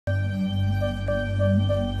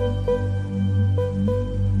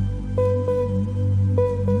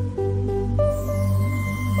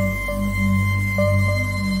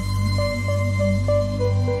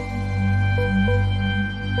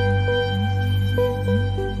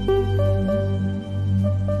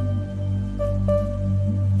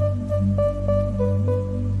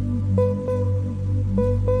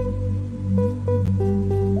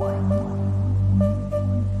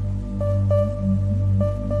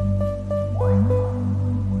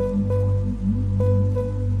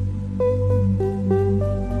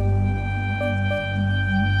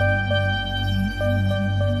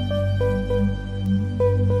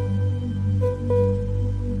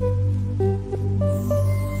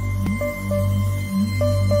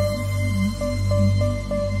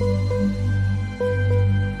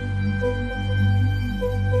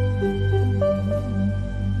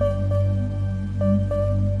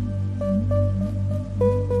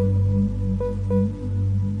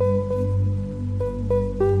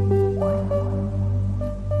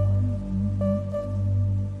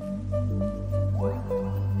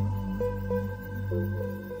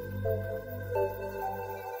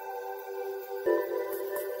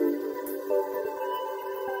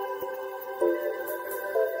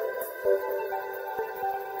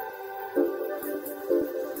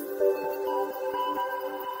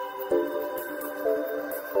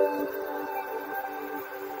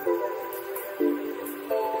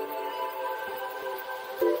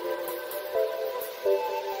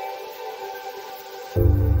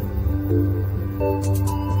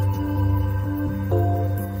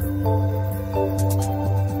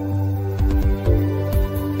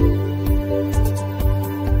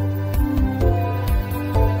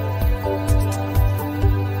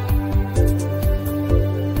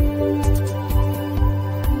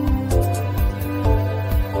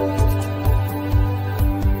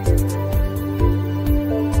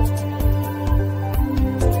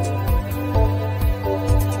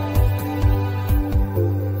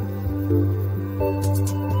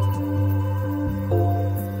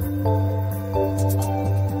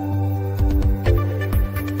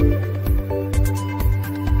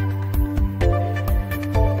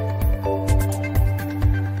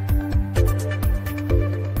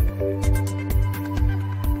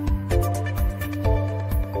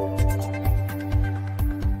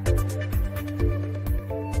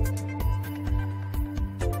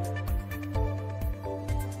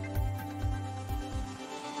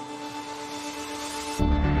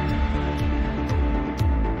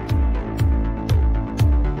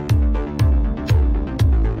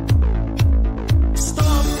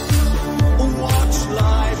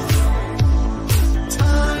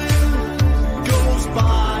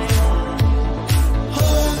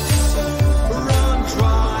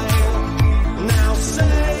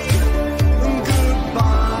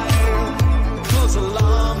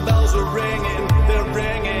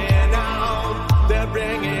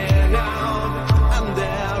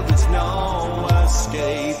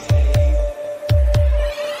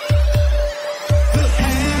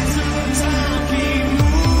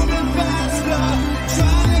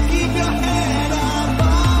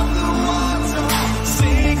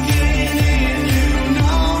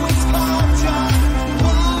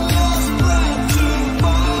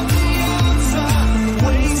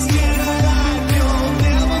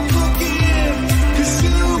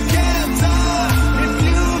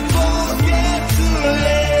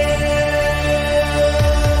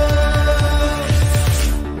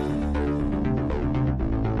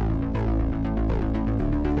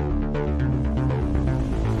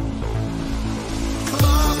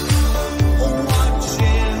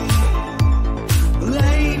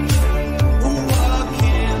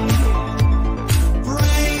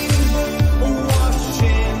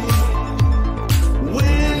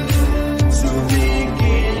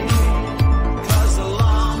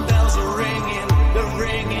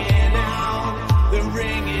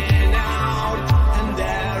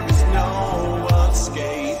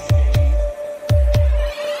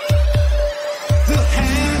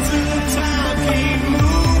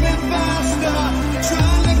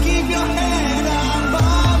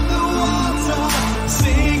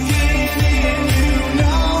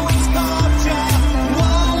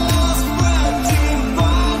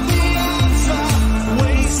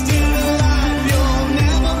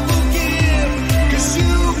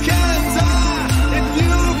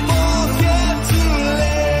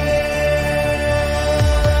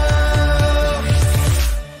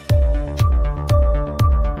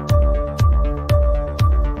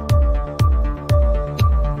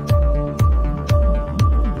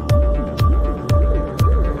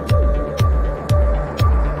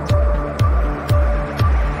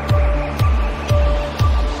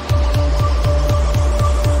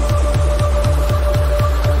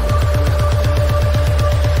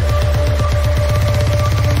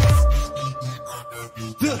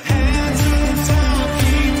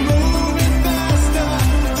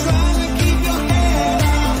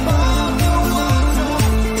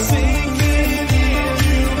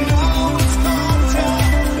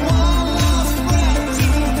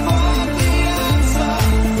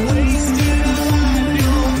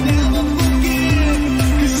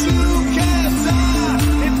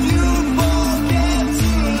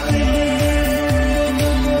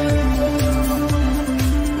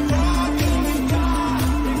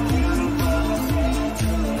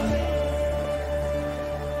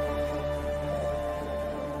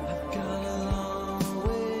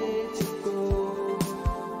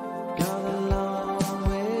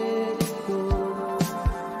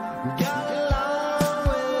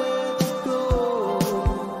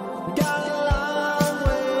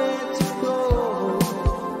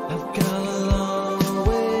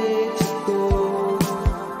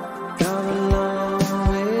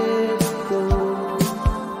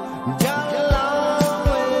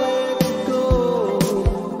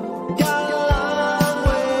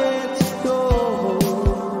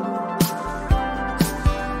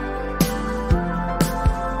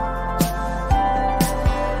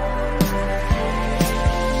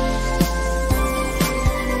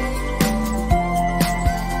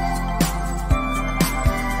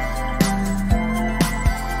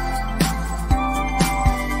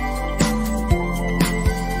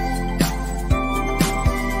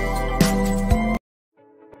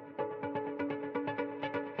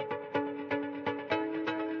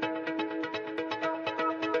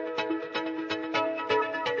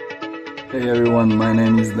Hey everyone, my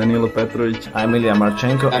name is Danilo Petrovic. I'm Ilya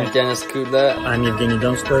Marchenko. I'm Denis Kuda. I'm Evgeny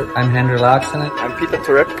Donskoy. I'm Henry Laaksonen. I'm Peter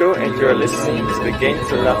Torebko, and you are listening to the Game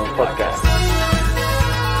to Love podcast.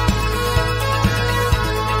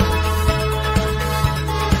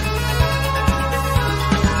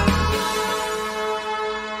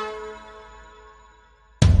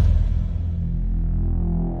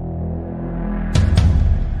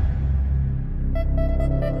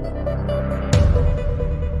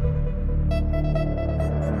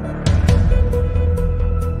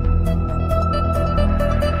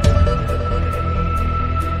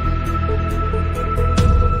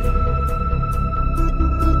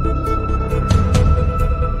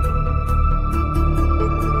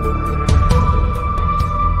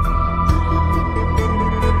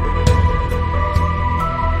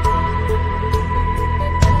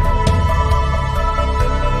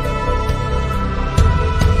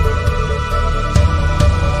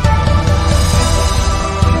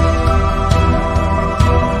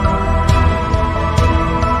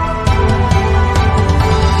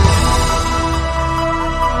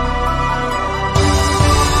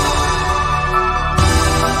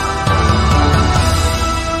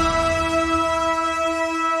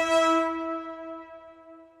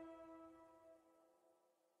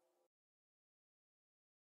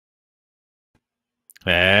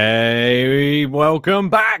 Hey, welcome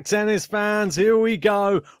back, tennis fans. Here we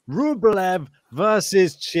go. Rublev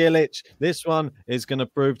versus Cilic. This one is going to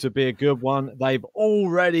prove to be a good one. They've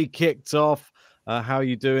already kicked off. How are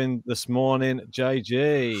you doing this morning,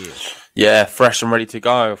 JG? Yeah, fresh and ready to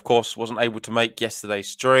go. Of course, wasn't able to make yesterday's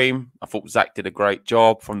stream. I thought Zach did a great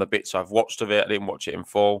job from the bits I've watched of it. I didn't watch it in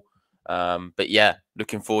full. But yeah,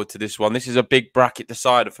 looking forward to this one. This is a big bracket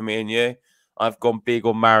decider for me and you. I've gone big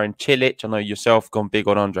on Marin Cilic. I know yourself gone big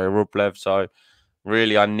on Andrey Rublev. So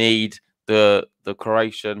really, I need the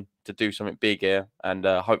Croatian to do something big here and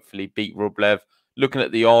hopefully beat Rublev. Looking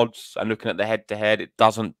at the odds and looking at the head-to-head, it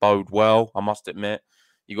doesn't bode well, I must admit.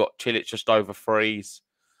 You got Cilic just over threes.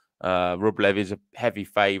 Rublev is a heavy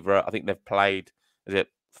favourite. I think they've played, is it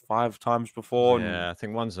 5 times before? Yeah, I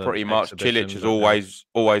think one's pretty much. Cilic has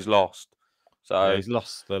always lost. So yeah, he's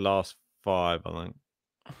lost the last 5, I think.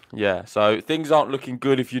 Yeah, so things aren't looking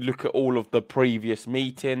good if you look at all of the previous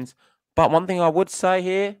meetings. But one thing I would say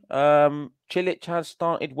here, Cilic has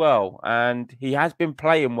started well, and he has been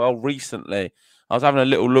playing well recently. I was having a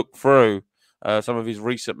little look through some of his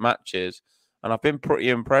recent matches, and I've been pretty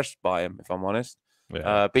impressed by him, if I'm honest.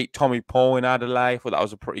 Yeah. Beat Tommy Paul in Adelaide. I thought that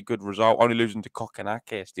was a pretty good result. Only losing to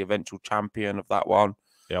Kokkinakis, the eventual champion of that one.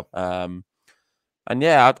 Yep. And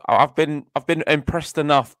yeah, I've been impressed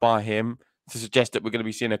enough by him to suggest that we're going to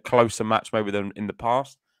be seeing a closer match maybe than in the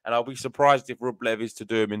past. And I'll be surprised if Rublev is to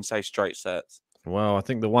do him in, say, straight sets. Well, I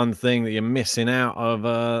think the one thing that you're missing out of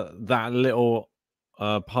that little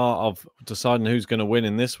part of deciding who's going to win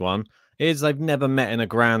in this one is they've never met in a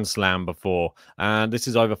Grand Slam before. And this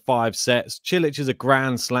is over 5 sets. Cilic is a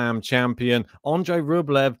Grand Slam champion. Andrey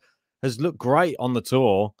Rublev has looked great on the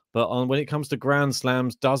tour, but when it comes to Grand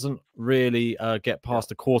Slams, doesn't really get past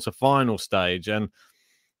the quarterfinal stage. And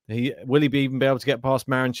Will he even be able to get past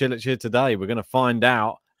Marin Cilic here today? We're going to find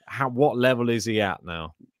out. What level is he at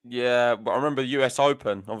now? Yeah, but I remember the US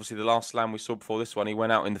Open. Obviously, the last slam we saw before this one, he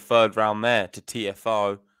went out in the third round there to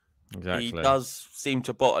TFO. Exactly. He does seem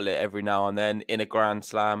to bottle it every now and then in a Grand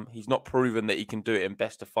Slam. He's not proven that he can do it in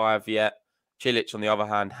best of 5 yet. Cilic, on the other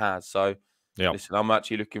hand, has. So, listen, I'm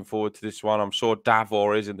actually looking forward to this one. I'm sure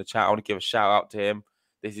Davor is in the chat. I want to give a shout out to him.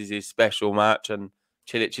 This is his special match, and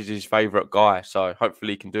Cilic is his favourite guy. So,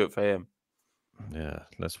 hopefully, he can do it for him. Yeah,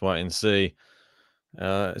 let's wait and see.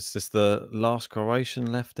 Is this the last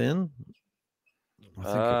Croatian left in? I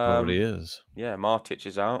think it probably is. Yeah, Martic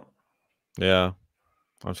is out. Yeah.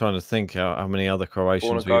 I'm trying to think how many other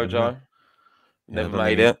Croatians we even had. Never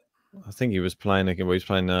made it. I think he was playing again. He was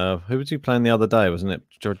playing. Who was he playing the other day? Wasn't it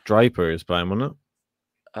Draper? He was playing, wasn't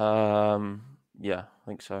it? Yeah, I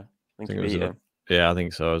think so. I think he it was beat him. Yeah, I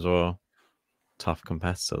think so as well. Tough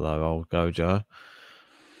competitor though, old Gojo.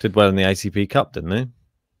 Did well in the ATP Cup, didn't he?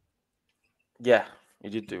 Yeah, he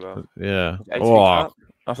did do well. Yeah. ATP Cup?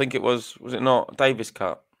 I think it was. Was it not Davis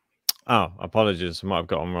Cup? Oh, apologies. I might have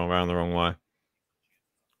got him around the wrong way.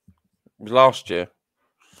 It was last year.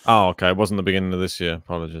 Oh, okay. It wasn't the beginning of this year.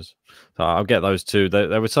 Apologies. So I'll get those two.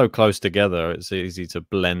 They were so close together. It's easy to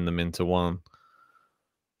blend them into one.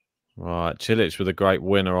 Right. Cilic with a great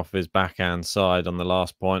winner off his backhand side on the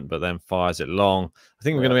last point, but then fires it long. I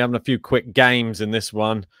think we're going to be having a few quick games in this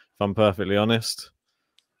one, if I'm perfectly honest.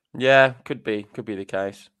 Yeah, could be the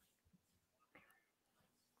case.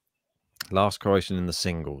 Last Croatian in the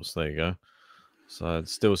singles. There you go. So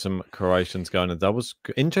still some Croatians going to doubles.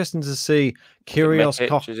 Interesting to see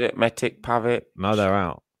Kyrgios. Is it Metic, Pavic? No, they're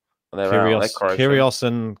out. Kyrgios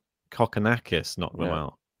and Kokkinakis knocked them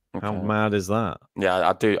out. Okay. How mad is that? Yeah,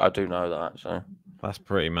 I do know that. So that's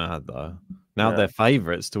pretty mad, though. Now they're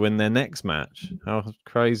favourites to win their next match. How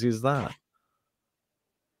crazy is that?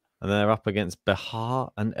 And they're up against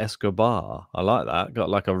Behar and Escobar. I like that. Got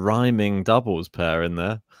like a rhyming doubles pair in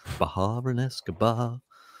there. Behar and Escobar.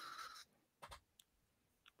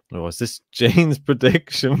 Oh, is this Jane's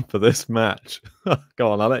prediction for this match?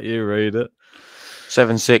 Go on, I'll let you read it.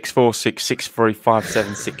 7-6, 4-6, 6-3,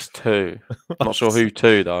 5-7, 6-2. Not sure who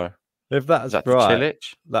to though. If that's right,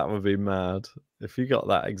 Cilic? That would be mad. If you got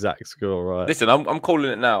that exact score right. Listen, I'm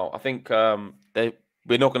calling it now. I think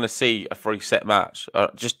we're not going to see a 3-set match.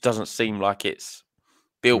 It just doesn't seem like it's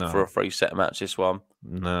built for a 3-set match. This one.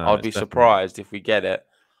 No, I'd be surprised if we get it.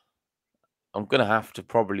 I'm going to have to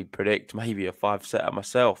probably predict maybe a 5-setter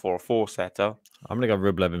myself or a 4-setter. I'm going to go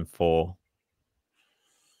Rublev in 4.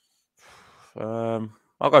 I'll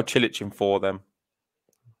go Cilic in 4 then.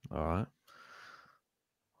 All right.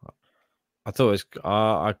 I thought it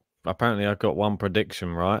was. Apparently I got one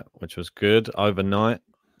prediction right, which was good. Overnight,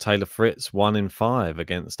 Taylor Fritz 1 in 5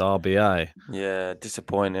 against RBA. Yeah,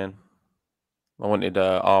 disappointing. I wanted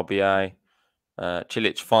RBA.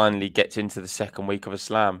 Cilic finally gets into the second week of a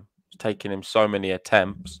slam. It's taken him so many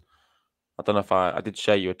attempts. I don't know if I did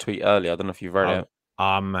share you a tweet earlier. I don't know if you've read it.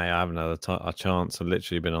 Mate, I haven't had a chance. I've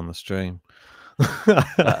literally been on the stream.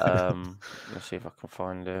 Let's see if I can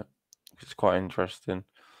find it. It's quite interesting.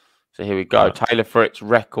 So here we go. Right. Taylor Fritz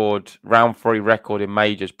record, round 3 record in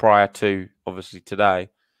majors prior to, obviously, today.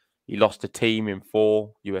 He lost a team in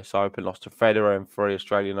 4, US Open, lost to Federer in 3,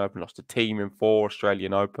 Australian Open, lost a team in 4,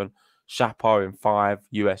 Australian Open, Shapo in 5,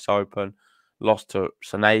 US Open, lost to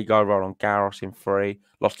Sonego, Roland Garros in 3,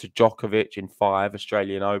 lost to Djokovic in 5,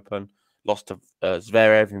 Australian Open, lost to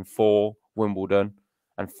Zverev in 4, Wimbledon,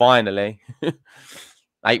 and finally...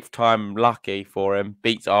 8th time lucky for him,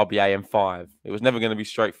 beats RBA in 5. It was never going to be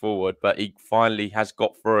straightforward, but he finally has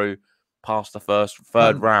got through past the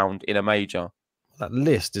third round in a major. That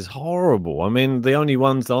list is horrible. I mean, the only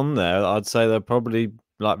ones on there, I'd say they're probably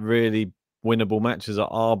like really winnable matches are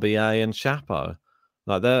RBA and Shapo.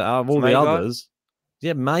 Like they're out of all the others.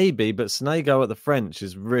 Yeah, maybe, but Sonego at the French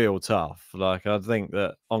is real tough. Like I think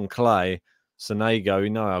that on clay, Sonego,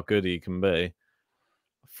 you know how good he can be.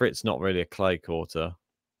 Fritz not really a clay quarter.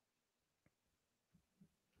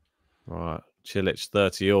 Right, Cilic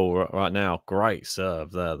 30 all right now. Great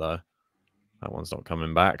serve there, though. That one's not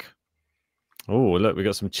coming back. Oh, look, we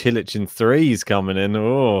got some Cilic in 3s coming in.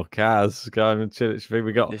 Oh, Kaz going with Cilic 3.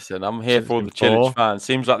 We got. Listen, I'm here for all the Cilic fans.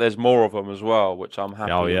 Seems like there's more of them as well, which I'm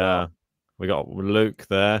happy. Oh yeah, about. We got Luke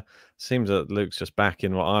there. Seems that Luke's just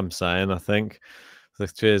backing what I'm saying. I think. So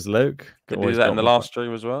cheers, Luke. Did he do that in the last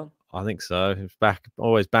stream as well? I think so. He's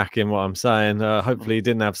always backing what I'm saying. Hopefully, he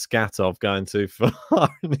didn't have Skatov going too far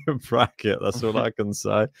in your bracket. That's all I can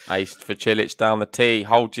say. Ace for Cilic down the tee.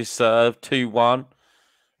 Hold your serve, 2-1.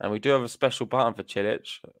 And we do have a special button for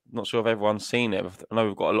Cilic. Not sure if everyone's seen it. I know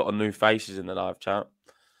we've got a lot of new faces in the live chat.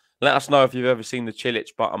 Let us know if you've ever seen the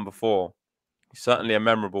Cilic button before. It's certainly a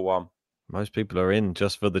memorable one. Most people are in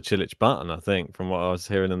just for the Cilic button, I think, from what I was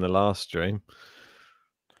hearing in the last stream.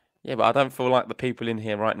 Yeah, but I don't feel like the people in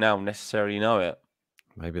here right now necessarily know it.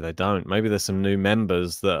 Maybe they don't. Maybe there's some new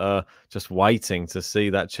members that are just waiting to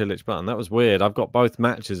see that Cilic button. That was weird. I've got both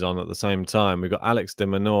matches on at the same time. We've got Alex de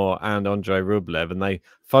Minaur and Andrey Rublev, and they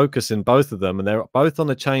focus in both of them, and they're both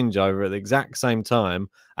on a changeover at the exact same time,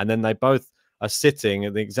 and then they both are sitting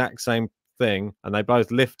at the exact same thing, and they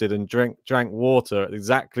both lifted and drank water at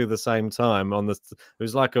exactly the same time. It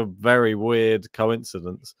was like a very weird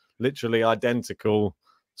coincidence. Literally identical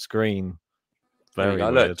screen. Very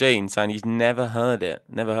weird. Look, Gene saying he's never heard it.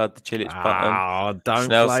 Never heard the Cilic button. Oh, don't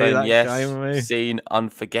Snell play saying that yes. game with me. Seen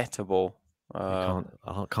unforgettable. I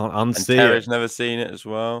can't And unsee Terry's it. never seen it as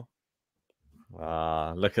well.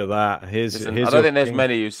 Look at that. Here's I don't think there's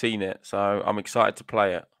many who've seen it, so I'm excited to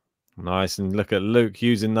play it. Nice. And look at Luke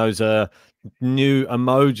using those new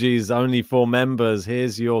emojis only for members.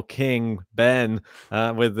 Here's your king, Ben,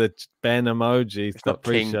 with the Ben emoji. It's not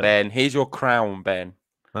King Ben. Here's your crown, Ben.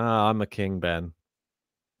 I'm a king, Ben.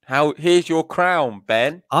 Here's your crown,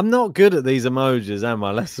 Ben. I'm not good at these emojis, am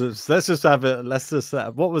I? Let's just have it.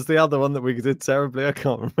 What was the other one that we did terribly? I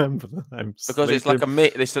can't remember the name. Because it's like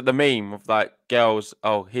it's the meme of like girls.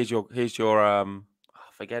 Oh, here's your I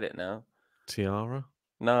forget it now. Tiara.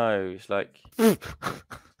 No, it's like I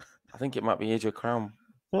think it might be here's your crown.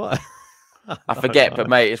 What? I forget, but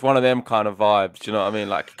mate, it's one of them kind of vibes. Do you know what I mean?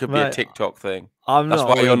 Like it could be a TikTok thing. That's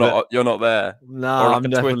why you're not there. No, or like I'm a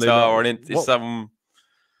definitely Twitter not. or some.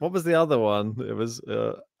 What was the other one? It was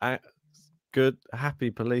good, happy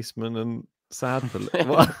policeman and sad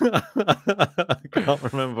policeman. I can't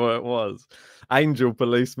remember what it was. Angel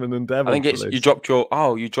policeman and devil. I think it's policeman.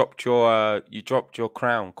 you dropped your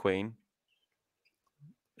crown, Queen.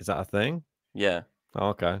 Is that a thing? Yeah. Oh,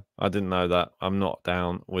 okay. I didn't know that. I'm not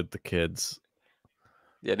down with the kids.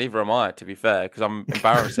 Yeah, neither am I, to be fair, because I'm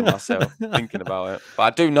embarrassing myself thinking about it. But I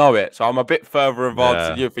do know it, so I'm a bit further advanced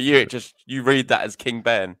than you. For you, you read that as King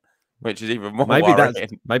Ben, which is even more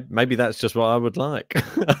worrying. Maybe that's just what I would like.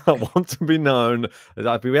 I want to be known.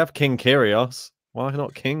 We have King Kyrios. Why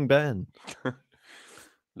not King Ben?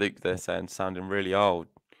 Luke, they're saying, sounding really old.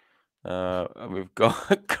 And we've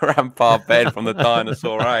got Grandpa Ben from the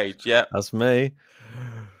dinosaur age. Yeah, that's me.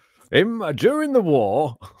 During the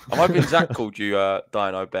war. I'm hoping Zach called you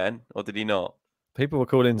Dino Ben, or did he not? People were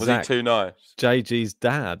calling Zach. Was he too nice? JG's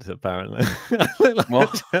dad, apparently.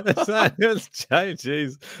 What?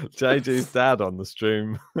 JG's dad on the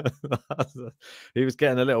stream. He was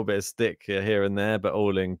getting a little bit of stick here and there, but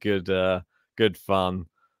all in good fun.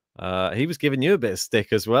 He was giving you a bit of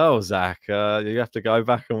stick as well, Zach. You have to go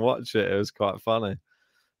back and watch it. It was quite funny.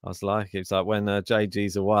 It's like when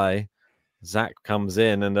JG's away, Zach comes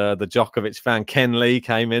in, and the Djokovic fan Ken Lee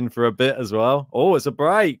came in for a bit as well. Oh, it's a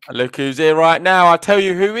break. Look who's here right now. I'll tell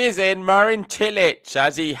you who is in. Marin Cilic,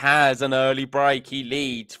 as he has an early break. He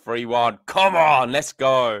leads 3-1. Come on, let's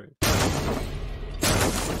go.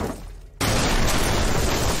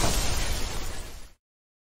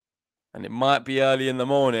 And it might be early in the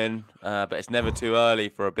morning, but it's never too early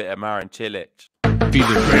for a bit of Marin Cilic.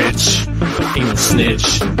 Feeling rich, ain't no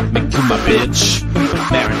snitch. Make you my bitch,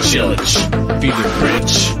 Marin Cilic. Feeling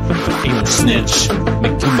rich, ain't no snitch.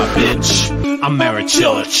 Make you my bitch, I'm Marin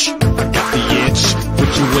Cilic. I got the itch,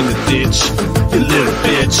 put you in the ditch, you little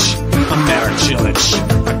bitch. I'm Marin Cilic.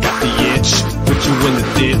 I got the itch, put you in the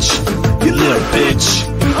ditch, you little bitch.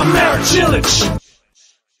 I'm Marin Cilic.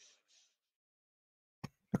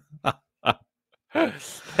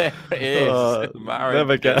 There it is.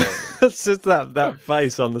 Never get it's just that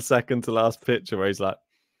face on the second to last picture where he's like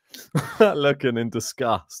looking in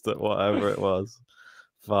disgust at whatever it was.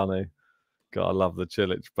 Funny. God, I love the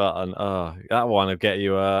Cilic button. Oh, that one will get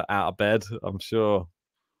you out of bed, I'm sure.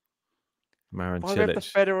 Marin Why Cilic. the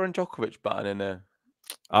Federer and Djokovic button in there?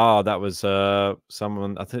 Oh, that was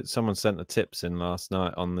someone. I think someone sent the tips in last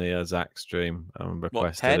night on the Zach stream and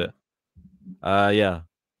requested it. Yeah.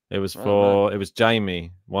 It was it was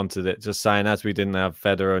Jamie wanted it, just saying as we didn't have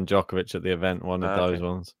Federer and Djokovic at the event, wanted those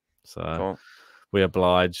ones. So we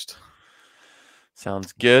obliged.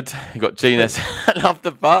 Sounds good. You got Genius. I love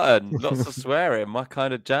the button. Lots of swearing. My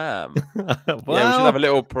kind of jam. Yeah, we should have a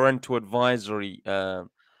little parental advisory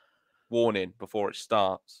warning before it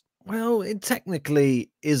starts. Well, it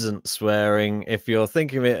technically isn't swearing if you're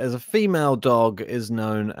thinking of it as a female dog is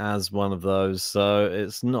known as one of those. So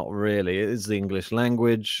it's not really. It is the English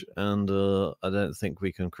language, and I don't think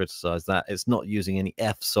we can criticize that. It's not using any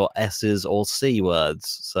Fs or S's or C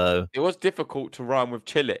words. So it was difficult to rhyme with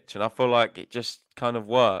Cilic, and I feel like it just kind of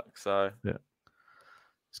works. So yeah.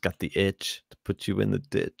 He's got the itch to put you in the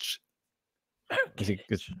ditch.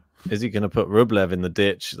 Is he going to put Rublev in the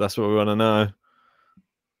ditch? That's what we want to know.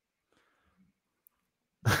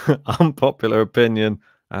 Unpopular opinion: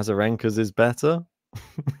 Azarenka's is better.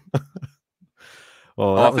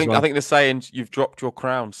 Well, I think the saying, "You've dropped your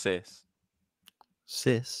crown, sis."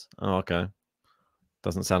 Sis. Oh, okay.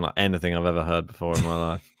 Doesn't sound like anything I've ever heard before in my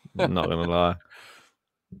life. I'm not gonna lie.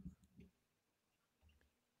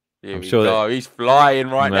 I'm sure he's flying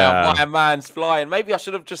right now. My man's flying. Maybe I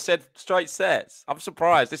should have just said straight sets. I'm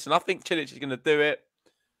surprised. Listen, I think Cilic is going to do it.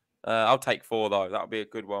 I'll take 4 though. That'll be a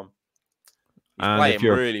good one. He's playing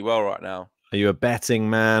really well right now. Are you a betting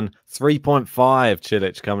man? 3.5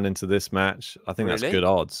 Cilic coming into this match. I think that's good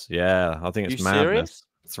odds. Yeah, I think it's madness.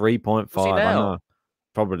 3.5. I know.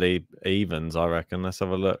 Probably evens, I reckon. Let's have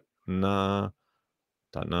a look. Nah,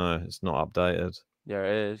 don't know. It's not updated. Yeah,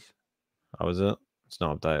 it is. Oh, is it? It's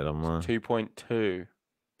not updated on mine. 2.2.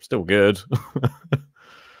 Still good.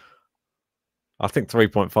 I think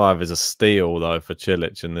 3.5 is a steal, though, for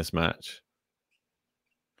Cilic in this match.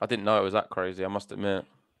 I didn't know it was that crazy, I must admit.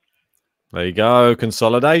 There you go.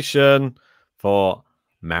 Consolidation for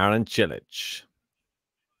Marin Cilic.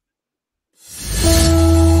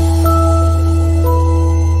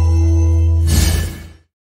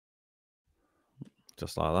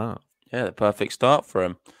 Just like that. Yeah, the perfect start for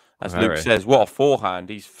him. As Luke says, what a forehand.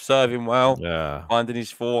 He's serving well. Yeah. Finding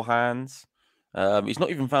his forehands. He's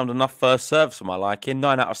not even found enough first serves for my liking.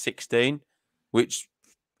 9 out of 16, which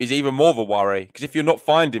is even more of a worry. Because if you're not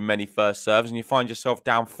finding many first serves and you find yourself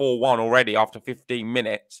down 4-1 already after 15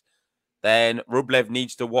 minutes, then Rublev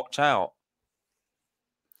needs to watch out.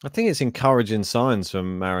 I think it's encouraging signs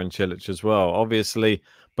from Marin Cilic as well. Obviously,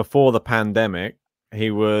 before the pandemic,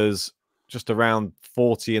 he was just around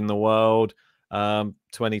 40 in the world.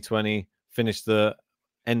 2020 finished the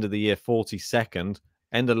end of the year 42nd.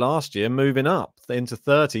 End of last year, moving up into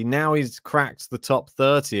 30. Now he's cracked the top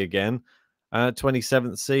 30 again.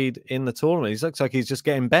 27th seed in the tournament. He looks like he's just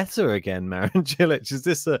getting better again, Marin Cilic. Is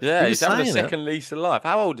this a... Yeah, he's having a second lease of life.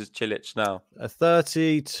 How old is Cilic now?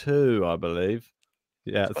 32, I believe.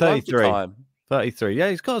 Yeah, 33. 33. Yeah,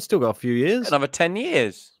 he's still got a few years. Another 10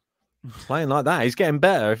 years. Playing like that, he's getting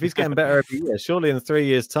better. If he's getting better every year, surely in 3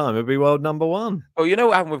 years' time, he'll be world number 1. Well, you know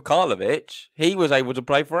what happened with Karlovic? He was able to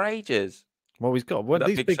play for ages. Well, he's got what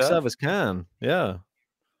these big servers can. Yeah.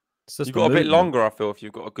 You've got a bit longer, I feel, if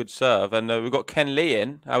you've got a good serve. And we've got Ken Lee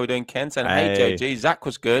in. How are we doing, Ken? Saying, hey, JG. Zach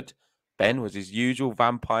was good. Ben was his usual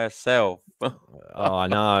vampire self. Oh, I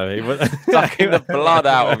know. He was sucking the blood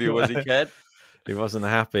out of you, was he, Ken? He wasn't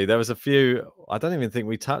happy. There was a few. I don't even think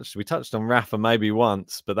we touched. We touched on Rafa maybe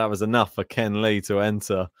once, but that was enough for Ken Lee to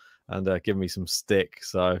enter and give me some stick.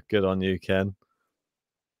 So good on you, Ken.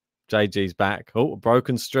 JG's back. Oh, a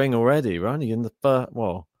broken string already. We're only in the first.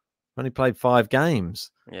 Well, only played 5 games.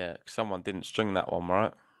 Yeah, someone didn't string that one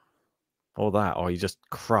right. Or that, or he just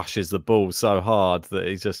crushes the ball so hard that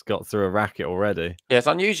he's just got through a racket already. Yeah, it's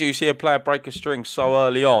unusual you see a player break a string so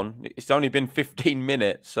early on. It's only been 15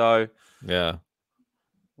 minutes, so yeah.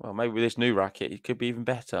 Well, maybe with this new racket, it could be even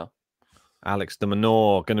better. Alex de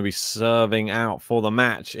Minaur going to be serving out for the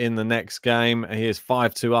match in the next game. He is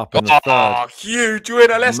 5-2 up in the third. Oh, huge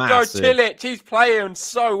winner. Let's go, Cilic. He's playing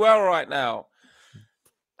so well right now.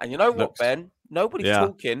 And you know what, Ben? Nobody's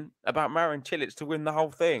talking about Marin Cilic to win the whole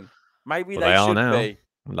thing. Maybe they should be.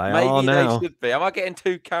 Maybe they should be. Am I getting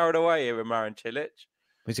too carried away here with Marin Cilic?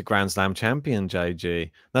 He's a Grand Slam champion,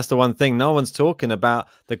 JG. That's the one thing. No one's talking about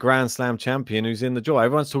the Grand Slam champion who's in the draw.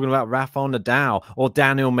 Everyone's talking about Rafael Nadal or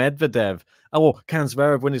Daniel Medvedev. Oh, can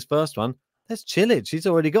Zverev win his first one? There's Cilic. He's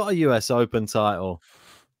already got a US Open title.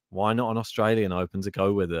 Why not an Australian Open to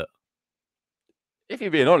go with it? If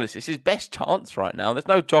you're being honest, it's his best chance right now. There's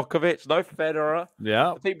no Djokovic, no Federer.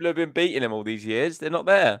 Yeah. The people who have been beating him all these years, they're not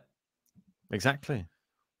there. Exactly.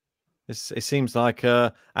 It seems like...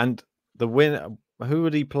 and the winner... Who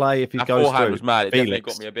would he play if he goes through? That was mad. It definitely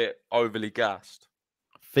got me a bit overly gassed.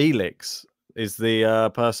 Felix is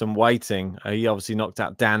the person waiting. He obviously knocked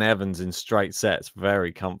out Dan Evans in straight sets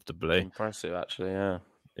very comfortably. Impressive, actually, yeah.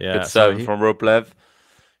 Yeah. Good serve from Rublev.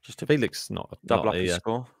 Just to Felix not double up his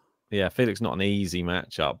score. Yeah, Felix not an easy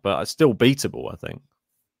matchup, but it's still beatable, I think.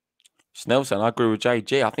 Snelson, I agree with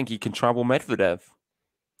JG. I think he can trouble Medvedev.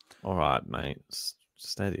 All right, mate.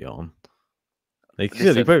 Steady on.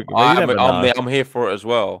 Listen, I'm here for it as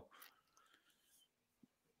well.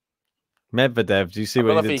 Medvedev, do you see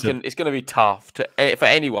what he did? It's going to be tough for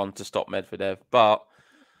anyone to stop Medvedev, but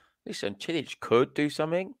listen, Cilic could do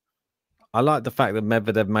something. I like the fact that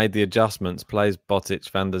Medvedev made the adjustments, plays Botic,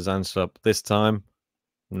 Van der Zandschulp this time.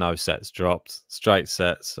 No sets dropped, straight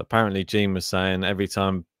sets. Apparently, Gene was saying every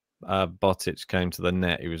time Botic came to the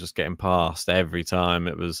net, he was just getting past every time.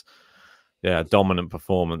 It was, a dominant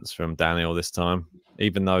performance from Daniel this time.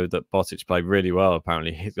 Even though that Botic played really well,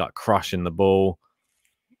 apparently he's like crushing the ball.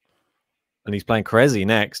 And he's playing Krezi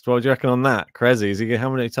next. What do you reckon on that? Krezi, how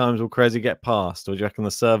many times will Krezi get past? Or do you reckon the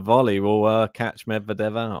serve volley will catch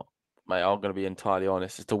Medvedev out? Mate, I'm going to be entirely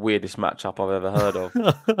honest. It's the weirdest matchup I've ever heard of.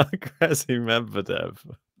 Krezi Medvedev.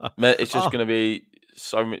 It's just going to be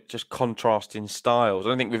so much just contrasting styles. I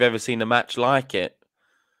don't think we've ever seen a match like it.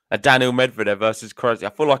 A Daniel Medvedev versus Krezi. I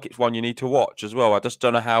feel like it's one you need to watch as well. I just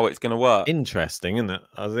don't know how it's going to work. Interesting, isn't it?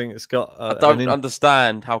 I think it's got. I don't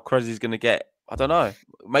understand how Krezi's going to get. I don't know.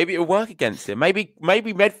 Maybe it'll work against him. Maybe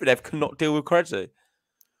Medvedev cannot deal with Krezi.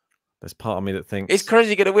 There's part of me that thinks... Is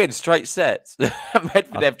Krezi going to win straight sets?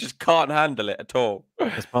 Medvedev just can't handle it at all.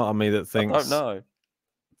 There's part of me that thinks... I don't know.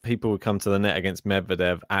 People would come to the net against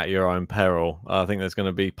Medvedev at your own peril. I think there's going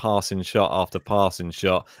to be passing shot after passing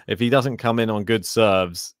shot. If he doesn't come in on good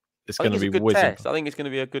serves, it's going to be a good test. I think it's going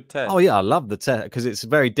to be a good test. Oh, yeah, I love the test because it's a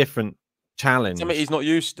very different challenge. Something he's not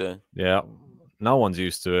used to. Yeah. No one's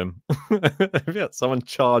used to him. If you had someone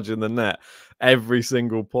charging the net every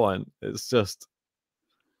single point, it's just...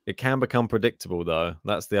 It can become predictable, though.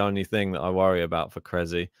 That's the only thing that I worry about for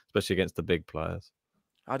Krezi, especially against the big players.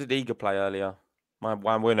 How did Iga play earlier? My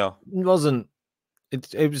one winner. It wasn't...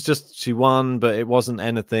 It was just she won, but it wasn't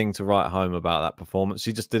anything to write home about that performance.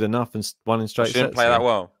 She just did enough and won in straight sets. She didn't play that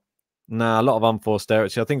well? Nah, a lot of unforced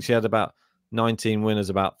errors. I think she had about 19 winners,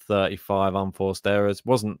 about 35 unforced errors.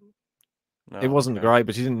 It wasn't great,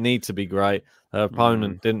 but she didn't need to be great. Her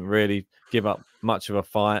opponent didn't really give up much of a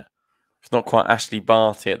fight. It's not quite Ashley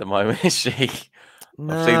Barty at the moment, is she?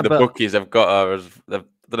 Nah, I've seen the bookies have got her as... I don't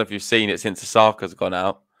know if you've seen it since Osaka's gone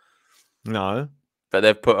out. No. But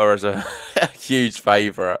they've put her as a huge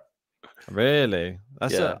favourite. Really?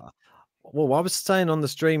 That's well, I was saying on the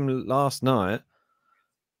stream last night,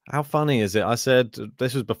 how funny is it? I said,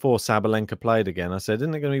 this was before Sabalenka played again. I said,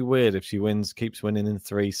 isn't it going to be weird if she keeps winning in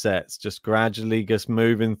 3 sets, just gradually just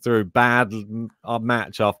moving through bad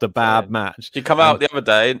match after bad match? She come out the other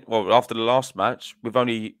day, well, after the last match, with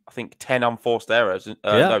only, I think, 10 unforced errors.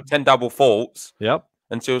 No, 10 double faults. Yep.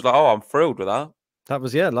 And she was like, oh, I'm thrilled with that. That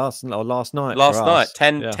was, last night. Last night,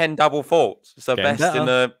 10 double faults. It's the best better. in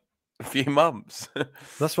a few months.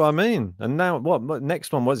 That's what I mean. And now, what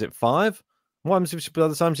next one, was it 5? What happens if by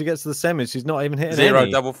the time she gets to the semis, she's not even hitting 0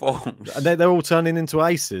 any? double faults? They're all turning into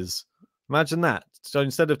aces. Imagine that. So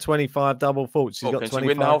instead of 25 double faults, she's got 25. Can she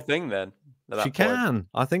win the whole thing then? She can.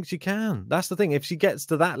 I think she can. That's the thing. If she gets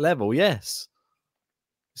to that level, yes.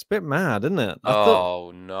 It's a bit mad, isn't it?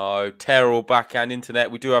 No. Terrible backhand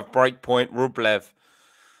internet. We do have breakpoint Rublev.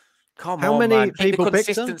 How many people picked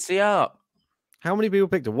the consistency up? How many people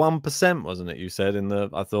picked her? 1%, wasn't it? You said in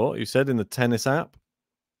the tennis app?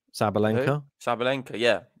 Sabalenka? Who? Sabalenka,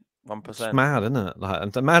 yeah. 1%. It's mad, isn't it? Like,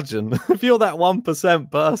 and imagine if you're that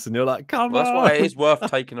 1% person, you're like, come on. That's why it is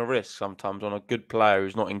worth taking a risk sometimes on a good player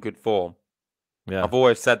who's not in good form. Yeah. I've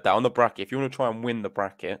always said that on the bracket. If you want to try and win the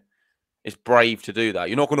bracket, it's brave to do that.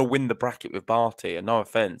 You're not going to win the bracket with Barty, and no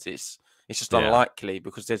offense, it's just unlikely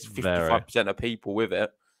because there's 55% of people with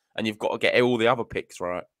it, and you've got to get all the other picks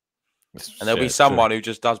right. And there'll be someone who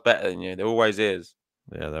just does better than you. There always is.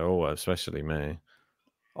 Yeah, there always, especially me.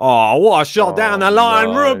 Oh, what a shot down the line.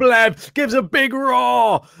 No. Rublev gives a big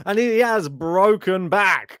roar, and he has broken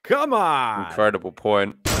back. Come on. Incredible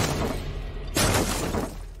point.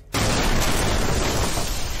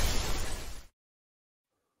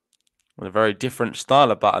 With a very different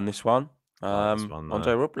style of button, this one. Andrey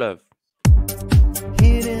Rublev.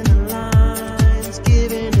 Hitting the lines,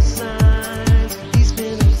 giving the signs, he's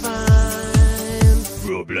feeling fine.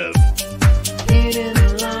 Rublev. Hitting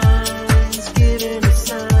the lines, giving the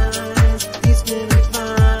signs, he's feeling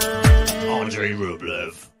fine. Andrey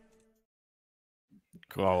Rublev.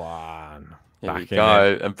 Go on. Here we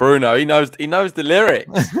go. And Bruno, he knows the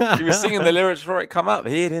lyrics. He was singing the lyrics before it come up.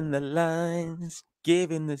 Hitting the lines,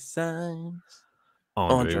 giving the signs.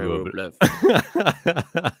 Andrey Rublev.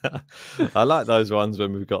 I like those ones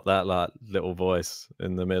when we've got that like little voice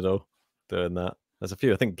in the middle doing that. There's a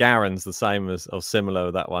few. I think Garen's the same as or similar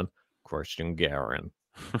with that one. Christian Garen.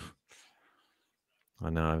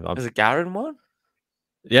 I know. There's a Garen one?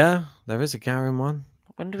 Yeah, there is a Garen one.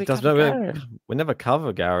 When do we cover Garen? We never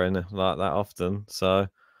cover Garen like that often, so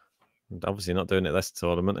obviously not doing it this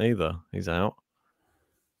tournament either. He's out.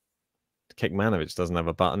 Kikmanovic doesn't have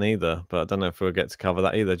a button either, but I don't know if we'll get to cover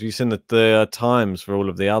that either. Do you see the times for all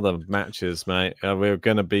of the other matches, mate? We're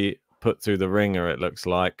going to be put through the ringer, it looks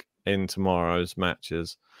like, in tomorrow's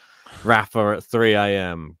matches. Rafa at 3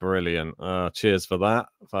 a.m. Brilliant. Cheers for that,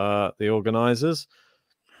 for the organisers.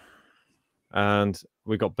 And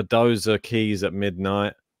we got Badoza Keys at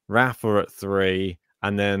midnight, Rafa at 3,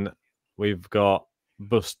 and then we've got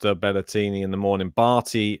Buster Bellatini in the morning,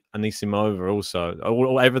 Barty Anisimova also.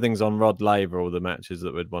 Everything's on Rod Laver, all the matches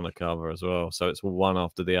that we'd want to cover as well. So it's one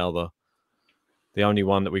after the other. The only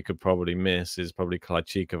one that we could probably miss is probably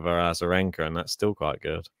Krejcikova Azarenka, and that's still quite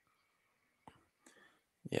good.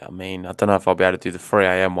 Yeah, I mean, I don't know if I'll be able to do the 3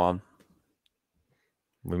 a.m. one.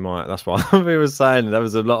 We might. That's what we were saying. There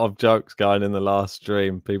was a lot of jokes going in the last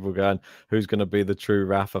stream. People going, "Who's going to be the true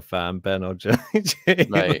Rafa fan, Ben or JG?"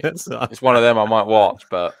 Mate, it's one of them I might watch,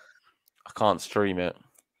 but I can't stream it.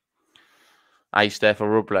 Ace there for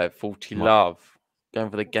Rublev, 40 love.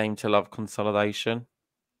 Going for the game to love consolidation.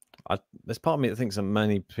 There's part of me that thinks that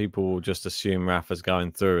many people will just assume Rafa's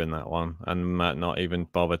going through in that one and might not even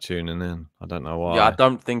bother tuning in. I don't know why. Yeah, I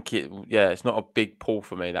don't think it. Yeah, it's not a big pull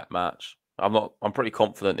for me, that match. I'm pretty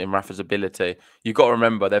confident in Rafa's ability. You've got to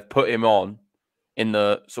remember they've put him on in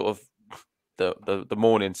the sort of the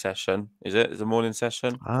morning session. Is it? Is the morning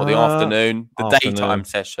session or the afternoon? The daytime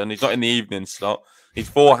session. He's not in the evening slot. His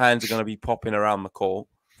forehands are going to be popping around the court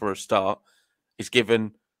for a start. He's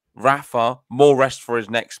given Rafa more rest for his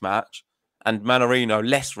next match, and Manarino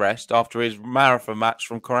less rest after his marathon match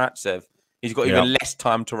from Karatsev. He's got even less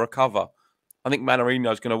time to recover. I think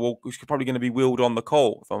Manarino's going to walk. He's probably going to be wheeled on the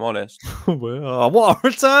court, if I'm honest. Well, what a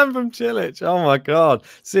return from Cilic. Oh, my God.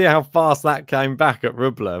 See how fast that came back at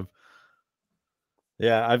Rublev.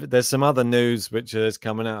 Yeah, there's some other news which is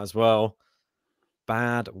coming out as well.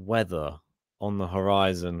 Bad weather on the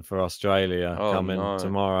horizon for Australia coming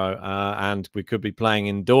tomorrow. And we could be playing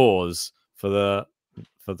indoors for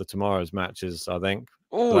the tomorrow's matches, I think.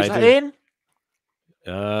 Oh, is that in?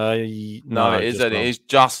 No, it isn't. It is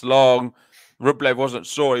just long. Rublev wasn't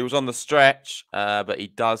sure. He was on the stretch, but he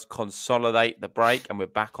does consolidate the break, and we're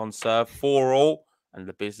back on serve 4-all, and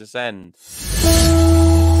the business ends.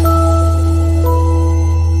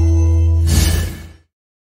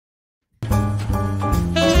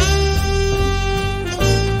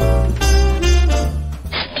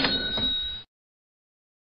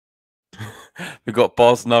 We got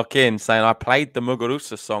Bosnock in saying, I played the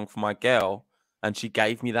Muguruza song for my girl, and she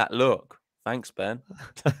gave me that look. Thanks, Ben.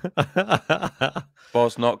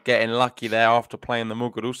 Bosnock getting lucky there after playing the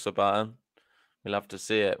Muguruza button. We love to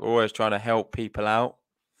see it. We're always trying to help people out.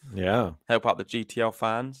 Yeah. Help out the GTL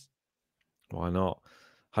fans. Why not?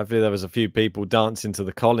 Hopefully there was a few people dancing to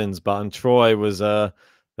the Collins button. Troy was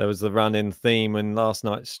there was the run-in theme in last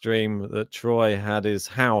night's stream that Troy had his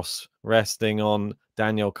house resting on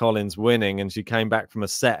Danielle Collins winning, and she came back from a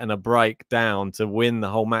set and a break down to win the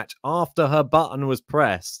whole match after her button was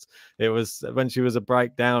pressed. It was when she was a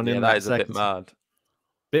breakdown in that is second. A bit mad.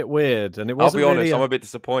 Bit weird. And it wasn't. I'll be honest, really I'm a bit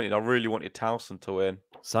disappointed. I really wanted Towson to win.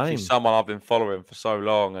 Same. She's someone I've been following for so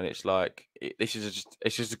long, and it's like it's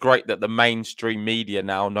just great that the mainstream media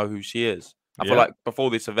now know who she is. I feel like before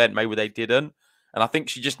this event, maybe they didn't. And I think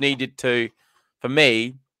she just needed to, for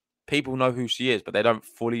me, people know who she is, but they don't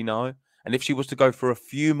fully know. And if she was to go for a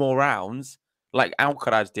few more rounds, like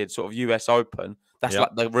Alcaraz did, sort of US Open, that's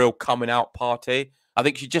like the real coming out party. I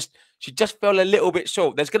think she just fell a little bit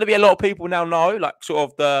short. There's going to be a lot of people now know, like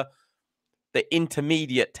sort of the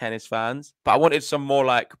intermediate tennis fans, but I wanted some more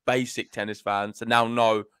like basic tennis fans to now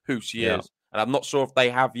know who she is. And I'm not sure if they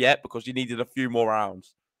have yet because she needed a few more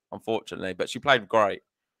rounds, unfortunately. But she played great.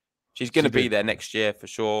 She's going to be there next year for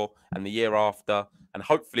sure, and the year after, and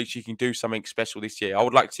hopefully she can do something special this year. I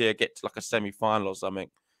would like to see her get to like a semi-final or something.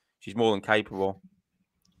 She's more than capable.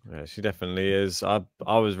 Yeah, she definitely is. I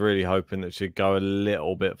was really hoping that she'd go a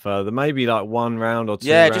little bit further, maybe like one round or two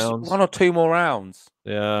rounds. Just 1 or 2 more rounds.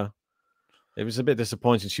 Yeah, it was a bit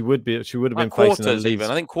disappointing. She would have been like facing quarters even.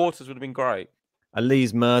 I think quarters would have been great.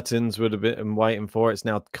 Elise Mertens would have been waiting for it. It's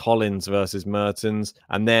now Collins versus Mertens,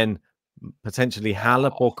 and then potentially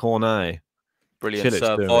Halep or Cornet. Brilliant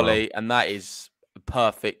serve volley, and that is a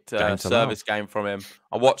perfect service game from him.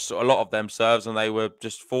 I watched a lot of them serves, and they were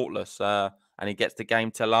just faultless. And he gets the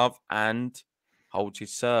game to love and holds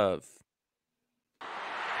his serve.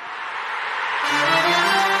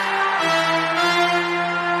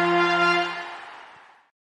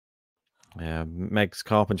 Yeah, Megs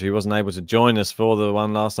Carpentry wasn't able to join us for the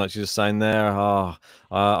one last night. She was saying there,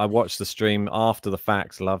 I watched the stream after the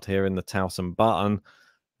facts. Loved hearing the Towson button.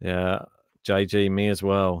 Yeah, JG, me as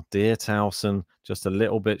well. Dear Towson, just a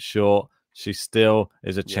little bit short. She still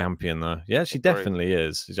is a champion, though. Yeah, she definitely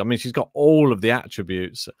is. I mean, she's got all of the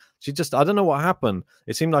attributes. She just, I don't know what happened.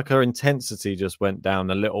 It seemed like her intensity just went down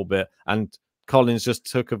a little bit. And Collins just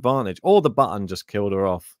took advantage, or the button just killed her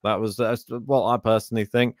off. That's what I personally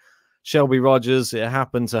think. Shelby Rogers, it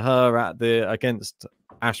happened to her against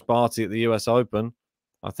Ash Barty at the US Open.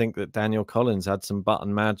 I think that Danielle Collins had some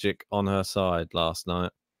button magic on her side last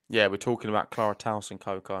night. Yeah, we're talking about Clara Towson,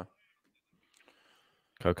 Coco.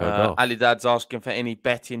 Coco Golf. Ali Dad's asking for any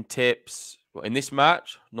betting tips. Well, in this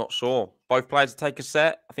match, not sure. Both players to take a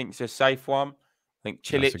set. I think it's a safe one. I think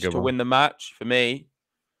Cilic to win the match, for me,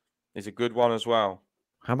 is a good one as well.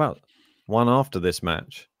 How about one after this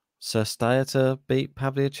match? Sestaya to beat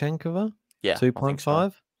Pavlyuchenkova? Yeah. 2.5?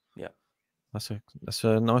 So. Yeah. That's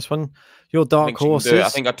a nice one. Your dark horses. I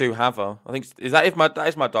think I do have her. I think that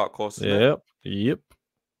is my dark horse. Yep.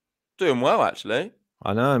 Doing well, actually.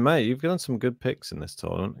 I know, mate. You've done some good picks in this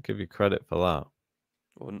tournament. I give you credit for that.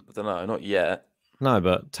 Well, I don't know, not yet. No,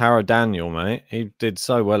 but Taro Daniel, mate, he did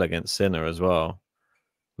so well against Sinner as well.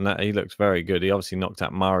 And he looked very good. He obviously knocked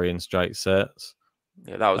out Murray in straight sets.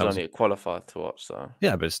 Yeah, that was only a qualifier to watch, so.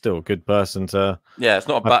 Yeah, but it's still a good person to. Yeah, it's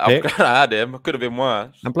not a bad. I'm glad I had him. It could have been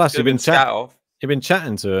worse. And plus, you've been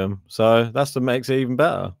chatting to him, so that's what makes it even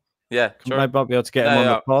better. Yeah, sure. Maybe I'll be able to get him on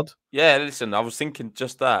the pod. Yeah, listen, I was thinking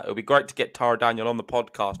just that. It would be great to get Tara Daniel on the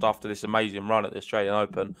podcast after this amazing run at the Australian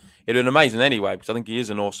Open. It'd been amazing anyway, because I think he is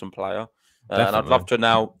an awesome player. And I'd love to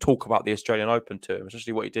now talk about the Australian Open to him,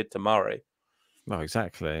 especially what he did to Murray. Well,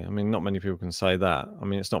 exactly. I mean, not many people can say that. I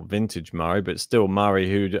mean, it's not vintage Murray, but it's still Murray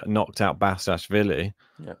who knocked out Basashvili.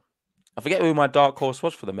 Yeah. I forget who my dark horse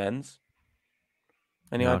was for the men's.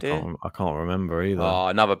 Any idea? I can't remember either. Oh,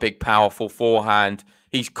 another big, powerful forehand.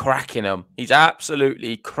 He's cracking them. He's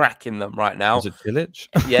absolutely cracking them right now. Is it Cilic?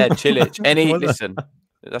 Yeah, Cilic. Listen,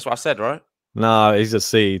 that's what I said, right? No, he's a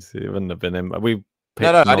seed. It wouldn't have been him.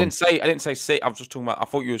 No, I didn't say seed. I was just talking about. I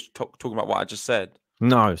thought you was talking about what I just said.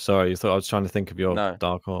 No, sorry. You thought I was trying to think of your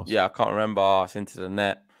dark horse. Yeah, I can't remember. Oh, it's into the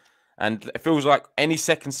net. And it feels like any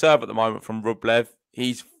second serve at the moment from Rublev,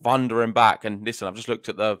 he's thundering back. And listen, I've just looked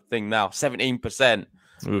at the thing now. 17%.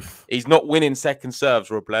 Oof. He's not winning second serves,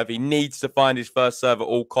 Rublev. He needs to find his first serve at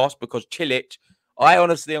all costs because Cilic, I'm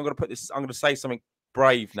going to say something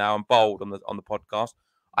brave now and bold on the podcast.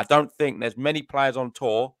 I don't think there's many players on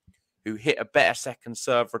tour who hit a better second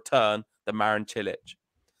serve return than Marin Cilic.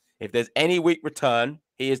 If there's any weak return,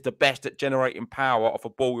 he is the best at generating power off a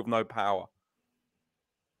ball with no power.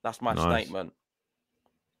 That's my statement.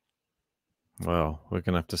 Well, we're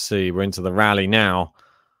going to have to see. We're into the rally now.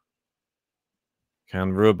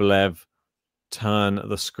 Can Rublev turn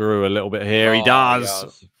the screw a little bit here? He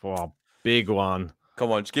does. Oh, big one.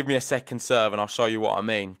 Come on, just give me a second serve and I'll show you what I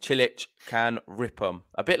mean. Cilic can rip them.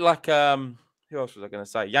 A bit like, who else was I going to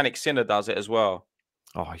say? Yannick Sinner does it as well.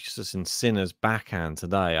 Oh, he's just in Sinner's backhand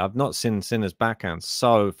today. I've not seen Sinner's backhand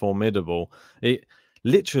so formidable. It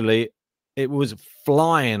was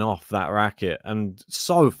flying off that racket and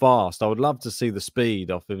so fast. I would love to see the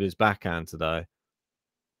speed off of his backhand today.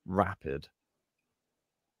 Rapid.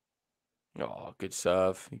 Oh, good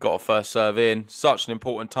serve. He got a first serve in. Such an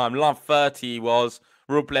important time. Love 30 he was.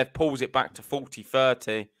 Rublev pulls it back to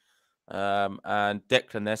 40-30. And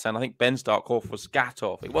Declan there saying, I think Ben's dark horse was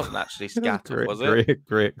Skatov. It wasn't actually Skatov, was it?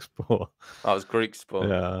 Greek sport. That was Greek sport.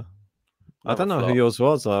 Yeah. I don't know who yours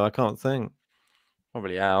was, though. I can't think.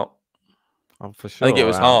 Probably out. Oh, for sure. I think it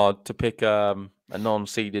was hard to pick a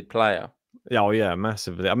non-seeded player. Oh, yeah,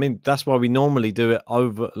 massively. I mean, that's why we normally do it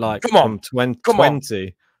over, like, from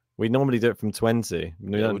 20. We normally do it from 20.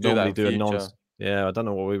 We don't normally do a non. Yeah, I don't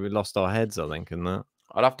know what we lost our heads, I think, in that.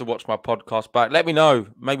 I'd have to watch my podcast back. Let me know.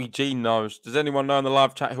 Maybe Gene knows. Does anyone know in the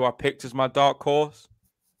live chat who I picked as my dark horse?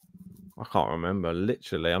 I can't remember.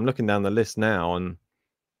 Literally, I'm looking down the list now, and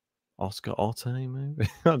Oscar Otte,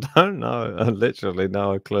 maybe. I don't know. I literally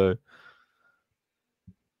no clue.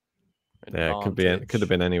 Yeah, it could have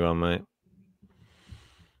been anyone, mate.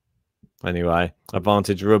 Anyway,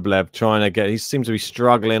 advantage Rublev trying to get. He seems to be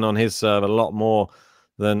struggling on his serve a lot more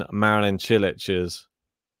than Marin Cilic is.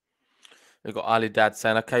 We've got Ali Dad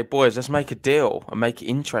saying, okay, boys, let's make a deal and make it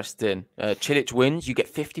interesting. Cilic wins, you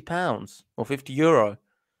get £50 or €50.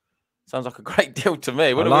 Sounds like a great deal to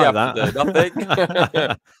me. What do we have to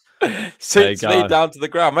do? Nothing. Sits me down to the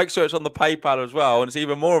ground. Make sure it's on the PayPal as well, and it's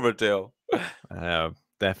even more of a deal.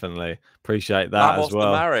 Definitely. Appreciate that as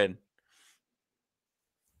well. Marin.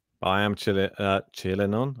 I am chilling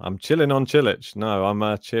on. I'm chilling on Cilic. No,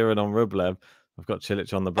 I'm cheering on Rublev. I've got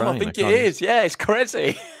Cilic on the brain. I think it is. Yeah, it's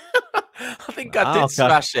crazy. I think I did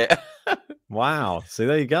smash it. Wow. See,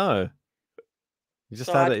 there you go. You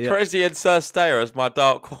just had it. Crazy and Sir Stayer as my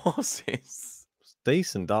dark horses.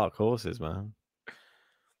 Decent dark horses, man.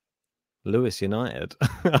 Lewis United.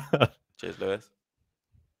 Cheers, Lewis.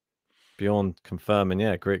 Bjorn confirming,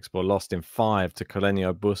 yeah, Griekspoor lost in 5 to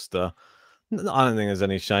Colenio Buster. I don't think there's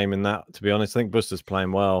any shame in that, to be honest. I think Buster's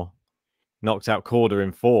playing well. Knocked out Corda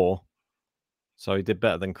in 4. So he did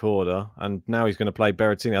better than Corda. And now he's going to play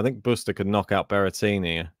Berrettini. I think Buster could knock out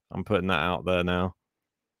Berrettini. I'm putting that out there now.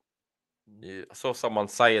 Yeah, I saw someone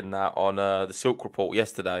saying that on the Silk Report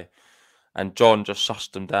yesterday, and John just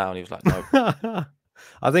shushed them down. He was like, "No,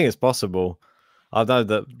 I think it's possible. I know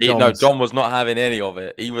that John was not having any of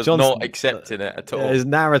it. He was not accepting it at all." His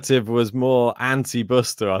narrative was more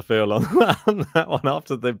anti-Buster, I feel, on that one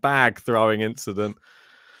after the bag throwing incident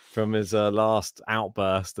from his last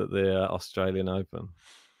outburst at the Australian Open.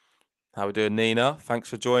 How we doing, Nina? Thanks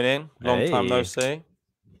for joining. Long time no Hey. see.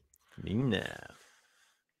 Nina.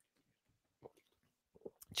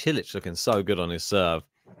 Cilic looking so good on his serve.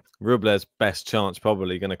 Rublev's best chance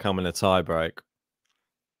probably going to come in a tie break.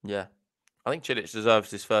 Yeah. I think Cilic deserves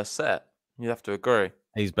his first set. You'd have to agree.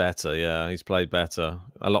 He's better, yeah. He's played better.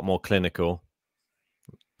 A lot more clinical.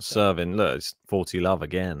 Serving, look, it's 40 love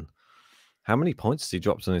again. How many points has he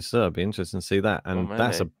dropped on his serve? Be interesting to see that. And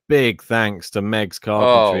that's a big thanks to Meg's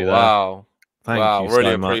carpentry there. Wow. Thank you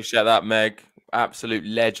really so much. appreciate that, Meg. Absolute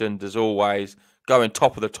legend as always. Going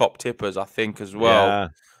top of the top tippers, I think, as well. Yeah,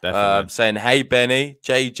 definitely. Saying, hey, Benny,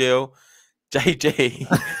 J. Jill, JG,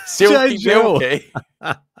 Silky Jill. Milky.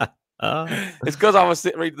 It's because I was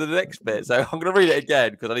reading the next bit, so I'm going to read it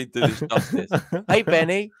again because I need to do this justice. Hey,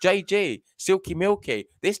 Benny, JG, Silky Milky.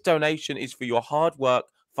 This donation is for your hard work,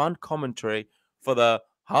 fun commentary for the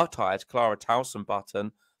Heart Eyes Clara Towson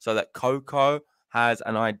button so that Coco has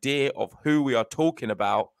an idea of who we are talking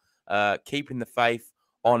about, keeping the faith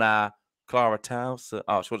on our Clara Towson.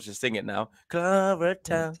 Oh, she wants to sing it now. Clara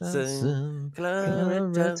Towson, Clara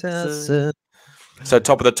Towson. So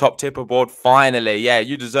top of the top tipper board, finally. Yeah,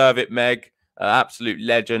 you deserve it, Meg. Absolute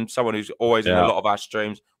legend. Someone who's always in a lot of our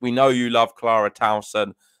streams. We know you love Clara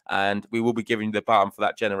Towson, and we will be giving you the button for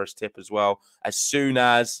that generous tip as well. As soon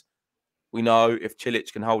as we know if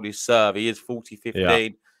Cilic can hold his serve, he is 40-15. Yeah.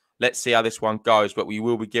 Let's see how this one goes, but we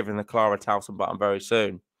will be giving the Clara Towson button very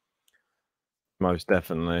soon. Most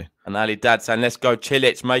definitely. And Ali Dad saying, let's go,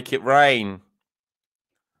 Cilic, make it rain.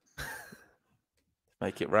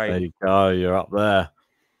 Make it rain. There you go. You're up there.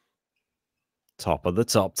 Top of the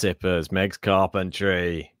top tippers. Meg's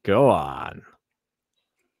carpentry. Go on.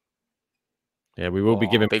 Yeah, we will be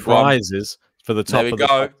giving prizes for the top of the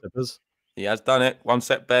top tippers. He has done it. One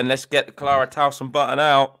set, Ben. Let's get the Clara Towson button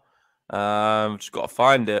out. Just got to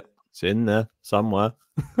find it. It's in there somewhere.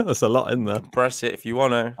 There's a lot in there. Press it if you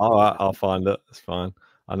want to. All right, I'll find it. It's fine.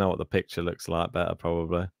 I know what the picture looks like better,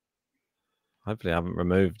 probably. Hopefully I haven't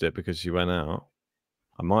removed it because she went out.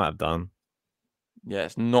 I might have done. Yeah,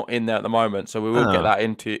 it's not in there at the moment, so we will get that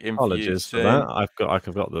into apologies for that. I've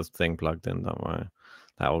got the thing plugged in. Don't worry,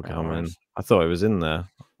 that will come in. I thought it was in there.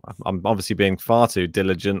 I'm obviously being far too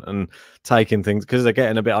diligent and taking things because they're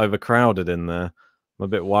getting a bit overcrowded in there. I'm a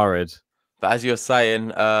bit worried. But as you're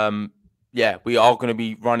saying, yeah, we are going to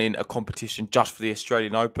be running a competition just for the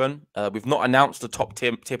Australian Open. We've not announced the top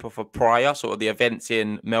tipper for prior, sort of the events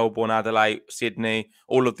in Melbourne, Adelaide, Sydney,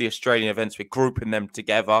 all of the Australian events. We're grouping them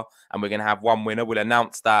together and we're going to have one winner. We'll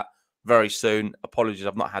announce that very soon. Apologies,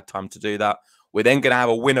 I've not had time to do that. We're then going to have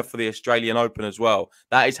a winner for the Australian Open as well.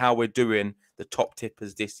 That is how we're doing the top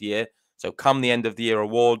tippers this year. So come the end of the year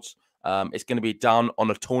awards, it's going to be done on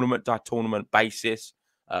a tournament-by-tournament basis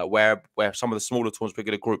where some of the smaller tournaments we're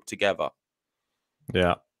going to group together.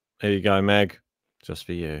 Yeah. Here you go, Meg. Just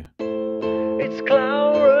for you. It's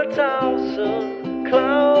Clara Towson,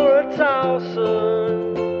 Clara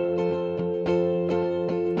Towson.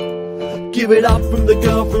 Give it up from the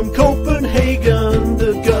girl from Copenhagen,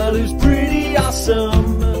 the girl who's pretty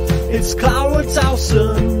awesome. It's Clara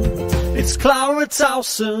Towson, it's Clara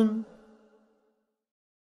Towson.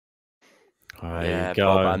 There you go.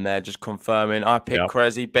 Bob, and there just confirming. I picked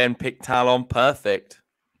Cressy, Ben picked Talon. Perfect.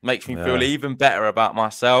 Makes me feel even better about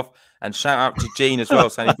myself. And shout out to Gene as well,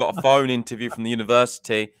 saying he's got a phone interview from the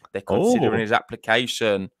university. They're considering his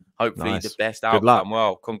application. Hopefully the best outcome.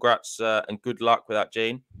 Well, congrats and good luck with that,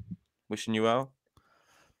 Gene. Wishing you well.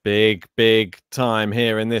 Big time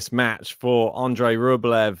here in this match for Andrey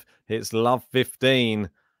Rublev. It's love 15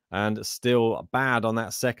 and still bad on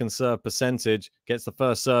that second serve percentage. Gets the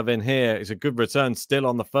first serve in here. It's a good return still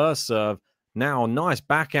on the first serve. Now, nice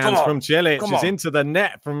backhands from Cilic. It's into the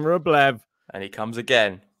net from Rublev. And he comes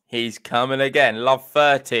again. He's coming again. Love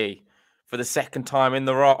 30 for the second time in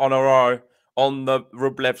the on a row on the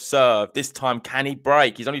Rublev serve. This time, can he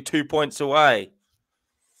break? He's only 2 points away.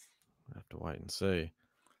 I have to wait and see.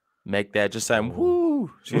 Meg there just saying,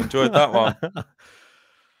 woo. She enjoyed that one.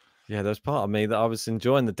 Yeah, there's part of me that I was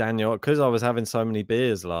enjoying the Daniel because I was having so many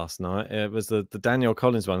beers last night. It was the Daniel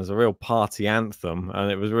Collins one is a real party anthem, and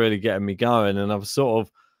it was really getting me going. And I was sort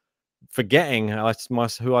of forgetting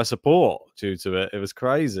who I support due to it. It was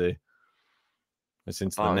crazy. It's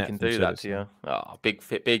into the Oh, net. it can from do that Cilic. to you. Oh,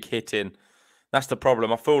 big hitting. That's the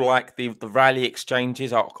problem. I feel like the rally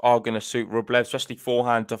exchanges are going to suit Rublev, especially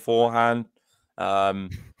forehand to forehand.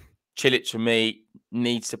 Cilic, for me,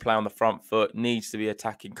 needs to play on the front foot, needs to be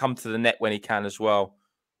attacking, come to the net when he can as well.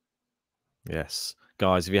 Yes.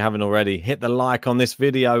 Guys, if you haven't already, hit the like on this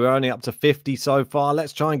video. We're only up to 50 so far.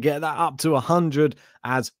 Let's try and get that up to 100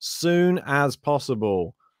 as soon as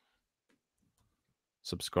possible.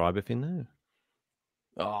 Subscribe if you're new.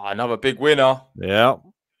 Oh, another big winner. Yeah.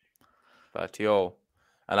 30-all.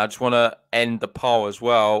 And I just want to end the poll as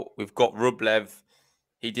well. We've got Rublev.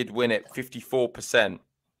 He did win it 54%.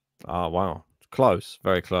 Oh, wow. Close.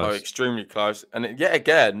 Very close. Oh, extremely close. And yet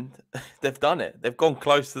again, they've done it. They've gone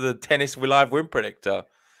close to the Tennis Live win predictor.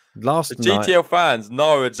 The GTL fans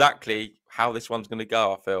know exactly how this one's going to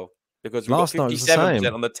go, I feel. Because we've got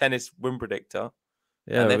 57% on the Tennis win predictor.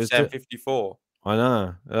 Yeah, and they've said 54. I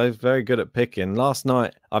know. They're very good at picking. Last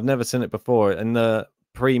night, I've never seen it before. In the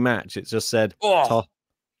pre-match, it just said...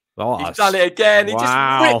 He's done it again. He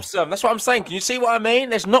just rips them. That's what I'm saying. Can you see what I mean?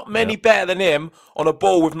 There's not many better than him on a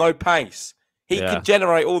ball with no pace. He can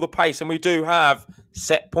generate all the pace, and we do have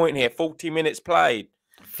set point here. 40 minutes played.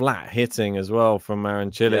 Flat hitting as well from Marin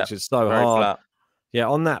Cilic. Yeah, it's so hard. Flat. Yeah,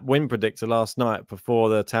 on that win predictor last night before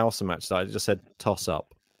the Towson match started, it just said toss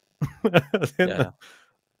up. Yeah.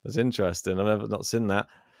 That's interesting. I've not seen that.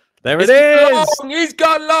 There it is. He's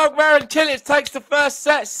gone long. Marin Cilic takes the first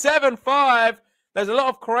set, 7-5. There's a lot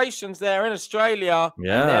of Croatians there in Australia.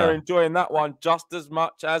 Yeah. And they're enjoying that one just as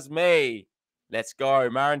much as me. Let's go,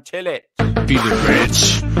 Marin Cilic. Feeling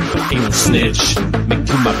rich, ain't no snitch. Make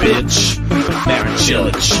you my bitch. Marin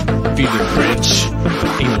Cilic. Feeling rich,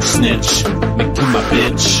 ain't no snitch. Make you my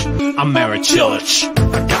bitch. I'm Marin Cilic.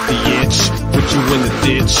 I got the itch. Put you in the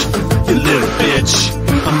ditch. You little bitch.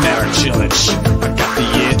 I'm Marin Cilic. I got the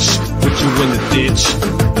itch. Put you in the ditch.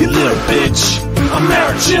 You little bitch. I'm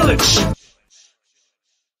Marin Cilic.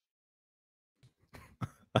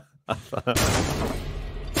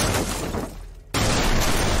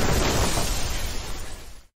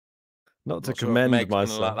 Not to commend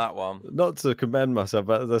myself, like that one. Not to commend myself,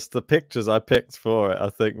 but that's the pictures I picked for it. I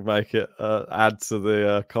think make it add to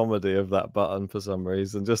the comedy of that button for some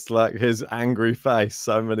reason. Just like his angry face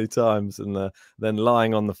so many times, and then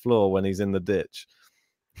lying on the floor when he's in the ditch.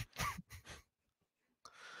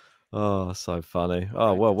 Oh, so funny!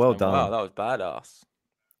 Oh, well done. Wow, that was badass.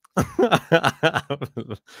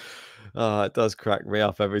 Oh, it does crack me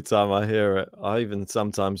up every time I hear it. I even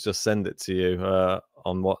sometimes just send it to you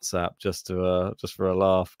on WhatsApp just for a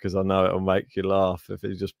laugh, because I know it'll make you laugh if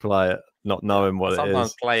you just play it, not knowing what it is.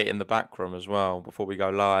 Sometimes play it in the back room as well before we go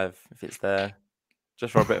live if it's there,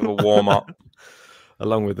 just for a bit of a warm up,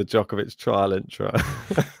 along with the Djokovic trial intro.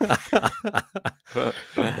 What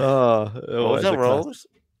was the rules?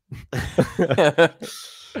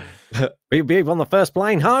 Be on the first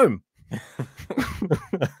plane home.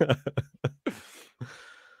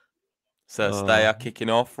 Staya kicking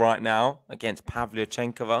off right now against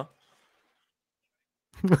Pavlyuchenkova.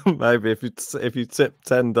 Maybe if you tip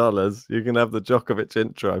 $10, you can have the Djokovic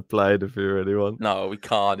intro played if you really want. No, we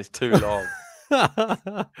can't. It's too long.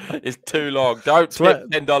 It's too long. Don't tip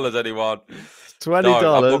 $10, anyone. $20.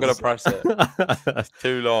 No, I'm not going to press it. It's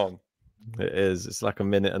too long. It is. It's like a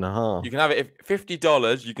minute and a half. You can have it. If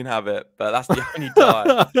 $50, you can have it, but that's the only time.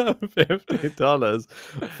 $50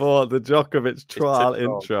 for the Djokovic trial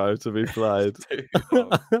intro to be played.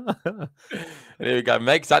 And here we go.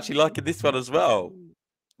 Meg's actually liking this one as well.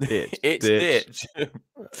 It's ditch.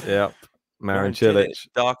 Yep. Marin Cilic.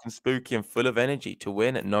 Dark and spooky and full of energy to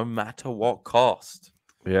win at no matter what cost.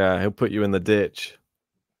 Yeah, he'll put you in the ditch.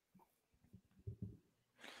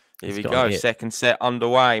 Here we go. Second set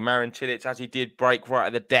underway. Marin Cilic, as he did break right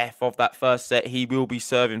at the death of that first set, he will be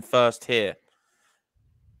serving first here.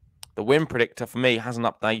 The win predictor for me hasn't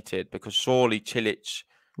updated because surely Cilic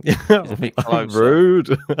is a bit closer.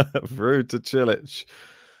 Rude. Rude to Cilic.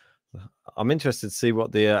 I'm interested to see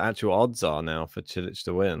what the actual odds are now for Cilic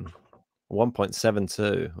to win.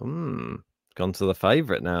 1.72. Gone to the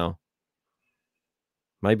favourite now.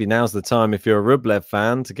 Maybe now's the time, if you're a Rublev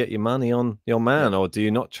fan, to get your money on your man, or do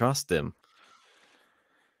you not trust him?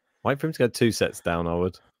 Wait for him to go 2 sets down, I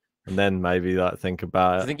would. And then maybe think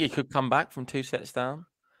about it. Do you think he could come back from 2 sets down?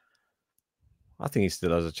 I think he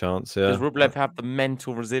still has a chance, yeah. Does Rublev have the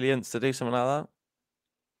mental resilience to do something like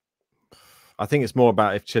that? I think it's more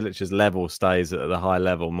about if Cilic's level stays at the high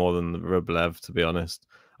level more than Rublev, to be honest.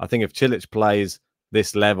 I think if Cilic plays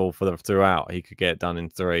this level throughout, he could get it done in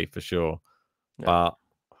 3 for sure. Yeah. But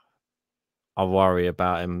I worry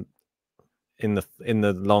about him in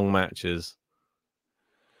the long matches.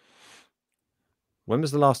 When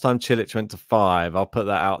was the last time Cilic went to 5? I'll put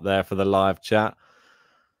that out there for the live chat.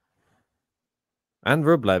 And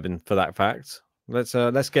Rublev, in for that fact.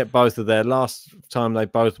 Let's get both of their last time they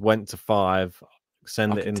both went to 5.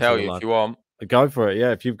 Send it I can into tell the you live. if you want. Go for it.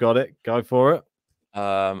 Yeah, if you've got it, go for it.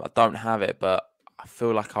 I don't have it, but I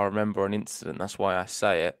feel like I remember an incident. That's why I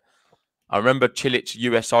say it. I remember Cilic's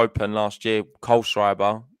US Open last year,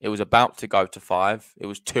 Kohlschreiber. It was about to go to 5. It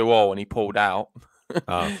was 2-0 and he pulled out.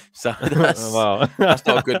 Oh. So that's, Well. that's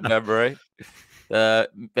not a good memory.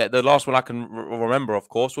 The last one I can remember, of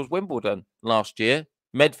course, was Wimbledon last year.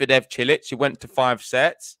 Medvedev Cilic, he went to 5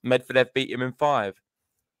 sets. Medvedev beat him in 5.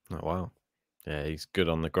 Oh, wow. Yeah, he's good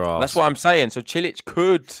on the grass. That's what I'm saying. So Cilic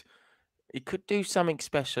could do something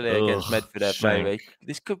special here against Medvedev, Shank. maybe.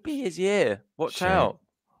 This could be his year. Watch Shank. out.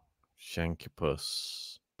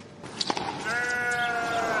 Shankipus.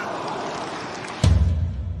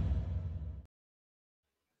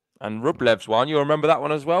 And Rublev's one, you remember that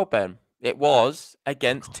one as well, Ben? It was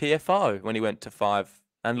against TFO when he went to 5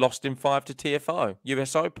 and lost in 5 to TFO,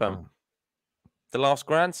 US Open. Oh. The last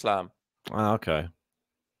Grand Slam. Oh, okay.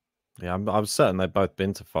 Yeah, I was certain they'd both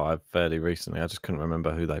been to 5 fairly recently. I just couldn't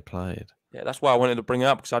remember who they played. Yeah, that's why I wanted to bring it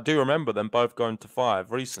up, because I do remember them both going to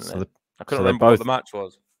 5 recently. I couldn't they remember what the match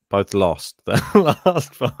was. Both lost their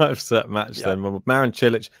last 5-set match. Yeah. Then when Marin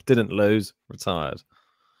Cilic didn't lose, retired.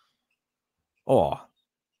 Oh,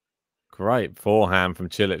 great forehand from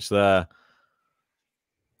Cilic there.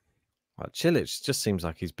 Well, Cilic just seems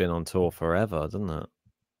like he's been on tour forever, doesn't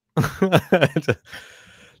it?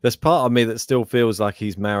 There's part of me that still feels like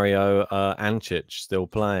he's Mario Ancic still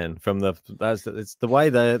playing. It's the way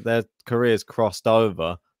their careers crossed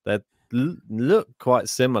over. They look quite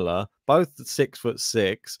similar. Both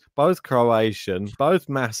 6'6", both Croatian, both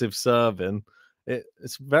massive serving.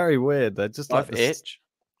 It's very weird. They're just Both like itch.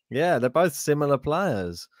 Yeah, they're both similar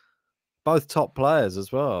players. Both top players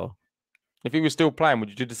as well. If he was still playing, would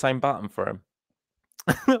you do the same button for him?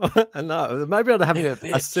 No, maybe I'd have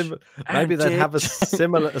a similar. Maybe they'd have a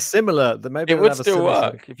similar. Maybe it would still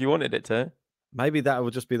work if you wanted it to. Maybe that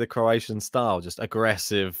would just be the Croatian style, just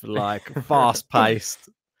aggressive, like fast-paced.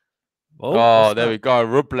 Oh, there we go.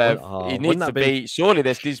 Rublev. He needs to be. Surely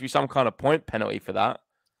there needs to be some kind of point penalty for that.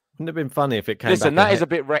 Wouldn't it have been funny if it came? Listen, that is a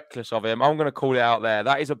bit reckless of him. I'm going to call it out there.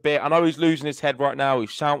 That is a bit. I know he's losing his head right now.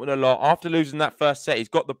 He's shouting a lot. After losing that first set, he's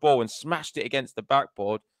got the ball and smashed it against the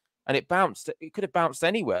backboard. And it bounced. It could have bounced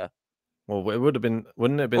anywhere. Well, it would have been.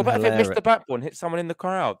 Wouldn't it have been? What about hilarious? if it missed the backboard and hit someone in the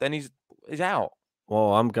crowd? Then he's out.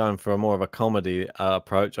 Well, I'm going for more of a comedy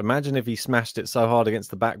approach. Imagine if he smashed it so hard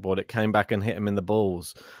against the backboard, it came back and hit him in the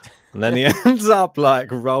balls, and then he ends up like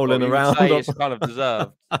rolling around. It's kind of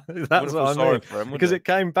deserved. That's what I mean. For him, because it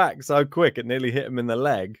came back so quick, it nearly hit him in the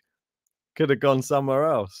leg. Could have gone somewhere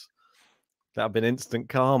else. That'd have been instant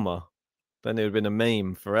karma. Then it would have been a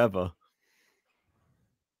meme forever.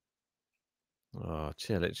 Oh,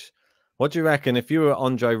 Cilic. What do you reckon if you were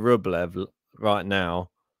Andrey Rublev right now?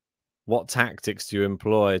 What tactics do you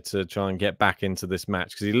employ to try and get back into this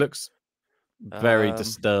match? Because he looks very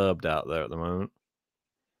disturbed out there at the moment.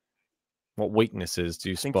 What weaknesses do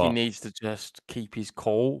you spot? I think he needs to just keep his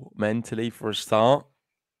cool mentally for a start.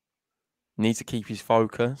 Needs to keep his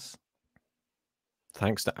focus.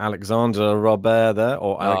 Thanks to Alexandra Robert there,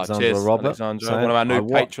 or Alexandra Robert. Alexandra, one of our new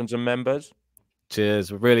patrons and members.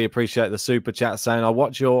 Cheers. Really appreciate the super chat saying, I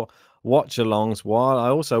watch your watch-alongs while I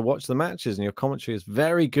also watch the matches, and your commentary is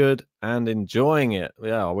very good and enjoying it.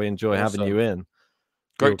 Yeah, we enjoy having you in.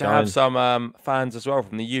 Great to have some fans as well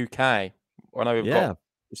from the UK. I know we've got,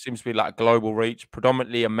 it seems to be like global reach,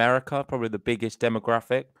 predominantly America, probably the biggest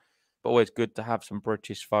demographic, but always good to have some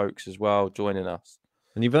British folks as well joining us.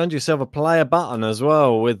 And you've earned yourself a player button as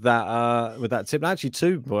well with that tip. Actually,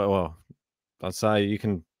 2. Well, I'd say you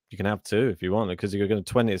can have 2 if you want it, because you're going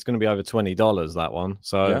to it's going to be over $20 that one.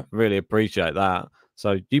 So really appreciate that.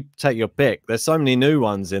 So you take your pick. There's so many new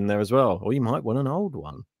ones in there as well, or you might want an old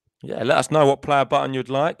one. Yeah, let us know what player button you'd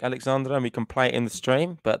like, Alexandra, and we can play it in the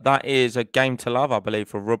stream. But that is a game to love, I believe,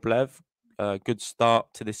 for Rublev. Good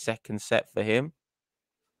start to the second set for him.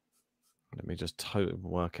 Let me just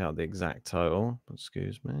work out the exact total.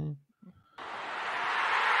 Excuse me.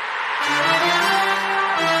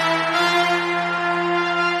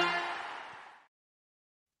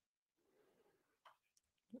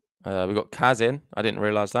 We got Kaz in. I didn't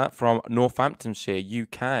realise that. From Northamptonshire,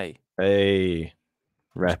 UK. Hey,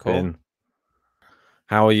 repping. Cool.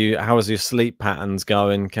 How are you? How is your sleep patterns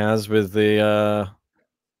going, Kaz, with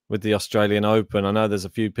the Australian Open? I know there's a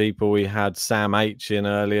few people. We had Sam H in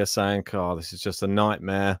earlier saying, "Oh, this is just a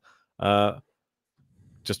nightmare."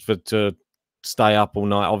 Just to stay up all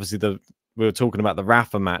night. Obviously, we were talking about the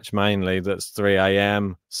Rafa match mainly. That's 3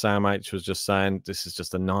 a.m. Sam H was just saying, "This is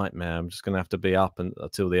just a nightmare. I'm just going to have to be up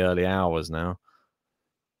until the early hours now."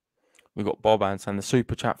 We've got Bob and saying the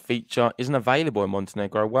super chat feature isn't available in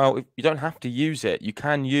Montenegro. Well, you don't have to use it. You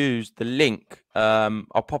can use the link.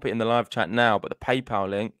 I'll pop it in the live chat now, but the PayPal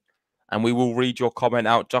link, and we will read your comment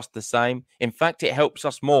out just the same. In fact, it helps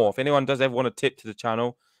us more. If anyone does ever want to tip to the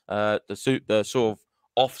channel, the sort of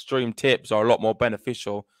off-stream tips are a lot more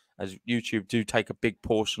beneficial, as YouTube do take a big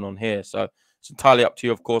portion on here. So it's entirely up to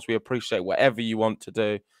you. Of course, we appreciate whatever you want to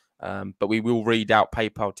do, but we will read out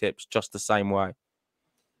PayPal tips just the same way.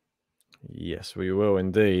 Yes, we will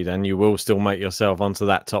indeed. And you will still make yourself onto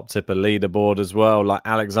that top tipper leaderboard as well. Like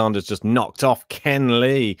Alexander's just knocked off Ken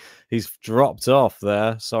Lee. He's dropped off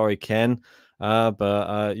there. Sorry, Ken.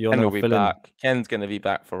 But you're Ken not will be feeling... back. Ken's going to be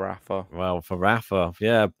back for Rafa. Well, for Rafa,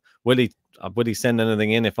 yeah. Would he send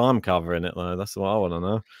anything in if I'm covering it, though? That's what I want to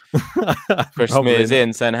know. Chris Mears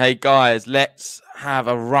in saying, hey, guys, let's have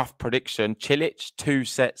a rough prediction. Cilic 2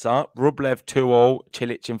 sets up. Rublev 2-all.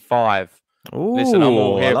 Cilic in 5. Ooh, listen, I'm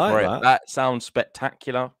all here like for that. it. That sounds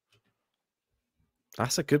spectacular.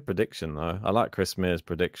 That's a good prediction, though. I like Chris Mears'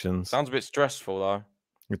 predictions. Sounds a bit stressful, though.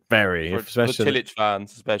 Very, especially for Cilic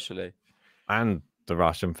fans, especially. And the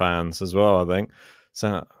Russian fans as well, I think.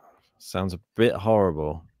 So, sounds a bit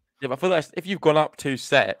horrible. Yeah, but I feel like if you've gone up 2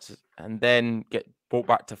 sets and then get brought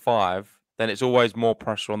back to 5, then it's always more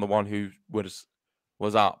pressure on the one who was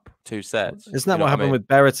up 2 sets. Isn't that what happened with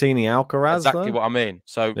Berrettini Alcaraz? Exactly though? What I mean.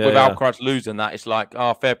 So Yeah, with yeah. Alcaraz losing that, it's like,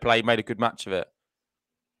 oh, fair play, made a good match of it.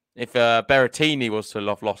 If Berrettini was to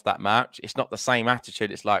have lost that match, it's not the same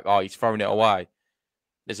attitude. It's like, oh, he's throwing it away.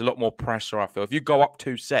 There's a lot more pressure, I feel. If you go up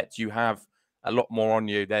 2 sets, you have a lot more on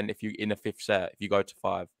you than if you in a 5th set, if you go to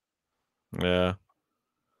 5. Yeah.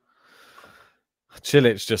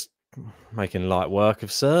 Cilic just making light work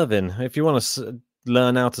of serving. If you want to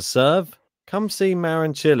learn how to serve, come see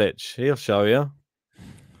Marin Cilic. He'll show you.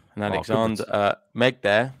 And Alexander, Meg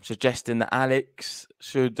there, suggesting that Alex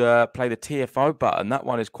should play the TFO button. That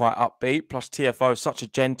one is quite upbeat. Plus, TFO is such a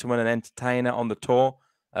gentleman and entertainer on the tour.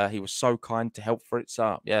 He was so kind to help Fritz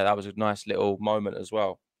up. Yeah, that was a nice little moment as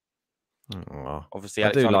well. Oh, Obviously,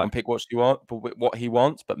 Alexander can pick what he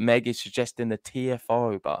wants, but Meg is suggesting the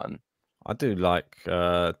TFO button. I do like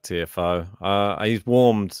TFO. I've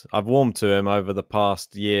warmed to him over the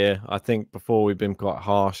past year. I think before we've been quite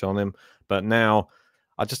harsh on him, but now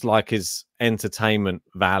I just like his entertainment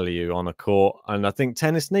value on a court. And I think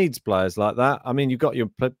tennis needs players like that. I mean, you've got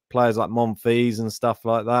your players like Monfils and stuff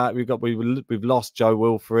like that. We've lost Joe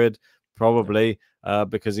Wilfred probably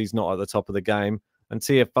because he's not at the top of the game. And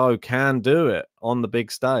TFO can do it on the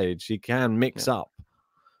big stage. He can mix up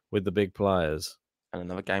with the big players. And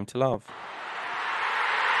another game to love.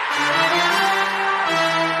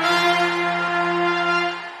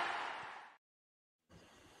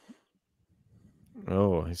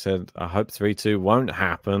 Oh, he said, I hope 3-2 won't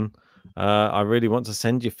happen. I really want to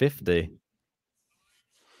send you 50.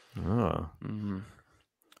 Oh.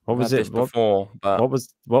 What was it before?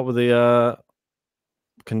 What were the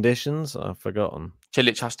conditions? I've forgotten.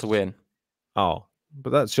 Cilic has to win. Oh,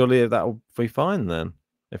 but that'll be fine then.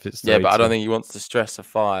 If it's 3-2. Yeah, but I don't think he wants to stress a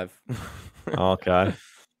 5. Okay.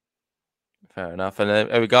 Fair enough. And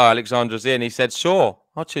there we go. Alexander's in. He said, sure,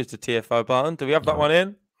 I'll choose the TFO button. Do we have that one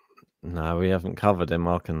in? No, we haven't covered him.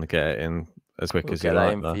 I can get it in as quick as you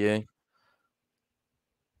like. For you.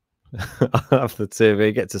 After TV,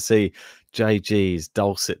 you get to see JG's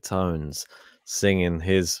dulcet tones singing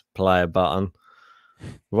his player button.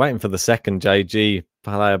 We're waiting for the second JG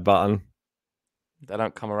player button. They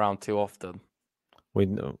don't come around too often. We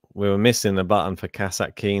were missing a button for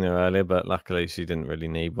Kasatkina earlier, but luckily she didn't really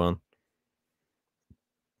need one.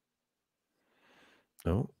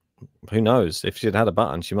 Oh, who knows? If she'd had a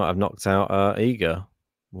button, she might have knocked out Iga.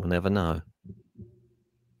 We'll never know.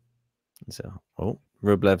 So,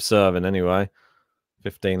 Rublev serving anyway.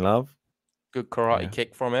 15 love. Good karate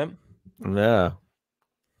kick from him. Yeah.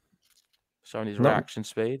 Showing his reaction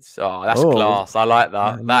speeds. Oh, that's class. I like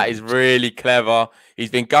that. That is really clever. He's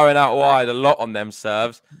been going out wide a lot on them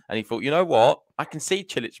serves. And he thought, you know what? I can see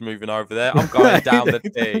Cilic moving over there. I'm going down the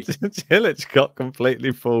tee. Cilic got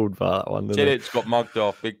completely fooled by that one. Cilic got mugged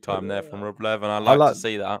off big time there from Rublev. And I like to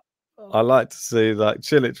see that. I like to see that.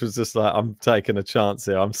 Cilic was just like, I'm taking a chance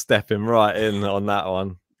here. I'm stepping right in on that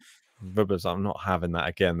one. Rublev's, I'm not having that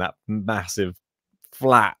again. That massive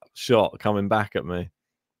flat shot coming back at me.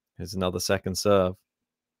 Here's another second serve.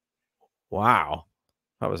 Wow.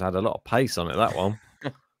 That had a lot of pace on it, that one.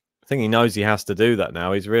 I think he knows he has to do that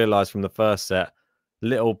now. He's realised from the first set,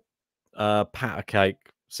 little patter cake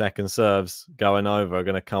second serves going over are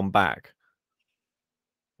going to come back.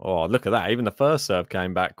 Oh, look at that. Even the first serve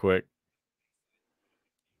came back quick.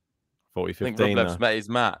 40-15. I think Rublev's met his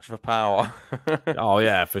match for power. Oh,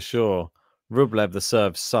 yeah, for sure. Rublev, the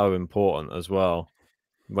serve's so important as well.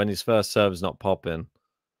 When his first serve's not popping,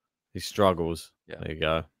 he struggles. Yeah. There you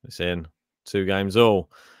go. It's in. 2 games all.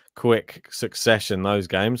 Quick succession, those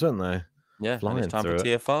games, weren't they? Yeah, Flying and it's time for it.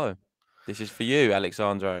 TFO. This is for you,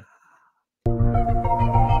 Alexandre.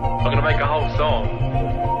 I'm going to make a whole song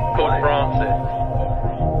called Francis.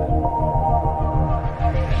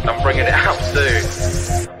 I'm bringing it out soon.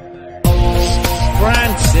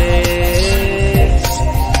 Francis,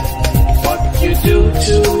 what you do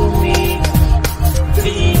to me?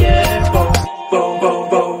 Yeah, bo, bo, bo,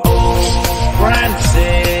 bo.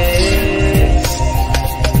 Francis,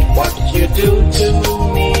 what you do to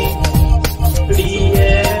me?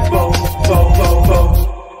 Yeah, bo, bo, bo, bo.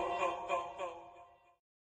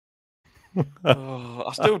 Oh,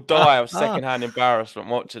 I still die of secondhand embarrassment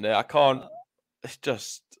watching it. I can't. It's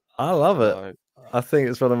just. I love it. I think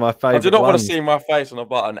it's one of my favorite. I do not want ones. to see my face on a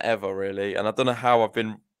button ever, really, and I don't know how I've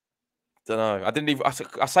been. Don't know. I didn't even.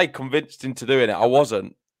 I say convinced into doing it. I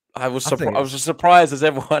wasn't. I was as surprised as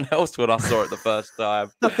everyone else when I saw it the first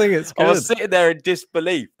time. I think it's good. I was sitting there in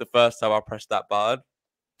disbelief the first time I pressed that button.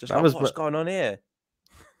 Just like, what's going on here?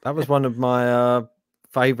 That was one of my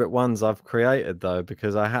favorite ones I've created, though,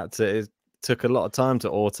 because I had to. It took a lot of time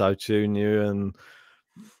to auto tune you and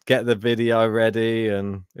get the video ready,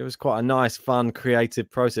 and it was quite a nice, fun,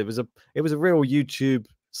 creative process. It was a real YouTube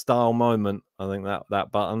style moment. I think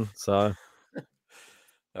that button. So.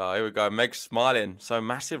 Oh, here we go. Meg's smiling. So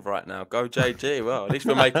massive right now. Go JG. Well, at least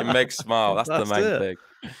we're making Meg smile. That's the main thing.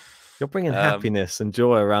 You're bringing happiness and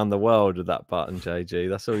joy around the world with that button, JG.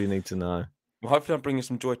 That's all you need to know. Well, hopefully I'm bringing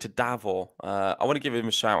some joy to Davor. I want to give him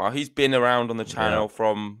a shout out. He's been around on the channel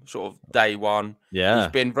from sort of day one. Yeah.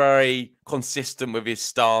 He's been very consistent with his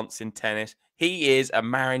stance in tennis. He is a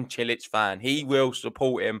Marin Cilic fan. He will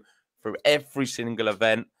support him through every single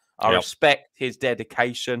event. I respect his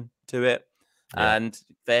dedication to it. And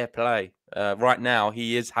fair play. Right now,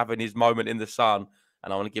 he is having his moment in the sun,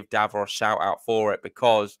 and I want to give Davor a shout out for it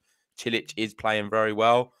because Cilic is playing very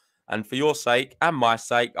well. And for your sake and my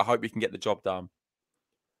sake, I hope you can get the job done.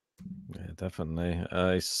 Yeah, definitely.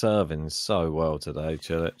 He's serving so well today,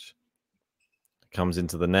 Cilic. Comes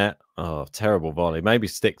into the net. Oh, terrible volley. Maybe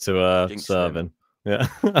stick to serving. Yeah,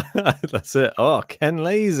 that's it. Oh, Ken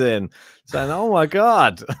Lee's in saying, "Oh my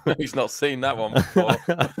God, he's not seen that one before."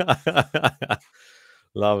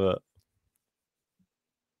 Love it.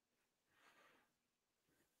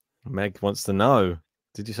 Meg wants to know: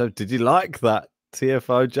 Did you like that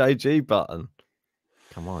TFO JG button?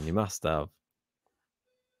 Come on, you must have.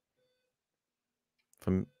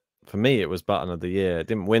 For me, it was button of the year. It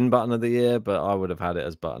didn't win button of the year, but I would have had it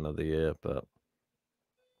as button of the year. But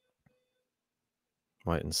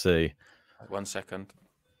wait and see. 1 second.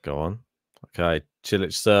 Go on. Okay,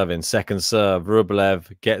 Cilic serving. Second serve.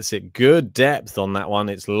 Rublev gets it. Good depth on that one.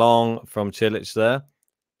 It's long from Cilic there.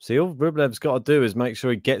 See, all Rublev's got to do is make sure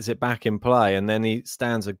he gets it back in play, and then he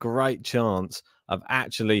stands a great chance of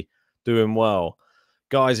actually doing well.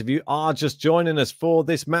 Guys, if you are just joining us for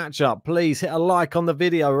this matchup, please hit a like on the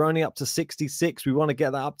video. We're only up to 66. We want to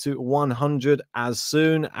get that up to 100 as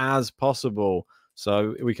soon as possible.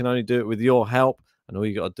 So we can only do it with your help. And all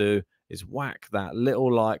you got to do is whack that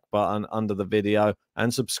little like button under the video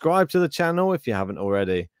and subscribe to the channel if you haven't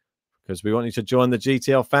already, because we want you to join the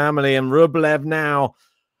GTL family. And Rublev now.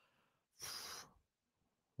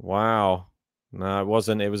 Wow. No, it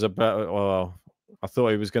wasn't. It was about, well, I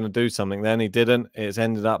thought he was going to do something. Then he didn't. It's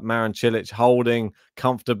ended up Marin Cilic holding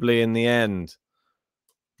comfortably in the end.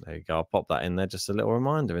 There you go. I'll pop that in there. Just a little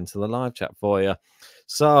reminder into the live chat for you.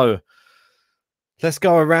 So let's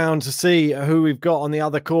go around to see who we've got on the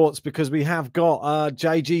other courts, because we have got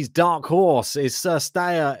JG's dark horse. Is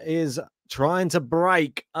Steyer is trying to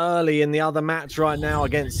break early in the other match right now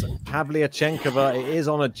against Pavlyuchenkova. It is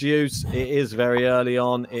on a deuce. It is very early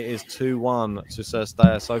on. It is 2-1 to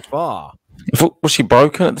Steyer so far. Was she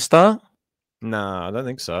broken at the start? No, I don't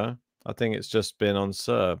think so. I think it's just been on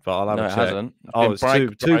serve, but I'll have a check. Hasn't.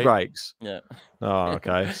 It's two breaks. Yeah. Oh,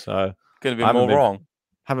 okay. So could have been more wrong.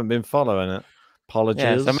 Haven't been following it. Apologies.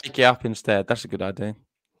 Yeah, so make it up instead. That's a good idea.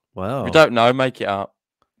 Well, if you don't know, make it up.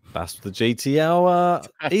 That's the GTL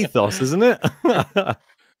ethos, isn't it?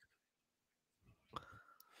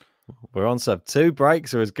 We're on serve. 2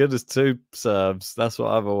 breaks are as good as 2 serves. That's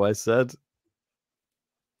what I've always said.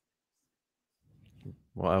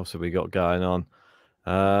 What else have we got going on?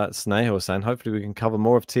 Snail was saying, hopefully we can cover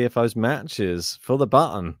more of TFO's matches for the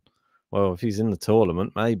button. Well, if he's in the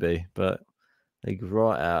tournament, maybe, but he's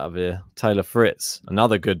right out of here. Taylor Fritz,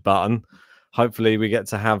 another good button. Hopefully we get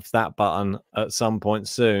to have that button at some point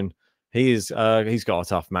soon. He's got a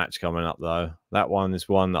tough match coming up, though. That one is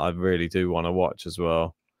one that I really do want to watch as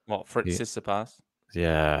well. What, Fritz Tsitsipas?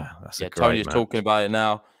 Yeah, that's a great Tony's match. talking about it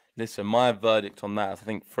now. Listen, my verdict on that is I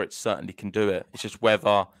think Fritz certainly can do it. It's just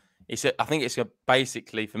whether I think it's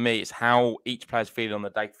basically for me, it's how each player's feeling on the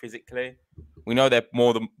day physically. We know they're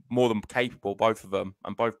more than capable, both of them,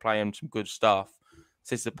 and both playing some good stuff.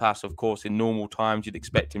 Tsitsipas, of course, in normal times you'd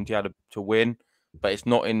expect him to be able to win, but it's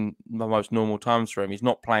not in the most normal times for him. He's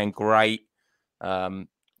not playing great, but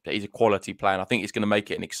he's a quality player, and I think it's going to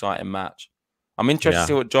make it an exciting match. I'm interested to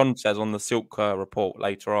see what John says on the Silk report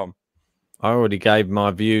later on. I already gave my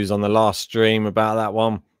views on the last stream about that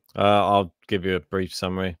one. I'll give you a brief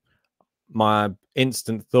summary. My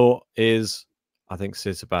instant thought is I think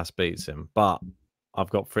Tsitsipas beats him, but I've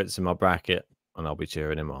got Fritz in my bracket and I'll be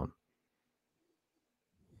cheering him on.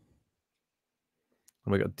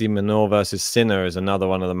 And we've got De Minaur versus Sinner is another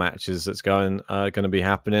one of the matches that's going to be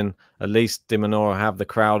happening. At least De Minaur will have the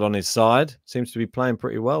crowd on his side. Seems to be playing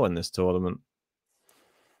pretty well in this tournament.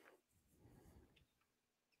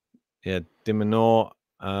 Yeah, De Minaur.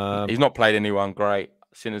 He's not played anyone great.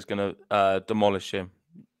 Sinner's going to demolish him.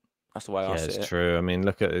 That's the way I see it. Yeah, it's true. I mean,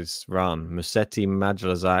 look at his run. Musetti,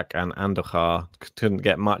 Majlazak, and Andujar couldn't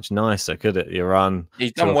get much nicer, could it? Your run.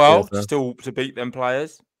 He's done well still to beat them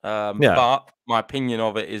players. But my opinion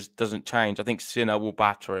of it doesn't change. I think Sinner will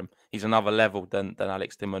batter him. He's another level than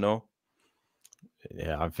Alex de Minaur.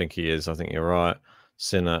 Yeah, I think he is. I think you're right.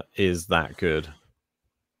 Sinner is that good.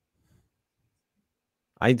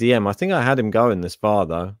 ADM, I think I had him going this far,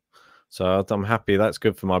 though. So I'm happy. That's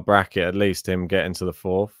good for my bracket, at least him getting to the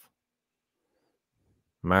 4th.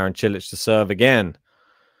 Marin Cilic to serve again.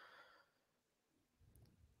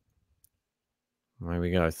 There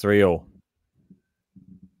we go. 3-all.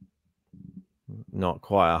 Not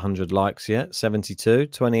quite 100 likes yet. 72.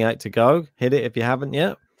 28 to go. Hit it if you haven't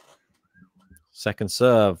yet. Second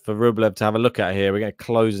serve for Rublev to have a look at here. We're getting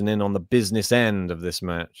closing in on the business end of this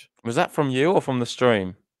match. Was that from you or from the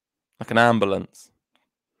stream? Like an ambulance?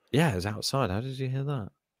 Yeah, it was outside. How did you hear that?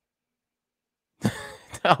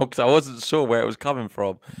 No, because I wasn't sure where it was coming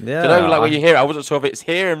from. Yeah, you know, like when you hear it, I wasn't sure if it's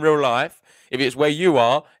here in real life, if it's where you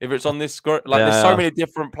are, if it's on this screen. Like, there's so many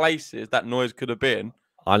different places that noise could have been.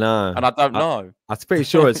 I know, and I don't know. I'm pretty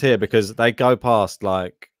sure it's here because they go past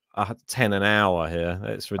like 10 an hour here.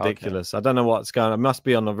 It's ridiculous. Okay. I don't know what's going on. It must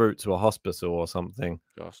be on the route to a hospital or something.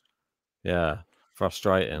 Gosh. Yeah,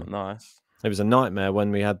 frustrating. Nice. It was a nightmare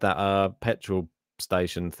when we had that petrol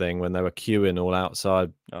station thing when they were queuing all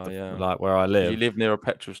outside. Like where I live. You live near a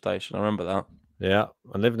petrol station. I remember that. Yeah,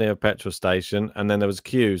 I live near a petrol station, and then there was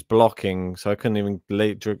queues blocking, so I couldn't even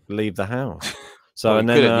leave the house. So and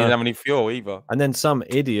then you didn't have any fuel either. And then some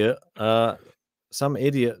idiot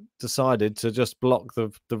decided to just block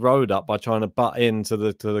the road up by trying to butt into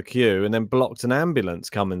the queue, and then blocked an ambulance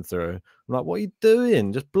coming through. I'm like, what are you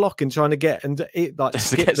doing? Just blocking, trying to get into it, like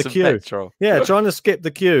just skip the queue. Petrol. Yeah, trying to skip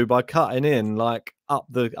the queue by cutting in like up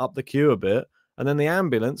the queue a bit, and then the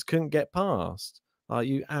ambulance couldn't get past. Like,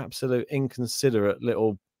 you absolute inconsiderate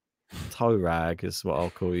little toe rag is what I'll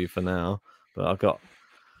call you for now. But I've got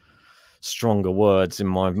stronger words in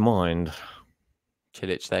my mind.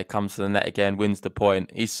 Cilic there comes to the net again, wins the point.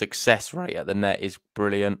 His success rate at the net is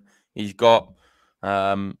brilliant. He's got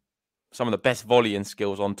some of the best volleying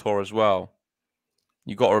skills on tour as well.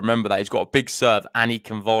 You got to remember that he's got a big serve and he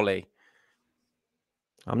can volley.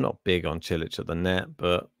 I'm not big on Cilic at the net,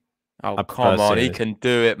 but come on, he can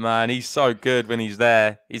do it, man. He's so good when he's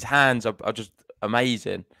there. His hands are just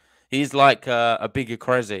amazing. He's like a bigger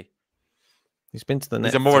Cressy. He's been to the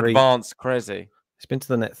net. He's a more advanced Cressy. He's been to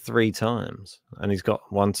the net 3 times, and he's got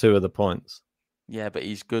 1-2 of the points. Yeah, but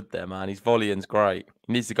he's good there, man. His volleying's great.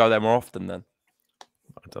 He needs to go there more often then.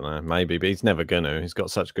 I don't know, maybe, but he's never going to. He's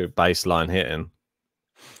got such good baseline hitting.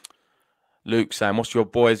 Luke saying, what's your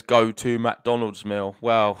boy's go-to McDonald's meal?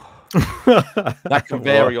 Well, that can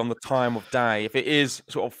vary on the time of day. If it is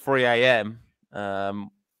sort of 3 a.m.,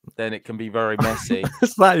 then it can be very messy.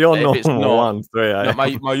 Is that your normal one, 3 a.m.?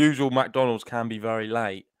 No, my usual McDonald's can be very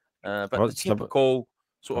late. But the typical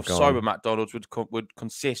sort of sober McDonald's would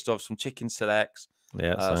consist of some chicken selects,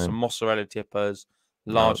 some mozzarella tippers,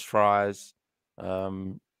 large fries,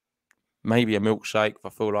 maybe a milkshake if I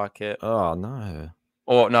feel like it. Oh, no.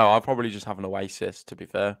 Or no, I'll probably just have an Oasis, to be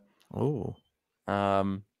fair. Oh,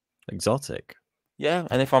 Um, exotic. yeah,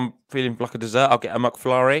 and if I'm feeling like a dessert, I'll get a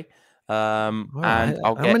McFlurry. All And right.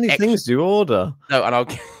 I'll How get many extra. things do you order? No, and I'll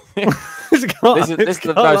get. It's This is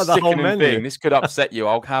the got most like the whole sickening menu. thing. This could upset you.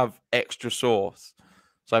 I'll have extra sauce.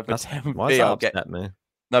 So for Why does 10p, that I'll get upset me?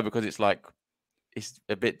 no, because it's like it's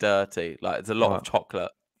a bit dirty. Like it's a lot of Right.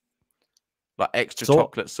 chocolate, like extra So-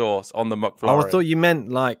 chocolate sauce on the Oh, I McFlurry. thought you meant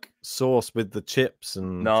like sauce with the chips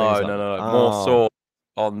and No, things like no, no, that. no. More Oh. sauce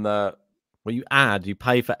on the. Well, you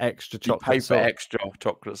pay for extra You chocolate pay for sauce. extra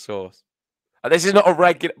chocolate sauce. And this is not a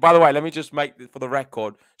regular. By the way, let me just make for the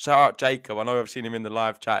record. Shout out Jacob. I know I've seen him in the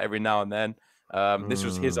live chat every now and then. This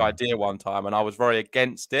was his idea one time, and I was very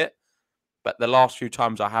against it. But the last few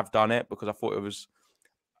times I have done it because I thought it was.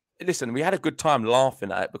 Listen, we had a good time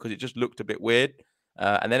laughing at it because it just looked a bit weird.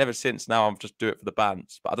 And then ever since now, I'm just do it for the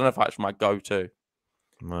bands. But I don't know if that's my go-to.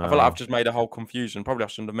 I feel like I've just made a whole confusion. Probably I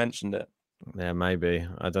shouldn't have mentioned it. Yeah, maybe.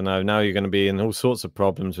 I don't know. Now you're going to be in all sorts of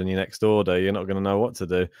problems when you next order. You're not going to know what to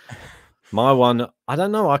do. My one, I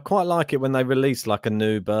don't know. I quite like it when they release like a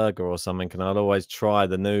new burger or something, and I'll always try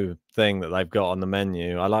the new thing that they've got on the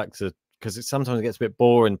menu. I like to, because it sometimes gets a bit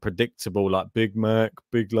boring, predictable, like Big Mac,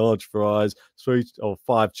 big large fries, 3 or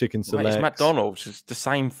 5 chicken Mate, selects. it's McDonald's. It's the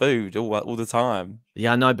same food all the time.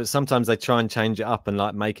 Yeah, I know, but sometimes they try and change it up and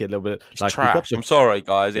like make it a little bit It's like we've got trash. the- I'm sorry,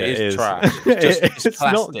 guys. Yeah, It it is is. trash. It's just It's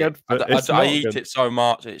not plastic. good for- it's I not eat good. it so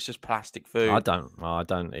much. It's just plastic food. I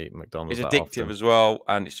don't eat McDonald's. It's that addictive often. as well,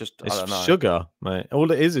 and it's just It's I don't know. sugar, mate.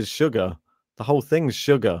 All it is sugar. The whole thing's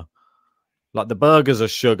sugar. Like the burgers are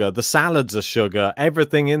sugar, the salads are sugar.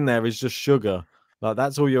 Everything in there is just sugar. Like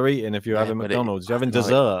that's all you're eating if you're Yeah, having but McDonald's. You're I having don't know,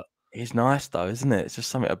 dessert. It's nice though, isn't it? It's just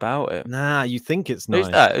something about it. Nah, you think it's nice.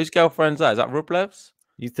 Who's that? Whose girlfriend's that? Is that Rublev's?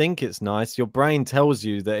 You think it's nice. Your brain tells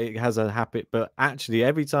you that it has a habit, but actually,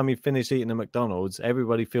 every time you finish eating a McDonald's,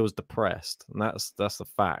 everybody feels depressed, and that's the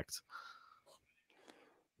fact.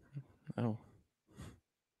 Oh,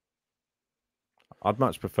 I'd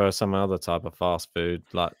much prefer some other type of fast food.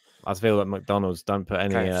 Like I feel that McDonald's don't put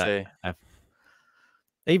any. KFC.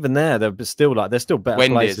 Even there, they're still like there's still better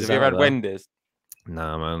Wendy's. places. Have you ever out had there. Wendy's?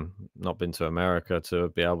 Nah, man, not been to America to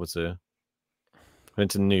be able to. Been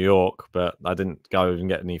to New York, but I didn't go and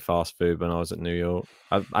get any fast food when I was at New York.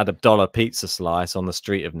 I had a $1 pizza slice on the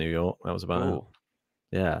street of New York. That was about it. Ooh.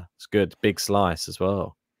 Yeah, it's good. Big slice as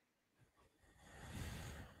well.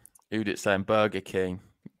 Who'd it saying Burger King?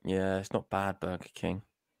 Yeah, it's not bad, Burger King.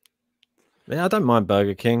 Yeah, I don't mind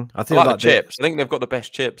Burger King. I I feel like like the chips. I think they've got the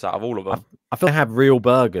best chips out of all of them. I feel they have real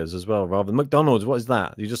burgers as well, rather than McDonald's. What is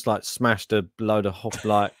that? You just like smashed a load of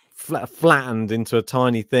like flattened into a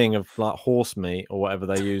tiny thing of like horse meat or whatever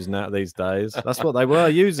they use now these days. That's what they were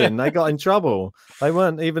using. They got in trouble. They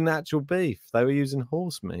weren't even actual beef. They were using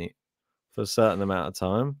horse meat for a certain amount of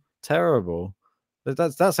time. Terrible.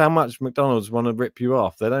 That's how much McDonald's want to rip you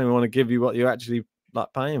off. They don't even want to give you what you're actually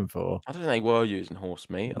like paying for. I don't think they were using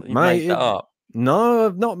horse meat. I think you Mate, made that up. No,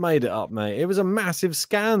 I've not made it up, mate. It was a massive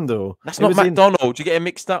scandal. That's It not was in- McDonald's. You get it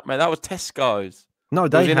mixed up, mate. That was Tesco's. No,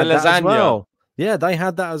 was they in had a that as lasagna. well. Yeah, they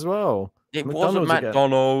had that as well. It wasn't again.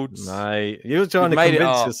 McDonald's. Mate, you were trying to made it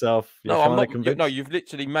convince up. yourself. You're No, I'm trying not. to convince... No, you've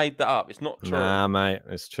literally made that up. It's not true. Nah, mate,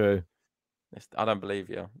 it's true. I don't believe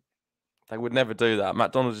you. They would never do that.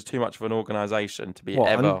 McDonald's is too much of an organisation to be What,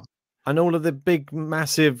 ever. And all of the big,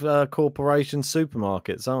 massive corporation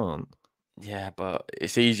supermarkets aren't. Yeah, but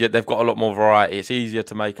it's easier. They've got a lot more variety. It's easier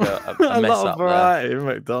to make a A mess lot up of there. variety in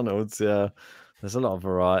McDonald's, yeah. There's a lot of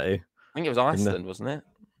variety. I think it was Iceland, wasn't it?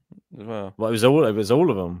 As well. Well, it was all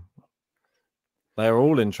of them. They were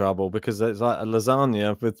all in trouble because it's like a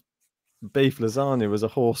lasagna with beef lasagna was a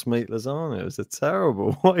horse meat lasagna. It was a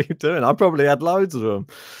terrible. What are you doing? I probably had loads of them.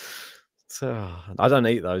 So I don't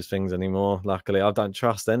eat those things anymore. Luckily, I don't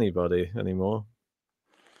trust anybody anymore.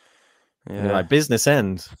 Yeah. Anyway, business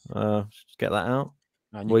end. Get that out.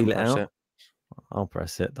 And you Wheel can it press out. I'll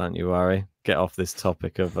press it. Don't you worry. Get off this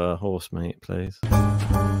topic of horse meat, please.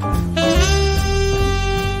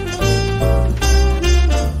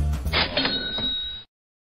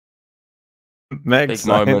 Meg Big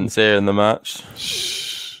saying- moments here in the match.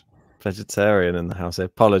 Shh. Vegetarian in the house.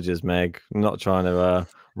 Apologies, Meg. I'm not trying to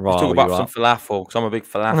Let's rile talk you about up. some falafel because I'm a big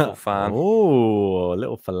falafel fan. Oh, a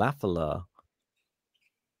little falafeler.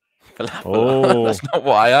 Falafel. Oh. That's not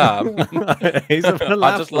what I am. He's a falafeler.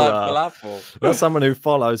 I just like falafel. There's someone who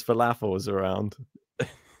follows falafels around.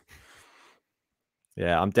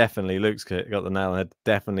 Yeah, I'm definitely, Luke's got the nail on the head.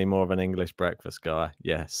 Definitely more of an English breakfast guy.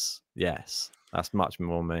 Yes. That's much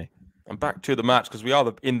more me. And back to the match because we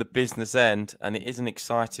are in the business end, and it is an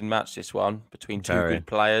exciting match. This one between two Very. good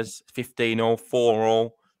players, 15-all,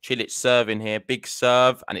 4-all. Cilic serving here, big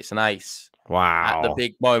serve, and it's an ace. Wow. At the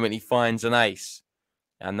big moment, he finds an ace.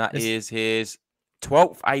 And that is his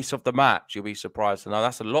 12th ace of the match. You'll be surprised to know.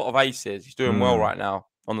 That's a lot of aces. He's doing well right now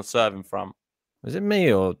on the serving front. Is it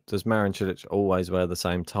me, or does Marin Cilic always wear the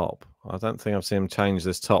same top? I don't think I've seen him change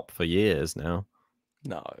this top for years now.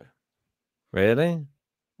 No. Really?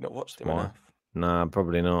 Not watched him enough. No,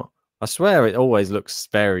 probably not. I swear it always looks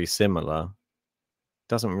very similar.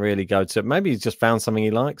 Doesn't really go to... Maybe he's just found something he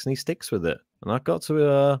likes and he sticks with it. And I've got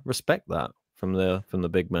to respect that from the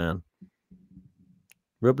big man.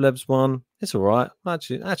 Rublev's one. It's all right.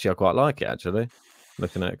 Actually, I quite like it, actually.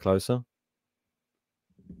 Looking at it closer.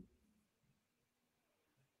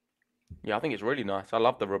 Yeah, I think it's really nice. I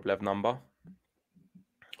love the Rublev number.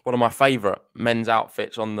 One of my favourite men's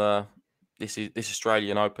outfits on this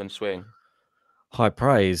Australian Open swing. High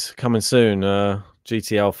praise. Coming soon.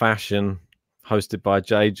 GTL Fashion, hosted by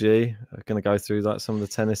JG. I'm going to go through like some of the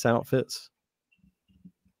tennis outfits.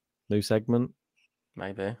 New segment.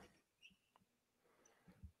 Maybe.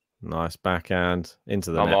 Nice backhand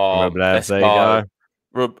into the Come net. on, Rublev. There you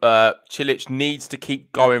go. Cilic needs to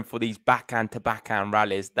keep going for these backhand to backhand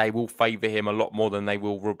rallies. They will favour him a lot more than they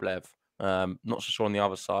will Rublev. Not so sure on the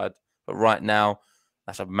other side, but right now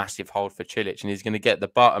that's a massive hold for Cilic, and he's going to get the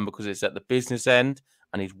button because it's at the business end,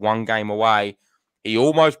 and he's one game away. He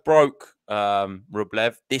almost broke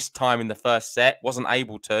Rublev this time in the first set, wasn't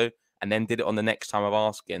able to, and then did it on the next time of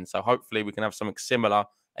asking. So hopefully we can have something similar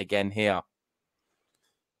again here.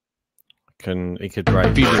 He could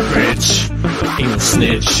break. Feeling rich, ain't no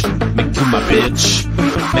snitch. Make you my bitch,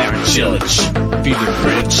 Marin Cilic. Feeling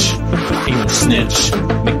rich, ain't no snitch.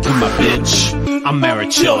 Make you my bitch, I'm Marin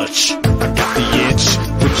Cilic. I got the itch,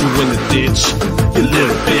 put you in the ditch, you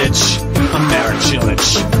little bitch. I'm Marin Cilic.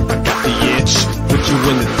 I got the itch, put you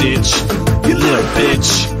in the ditch, you little bitch.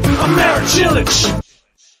 I'm Marin Cilic.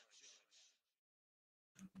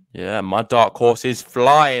 Yeah, my dark horse is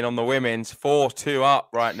flying on the women's. 4-2 up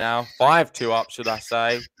right now. 5-2 up, should I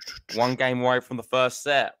say. One game away from the first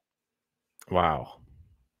set. Wow.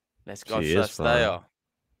 Let's go, Sestaya.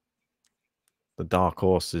 The dark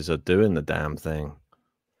horses are doing the damn thing.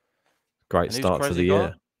 Great start to the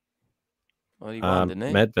year. Well, he won, didn't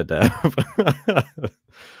he? Medvedev.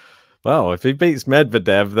 Well, if he beats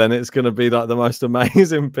Medvedev, then it's going to be like the most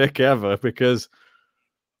amazing pick ever, because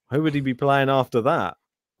who would he be playing after that?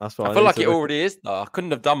 That's what I feel like it already is, though. I couldn't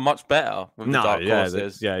have done much better with the dark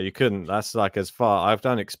horses. Yeah, you couldn't. That's like as far. I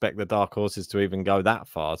don't expect the dark horses to even go that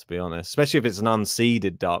far, to be honest. Especially if it's an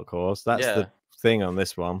unseeded dark horse. That's the thing on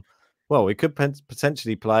this one. Well, we could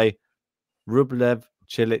potentially play Rublev,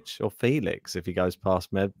 Cilic, or Felix if he goes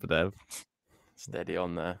past Medvedev. Steady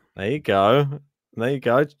on there. There you go. There you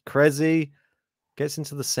go. Krezi gets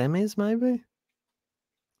into the semis, maybe.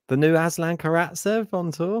 The new Aslan Karatsev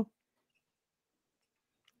on tour.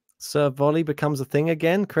 Serve volley becomes a thing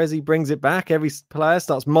again. Krezi brings it back. Every player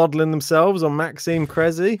starts modelling themselves on Maxime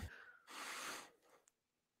Krezi.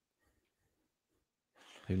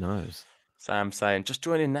 Who knows? Sam saying, just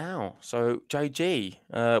join in now. So,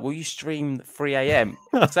 JG, will you stream 3 a.m.?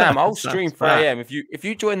 Sam, I'll stream 3 a.m. If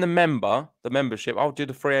you join the membership, I'll do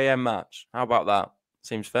the 3 a.m. match. How about that?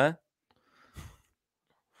 Seems fair.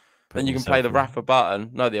 Then you can play the Rafa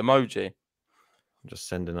button. No, the emoji. I'm just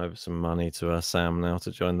sending over some money to Sam now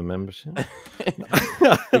to join the membership.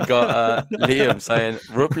 We got Liam saying,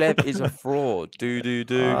 Rublev is a fraud. Do.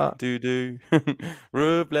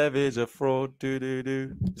 Rublev is a fraud.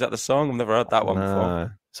 Do. Is that the song? I've never heard that one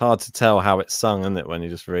before. It's hard to tell how it's sung, isn't it, when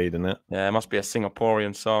you're just reading it? Yeah, it must be a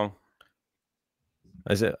Singaporean song.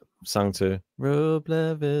 Is it sung to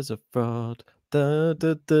Rublev is a fraud. Da,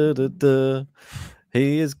 da, da, da, da.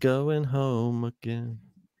 He is going home again.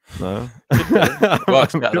 No.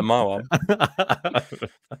 Works better than my one.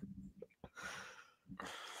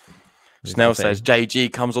 Snell says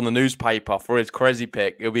JG comes on the newspaper for his crazy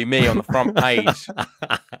pick. It'll be me on the front page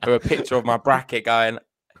with a picture of my bracket going,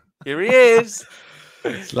 here he is.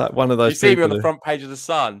 It's like one of those you see me on the front page of the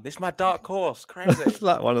Sun. This is my dark horse. Crazy. It's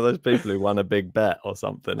like one of those people who won a big bet or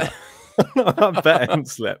something. A betting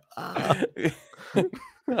slip.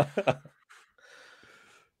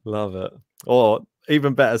 Love it. Or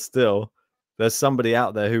even better still, there's somebody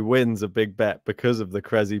out there who wins a big bet because of the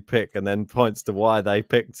Krezi pick and then points to why they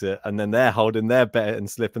picked it, and then they're holding their bet and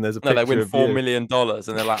slip, and there's a picture they win of $4 million, and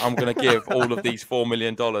they're like, I'm going to give all of these $4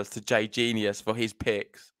 million to Jay Genius for his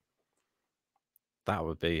picks. That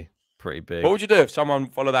would be pretty big. What would you do if someone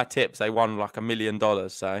followed our tips? They won like $1 million,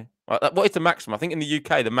 say. What is the maximum? I think in the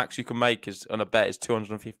UK, the max you can make is on a bet is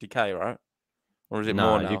 250k, right? Or is it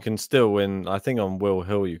more now? You can still win. I think on Will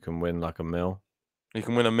Hill you can win like $1 million. You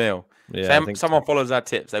can win $1 million. Yeah, someone follows our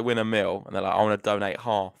tips, they win $1 million, and they're like, I want to donate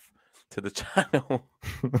half to the channel.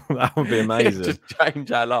 That would be amazing. Just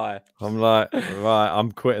change our life. I'm like, right,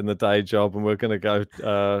 I'm quitting the day job and we're going to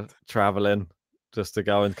go traveling just to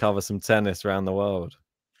go and cover some tennis around the world.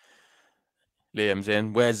 Liam's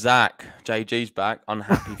in. Where's Zach? JG's back.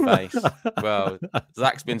 Unhappy face. Well,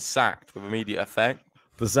 Zach's been sacked with immediate effect.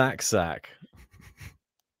 The Zach sack.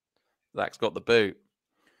 Zach's got the boot.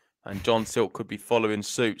 And John Silk could be following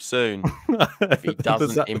suit soon if he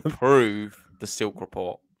doesn't improve the Silk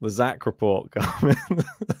report. The Zach report coming.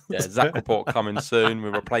 Yeah, Zach report coming soon.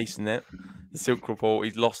 We're replacing it. The Silk report.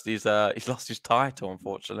 He's lost his title,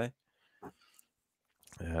 unfortunately.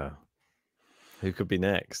 Yeah. Who could be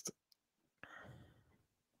next?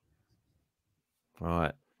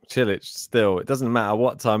 Right. Cilic still. It doesn't matter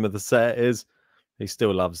what time of the set it is. He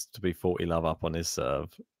still loves to be 40 love up on his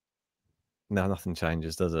serve. No, nothing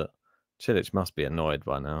changes, does it? Cilic must be annoyed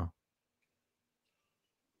by now.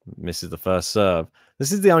 Misses the first serve.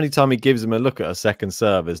 This is the only time he gives him a look at a second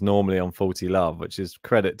serve is normally on 40 love, which is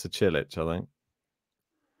credit to Cilic, I think.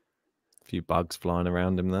 A few bugs flying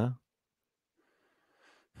around him there.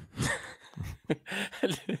 We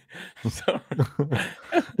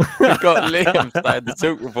got Liam saying the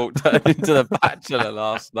Silk report turned into the Bachelor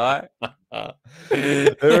last night.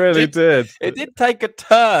 It really did. It did take a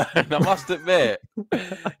turn, I must admit.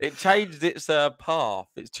 It changed its path,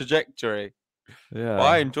 its trajectory. Yeah, But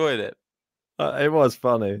I enjoyed it. It was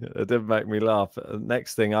funny. It did make me laugh.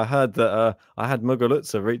 Next thing, I heard that I had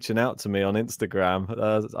Muguruza reaching out to me on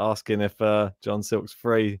Instagram, asking if John Silk's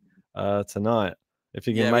free tonight. If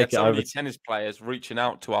you can make it so over. Many tennis players reaching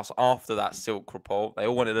out to us after that Silk report. They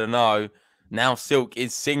all wanted to know. Now Silk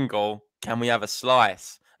is single. Can we have a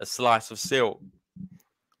slice of Silk?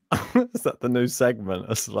 Is that the new segment?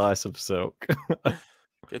 A slice of Silk.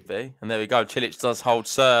 Could be. And there we go. Cilic does hold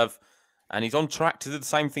serve, and he's on track to do the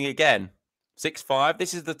same thing again. 6-5.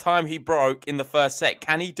 This is the time he broke in the first set.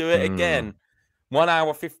 Can he do it again? 1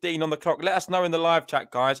 hour 15 on the clock. Let us know in the live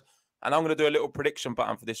chat, guys. And I'm going to do a little prediction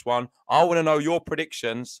button for this one. I want to know your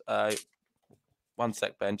predictions. 1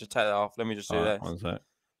 sec, Ben. Just take that off. Let me just do this. 1 sec.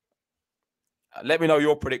 Let me know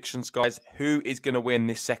your predictions, guys. Who is going to win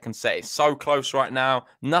this second set? It's so close right now.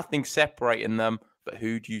 Nothing separating them. But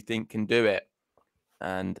who do you think can do it?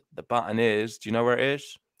 And the button is, do you know where it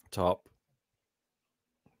is? Top.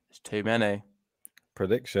 It's too many.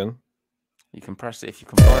 Prediction. You can press it if you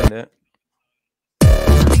can find it.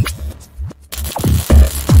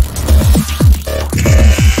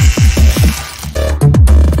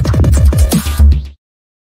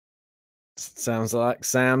 Sounds like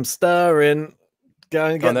Sam stirring. Go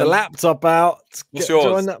and get the laptop out. What's yours?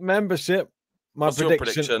 Join that membership. What's your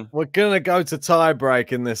prediction? We're going to go to tie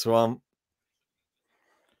break in this one.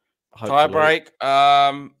 Tie break.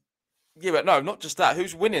 Yeah, but no, not just that.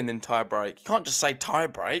 Who's winning in tie break? You can't just say tie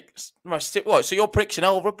break. What? So your prediction?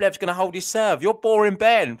 Oh, Rublev's going to hold his serve. You're boring,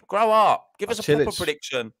 Ben. Grow up. Give us a proper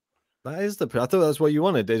prediction. That is the. I thought that's what you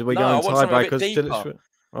wanted. Is we go in tie break because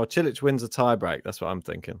Cilic wins a tie break. That's what I'm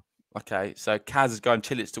thinking. Okay, so Kaz is going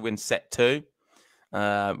Cilic to win set 2.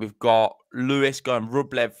 We've got Lewis going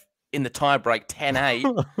Rublev in the tie break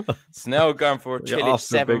 10-8. Snell going for a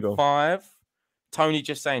Cilic 7-5. Tony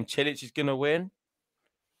just saying Cilic is going to win.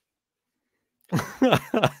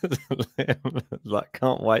 Like,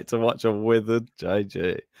 can't wait to watch a withered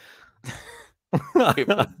JG.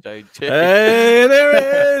 JG. Hey, there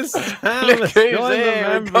it is. Look who's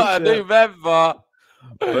here. We've got a new member.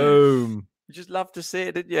 Boom. You just love to see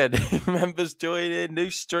it, didn't you? New members joining, new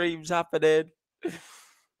streams happening.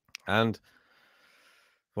 And,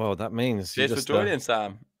 well, that means cheers for joining,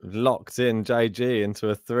 Sam. Locked in JG into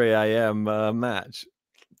a 3 a.m. Match.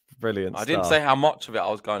 Brilliant I didn't say how much of it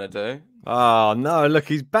I was going to do. Oh, no, look,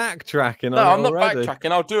 he's backtracking. No, I'm not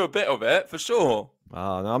backtracking. I'll do a bit of it, for sure.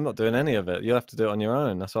 Oh, no, I'm not doing any of it. You have to do it on your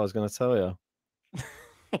own. That's what I was going to tell you.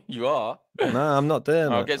 You are? No, I'm not doing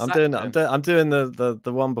it. I'm doing the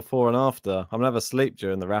one before and after. I'm gonna have a sleep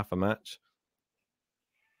during the Rafa match.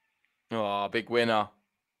 Oh, big winner.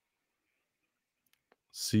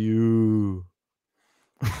 See you.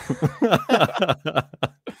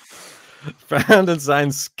 Brandon saying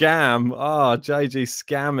scam. Oh, JG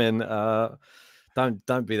scamming.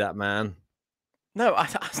 Don't be that man. No, I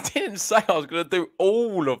didn't say I was going to do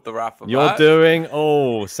all of the Rafa match. You're doing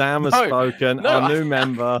all. Sam has spoken. Our new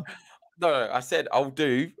member. No, I said I'll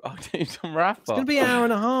do some Rafa. It's going to be an hour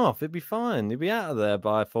and a half. It'd be fine. You'll be out of there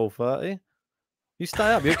by 4:30. You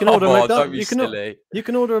stay up. You can order McDonald's. You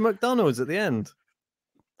can order a McDonald's at the end.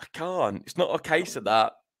 I can't. It's not a case of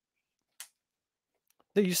that.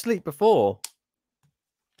 Do you sleep before?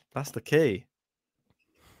 That's the key.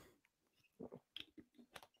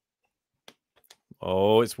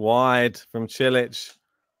 Oh, it's wide from Cilic.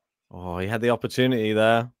 Oh, he had the opportunity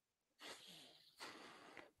there.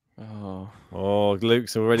 Oh,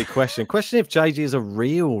 Luke's already questioning if JG is a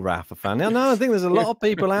real Rafa fan. Now, no, I think there's a lot of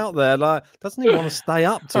people out there like doesn't he want to stay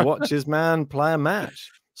up to watch his man play a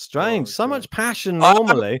match? Strange, so much passion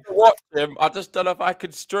normally. I watch him. I just don't know if I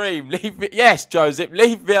could stream. Leave me, yes, Joseph,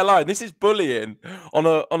 leave me alone. This is bullying on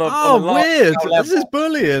a weird. This is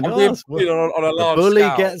bullying. On a large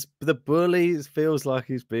scale. The bully feels like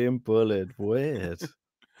he's being bullied. Weird.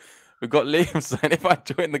 We've got Liam saying if I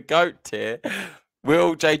join the GOAT tier,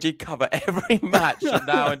 will JG cover every match from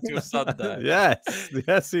now until Sunday?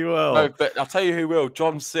 Yes, he will. No, but I'll tell you who will.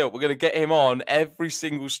 John Silk. We're going to get him on every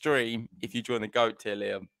single stream if you join the GOAT tier,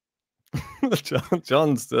 Liam.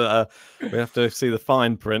 John's. We have to see the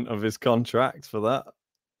fine print of his contract for that.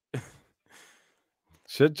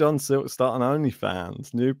 Should John Silk start an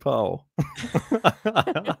OnlyFans? New poll.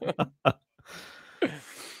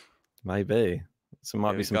 Maybe. So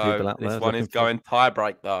might be some people out there. This one is going tie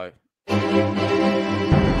break though.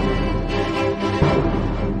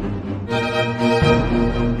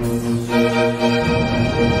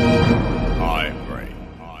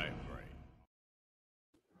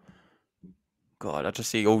 God, I just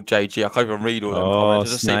see all JG. I can't even read all them comments.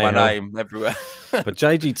 I just see my name everywhere. But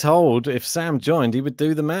JG told if Sam joined, he would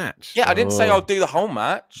do the match. Yeah, I didn't say I'll do the whole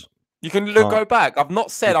match. You can go back. I've not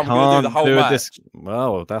said I'm going to do the whole match.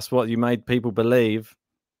 Well, that's what you made people believe.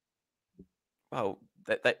 Well,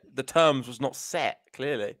 the terms was not set,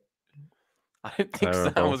 clearly. I didn't think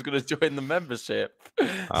Sam was going to join the membership.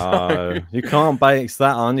 You can't base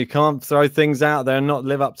that on. You can't throw things out there and not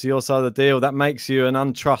live up to your side of the deal. That makes you an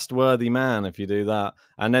untrustworthy man if you do that.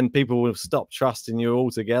 And then people will stop trusting you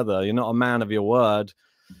altogether. You're not a man of your word.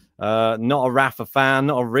 Not a Rafa fan,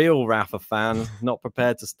 not a real Rafa fan, not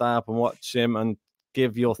prepared to stay up and watch him and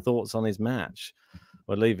give your thoughts on his match.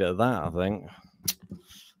 We'll leave it at that, I think.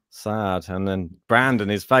 Sad. And then Brandon,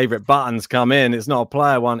 his favorite buttons come in. It's not a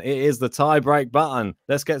player one. It is the tie-break button.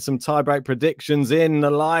 Let's get some tie-break predictions in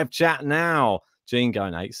the live chat now. Gene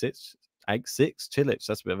going 8-6. 8-6 Cilic.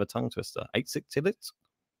 That's a bit of a tongue twister. 8-6 Cilic.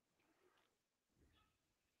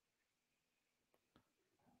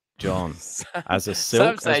 John, as a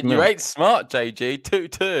Silk. Sam saying you ain't smart, JG.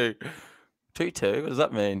 2-2. 2-2? What does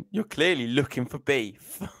that mean? You're clearly looking for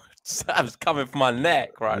beef. Sam's coming for my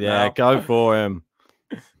neck right now. Yeah, go for him.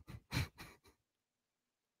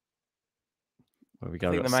 I think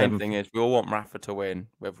the main thing is we all want Rafa to win,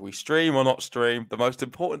 whether we stream or not stream. The most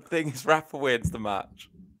important thing is Rafa wins the match.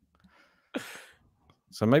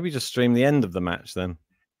 So maybe just stream the end of the match then.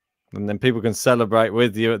 And then people can celebrate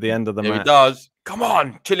with you at the end of the match. He does. Come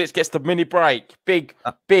on. Cilic gets the mini break. Big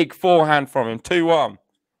forehand from him. 2-1.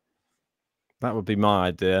 That would be my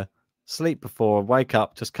idea. Sleep before, wake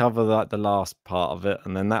up, just cover the last part of it.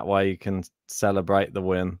 And then that way you can celebrate the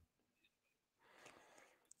win.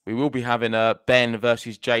 We will be having a Ben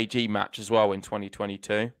versus JG match as well in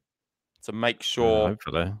 2022. So make sure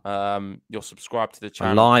you're subscribed to the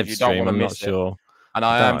channel. A live stream, I'm not sure. And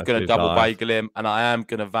I am going to double bagel him. And I am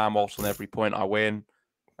going to vamos on every point I win.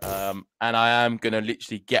 And I am going to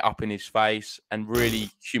literally get up in his face and really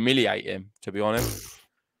humiliate him, to be honest.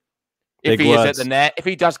 If he is at the net, if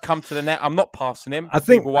he does come to the net, I'm not passing him. I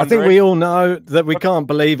think we all know that we can't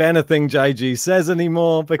believe anything JG says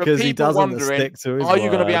anymore because he doesn't stick to his words. Are you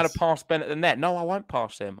going to be able to pass Ben at the net? No, I won't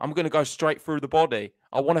pass him. I'm going to go straight through the body.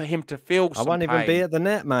 I want him to feel some I won't even be at the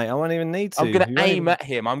net, mate. I won't even need to. I'm going to aim at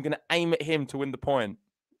him. I'm going to aim at him to win the point.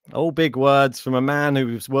 All big words from a man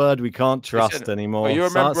whose word we can't trust anymore. Well, you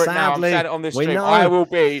remember it now. I'm saying it on this stream. I will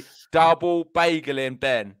be double bageling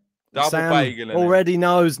Ben. Sam already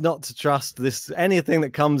knows not to trust this. Anything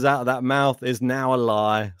that comes out of that mouth is now a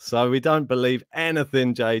lie. So we don't believe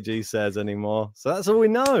anything JG says anymore. So that's all we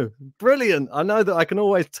know. Brilliant. I know that I can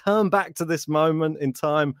always turn back to this moment in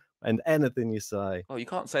time and anything you say. Well, you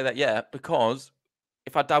can't say that yet because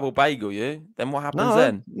if I double bagel you, then what happens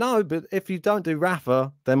then? No, but if you don't do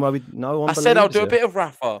Rafa, then no one. I said I'll do a bit of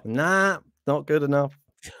Rafa. Nah, not good enough.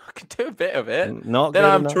 I can do a bit of it. Not then good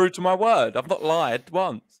I'm enough. True to my word. I've not lied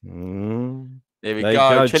once. Here we There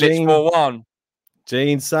go. you go. Cilic 4-1.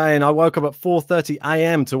 Gene saying, I woke up at 4:30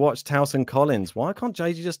 a.m. to watch Towson Collins. Why can't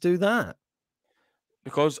JG just do that?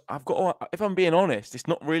 Because I've got, if I'm being honest, it's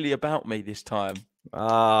not really about me this time.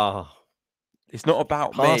 It's not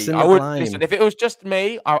about me. I would listen, if it was just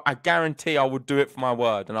me, I guarantee I would do it for my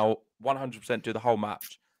word and I'll 100% do the whole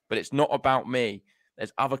match. But it's not about me.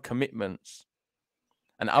 There's other commitments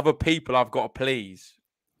and other people I've got to please.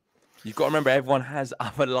 You've got to remember everyone has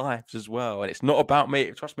other lives as well. And it's not about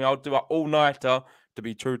me. Trust me, I'll do an all-nighter to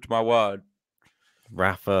be true to my word.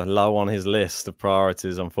 Rafa low on his list of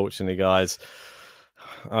priorities, unfortunately, guys.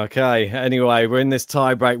 Okay, anyway, we're in this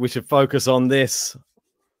tie break. We should focus on this.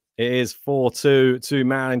 It is 4-2 to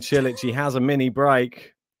Marin Cilic. He has a mini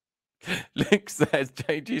break. Luke says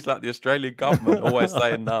JG's like the Australian government, always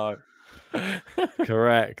saying no.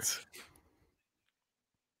 Correct.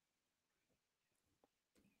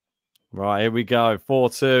 Right, here we go.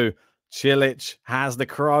 4-2. Cilic has the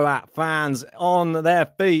Croat fans on their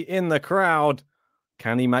feet in the crowd.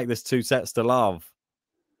 Can he make this 2 sets to love?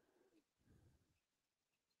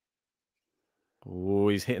 Oh,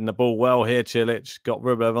 he's hitting the ball well here, Cilic. Got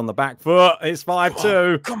Rublev on the back foot. It's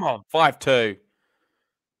 5-2. Come on, 5-2.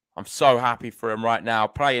 I'm so happy for him right now.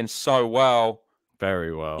 Playing so well.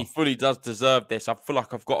 Very well. He fully does deserve this. I feel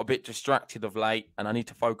like I've got a bit distracted of late, and I need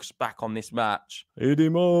to focus back on this match.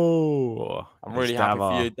 Idimo. I'm really happy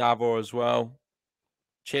for you, Davor, as well.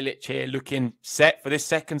 Cilic here looking set for this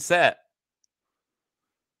second set.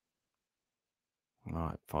 All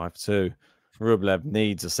right, 5-2. Rublev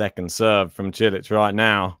needs a second serve from Cilic right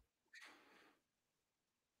now.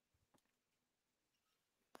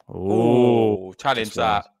 Oh, challenge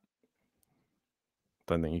that.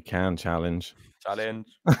 Don't think you can challenge. Challenge.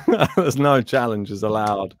 There's no challenges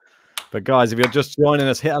allowed. But guys, if you're just joining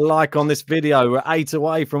us, hit a like on this video. We're 8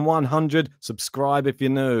 away from 100. Subscribe if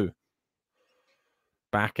you're new.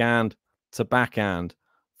 Backhand to backhand.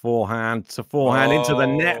 Forehand to forehand into the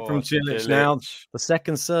net from Cilic. Now, the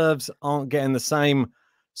second serves aren't getting the same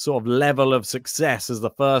sort of level of success as the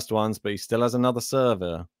first ones, but he still has another serve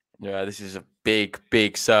here. Yeah, this is a big,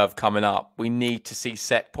 big serve coming up. We need to see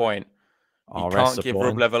set point. You can't give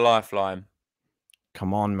Rublev a lifeline.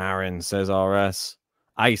 Come on, Marin, says RS.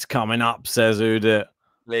 Ace coming up, says Udit.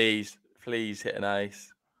 Please, please hit an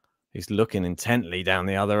ace. He's looking intently down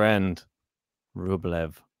the other end.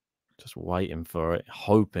 Rublev just waiting for it,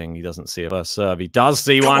 hoping he doesn't see a first serve. He does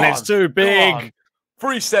see one. It's too big.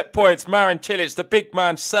 3 set points. Marin Cilic, the big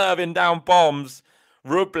man, serving down bombs.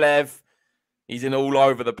 Rublev, he's in all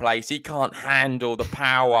over the place. He can't handle the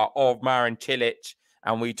power of Marin Cilic.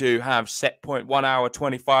 And we do have set point 1 hour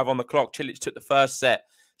 25 on the clock. Cilic took the first set.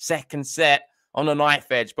 Second set on a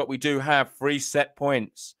knife edge. But we do have 3 set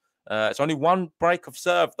points. It's only 1 break of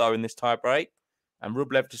serve, though, in this tie break. And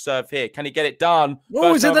Rublev to serve here. Can he get it done?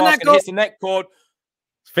 Oh, is it the net cord? Hits the net cord.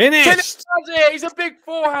 Finished. He's a big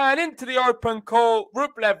forehand into the open court.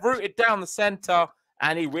 Rublev rooted down the center.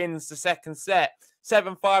 And he wins the second set.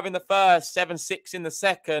 7-5 in the first. 7-6 in the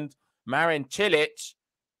second. Marin Cilic.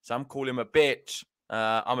 Some call him a bitch.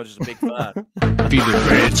 I'm just a big fan. Feeling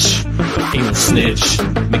rich, ain't no snitch.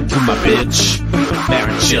 Make you my bitch.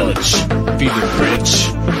 Marin Cilic. Feeling rich,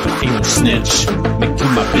 ain't no snitch. Make you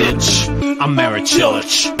my bitch. I'm Marin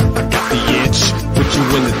Cilic. I got the itch. Put you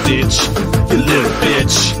in the ditch. You little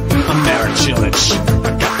bitch. I'm Marin Cilic.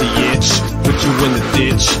 I got the itch. Put you in the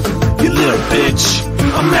ditch. You little bitch.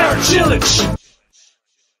 I'm Marin Cilic.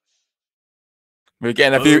 We're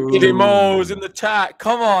getting a few idimos in the chat.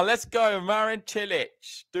 Come on, let's go. Marin Cilic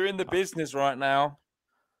doing the business right now.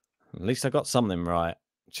 At least I got something right.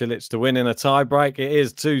 Cilic to win in a tie break. It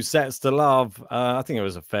is 2 sets to love. I think it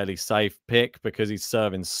was a fairly safe pick because he's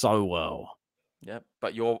serving so well. Yep,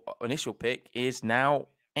 but your initial pick is now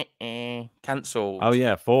cancelled. Oh,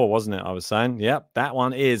 yeah, 4, wasn't it? I was saying. Yep, that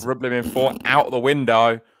one is. Rublev in 4, out the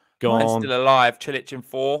window. Gone. Mine's still alive. Cilic in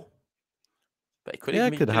 4. But it could even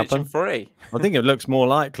be could Cilic happen. in 3. I think it looks more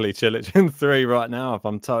likely Cilic in 3 right now, if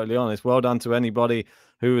I'm totally honest. Well done to anybody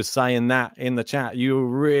who was saying that in the chat. You were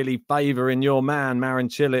really favouring your man, Marin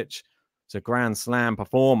Cilic. He's a Grand Slam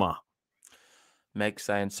performer. Meg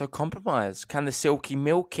saying, so compromise. Can the Silky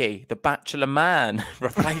Milky, the Bachelor Man,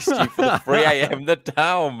 replace you for the 3 a.m. The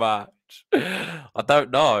Down match? I don't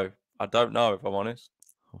know. I don't know, if I'm honest.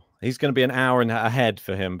 He's going to be an hour ahead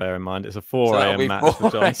for him, bear in mind. It's a 4 a.m. match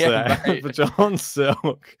for John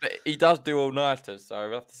Silk. But he does do all-nighters, so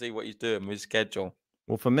we'll have to see what he's doing with his schedule.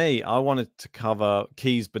 Well, for me, I wanted to cover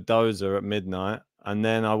Keys Badoza at midnight, and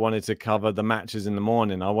then I wanted to cover the matches in the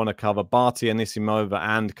morning. I want to cover Barty Anisimova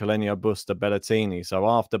and Carreño Busta Berrettini. So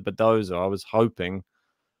after Badoza, I was hoping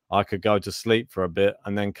I could go to sleep for a bit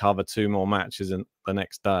and then cover 2 more matches in the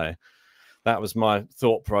next day. That was my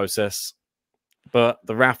thought process. But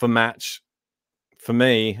the Rafa match, for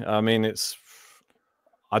me, I mean,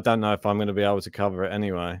 I don't know if I'm going to be able to cover it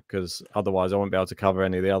anyway, because otherwise I won't be able to cover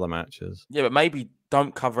any of the other matches. Yeah, but maybe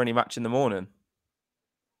don't cover any match in the morning.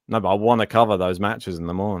 No, but I want to cover those matches in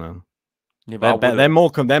the morning. Yeah, they're more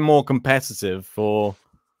competitive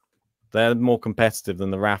they're more competitive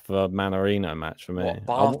than the Rafa Manarino match for me. What,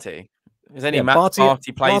 Barty? Is any yeah, match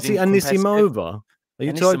Barty plays Barty Anisimova? Are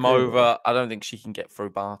you talking Anisimova, I don't think she can get through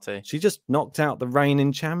Barty. She just knocked out the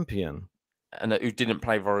reigning champion. And who didn't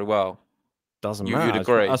play very well. Doesn't You'd matter.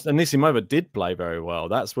 agree. Anisimova did play very well.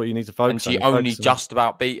 That's what you need to focus on. And she only just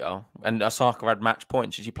about beat her. And Osaka had match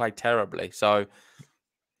points. She played terribly. So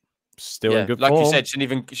still in good like form. you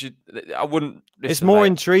said, I wouldn't. It's more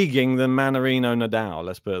intriguing than Manarino Nadal.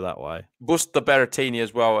 Let's put it that way. Busta Berrettini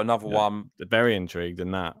as well. Another one. Very intrigued in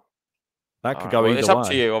that. That could Right, go either way. It's up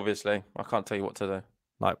to you, obviously. I can't tell you what to do.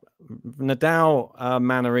 Like Nadal,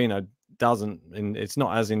 Manarino doesn't. It's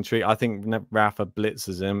not as intriguing. I think Rafa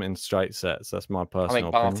blitzes him in straight sets. That's my personal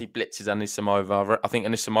opinion. I think Barty blitzes Anisimova. I think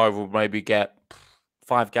Anisimova will maybe get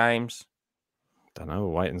 5 games. Don't know.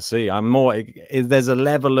 We'll wait and see. There's a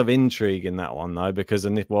level of intrigue in that one though, because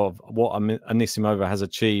of what Anisimova has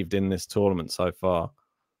achieved in this tournament so far.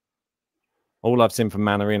 All I've seen from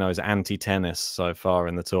Manarino is anti-tennis so far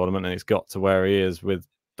in the tournament, and it's got to where he is with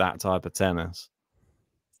that type of tennis.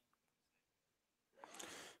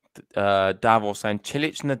 Davos saying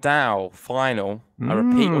Cilic Nadal final, a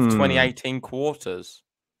repeat of 2018 quarters.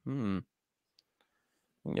 I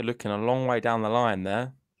think you're looking a long way down the line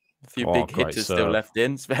there. A few big hitters still left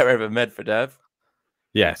in. Zverev and Medvedev.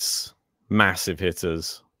 Yes, massive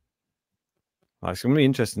hitters. It's going to be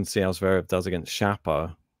interesting to see how Zverev does against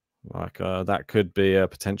Shapo. That could be a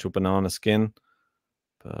potential banana skin,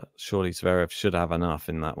 but surely Zverev should have enough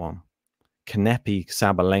in that one. Kanepi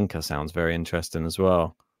Sabalenka sounds very interesting as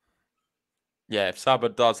well. Yeah, if Saba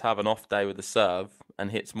does have an off day with the serve and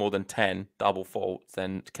hits more than 10 double faults,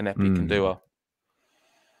 then Kanepi can do her.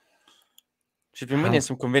 She's been winning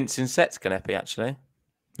some convincing sets, Kanepi, actually.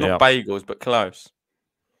 Not bagels, but close.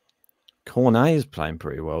 Cornet is playing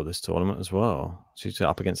pretty well this tournament as well. She's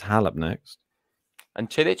up against Halep next. And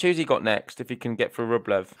Cilic, who's he got next if he can get through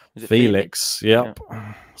Rublev? Is it Felix? Yep.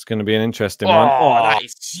 Yeah. It's going to be an interesting one. Oh, that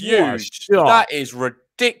is huge. That is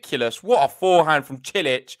ridiculous. What a forehand from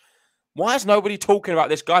Cilic. Why is nobody talking about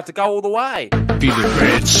this guy to go all the way? Feeling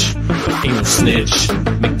rich, ain't no snitch.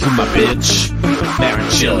 Make you my bitch, Marin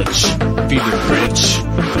Cilic. Feeling rich,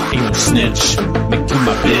 ain't no snitch. Make you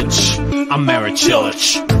my bitch, I'm Marin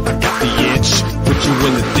Cilic. I got the itch, put you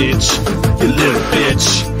in the ditch, you little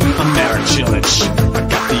bitch. I'm Marin Cilic. I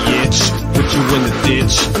got the itch, put you in the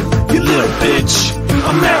ditch, you little bitch.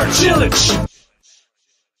 I'm Marin Cilic.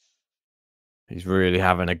 He's really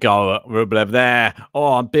having a go at Rublev there.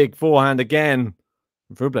 Oh, a big forehand again.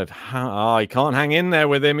 Rublev, he can't hang in there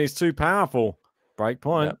with him. He's too powerful. Break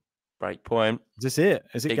point. Yep. Break point. Is this it?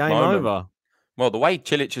 Is it Big game moment. over? Well, the way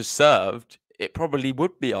Cilic has served, it probably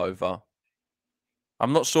would be over.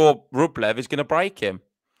 I'm not sure Rublev is going to break him.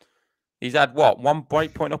 He's had, one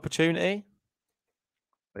break point opportunity?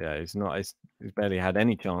 Yeah, he's barely had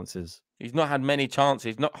any chances. He's not had many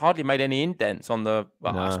chances. Not hardly made any indents on the...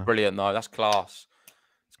 Well, no. That's brilliant, though. That's class.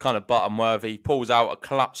 It's kind of button-worthy. He pulls out a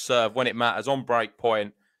clutch serve when it matters on break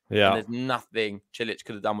point. Yeah. And there's nothing Cilic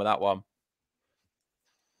could have done with that one.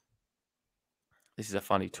 This is a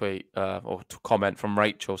funny tweet or comment from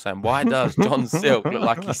Rachel saying, why does John Silk look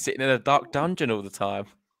like he's sitting in a dark dungeon all the time?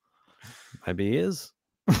 Maybe he is.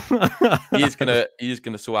 He is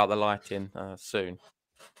gonna sort out the lighting soon.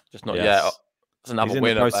 Just not yet. It's another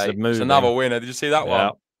winner, mate. It's another winner. Did you see that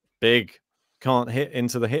one? Big. Can't hit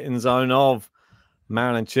into the hitting zone of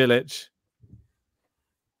Marin Cilic.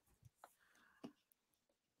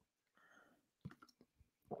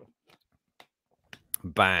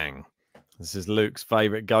 Bang. This is Luke's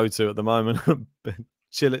favourite go-to at the moment.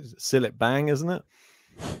 Cilic bang, isn't it?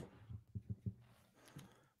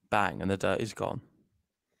 Bang, and the dirt is gone.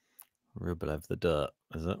 Rublev the dirt,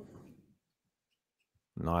 is it?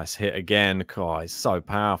 Nice hit again. God, he's so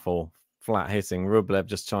powerful. Flat hitting. Rublev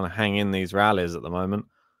just trying to hang in these rallies at the moment.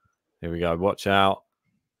 Here we go. Watch out.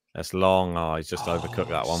 That's long. Oh, he's just overcooked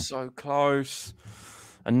that one. So close.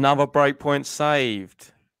 Another break point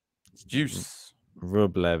saved. It's juice.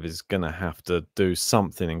 Rublev is going to have to do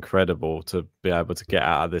something incredible to be able to get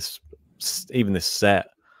out of this, even this set.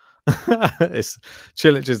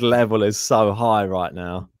 Cilic's level is so high right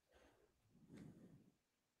now.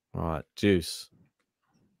 Right, juice.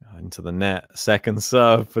 Into the net. Second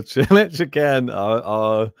serve for Cilic again.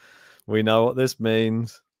 Oh, we know what this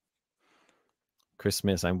means. Chris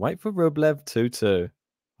Smear saying, wait for Rublev 2-2.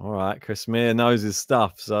 All right, Chris Smear knows his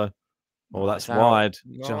stuff. So, that's wide.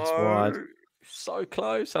 No. Just wide. So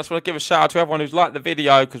close. I just want to give a shout out to everyone who's liked the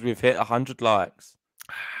video because we've hit 100 likes.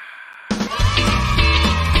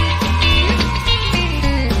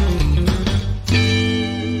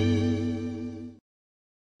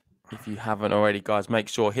 If you haven't already, guys, make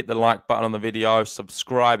sure hit the like button on the video.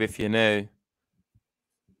 Subscribe if you're new.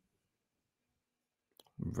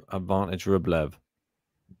 Advantage Rublev.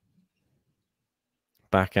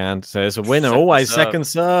 backhand. So it's a winner. Second Always serve. second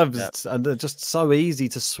serves. Yep. And they're just so easy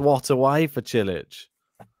to swat away for Cilic.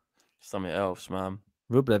 Something else, man.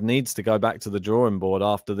 Rublev needs to go back to the drawing board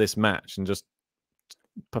after this match and just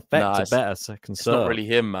perfect Nah, a better second It's serve. not really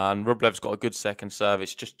him, man. Rublev's got a good second serve.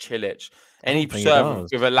 It's just Cilic. Any think he serve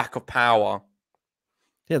does. with a lack of power.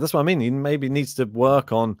 Yeah, that's what I mean. He maybe needs to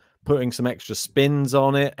work on putting some extra spins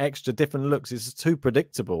on it, extra different looks. It's too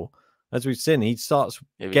predictable. As we've seen, he starts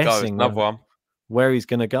Here we go. guessing Another one. where he's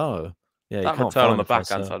going to go. Yeah, That he can't return on find the first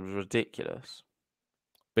backhand serve. side was ridiculous.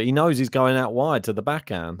 But he knows he's going out wide to the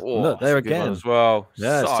backhand. Oh, Look, that's there a good one again. as well.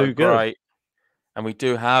 Yeah, it's So too good. great. And we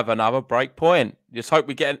do have another break point. Just hope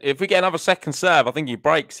if we get another second serve, I think he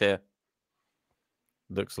breaks here.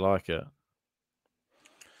 Looks like it.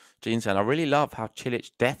 Gene saying, I really love how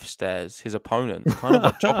Cilic death stares his opponent, kind of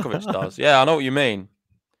what Djokovic does. Yeah, I know what you mean.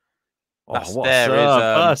 That what a stare serve,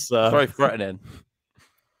 is first serve. very threatening.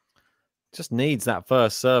 Just needs that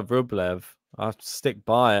first serve, Rublev. I have to stick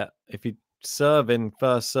by it. If he serve in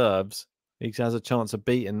first serves, he has a chance of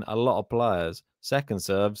beating a lot of players. Second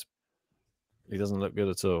serves, he doesn't look good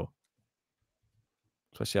at all.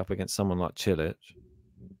 Especially up against someone like Cilic.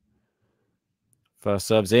 First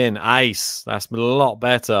serves in. Ace. That's a lot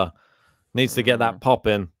better. Needs to get that pop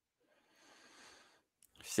in.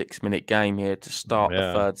 6-minute game here to start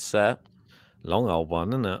the third set. Long old one,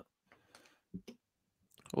 isn't it?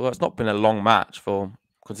 Well, it's not been a long match for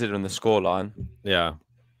considering the scoreline. Yeah.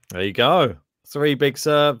 There you go. 3 big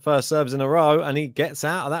first serves in a row, and he gets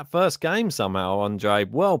out of that first game somehow, Andrey.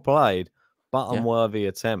 Well played, but unworthy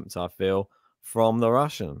attempt, I feel, from the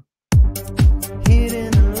Russian.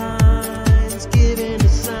 Hitting the lines, giving the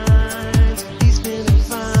signs, he's feeling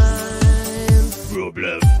fine.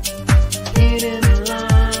 Rublev. Hitting the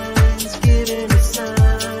lines, giving the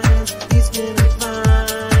signs, he's feeling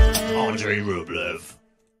fine. Andrey Rublev.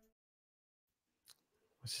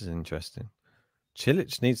 This is interesting.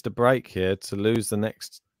 Cilic needs to break here to lose the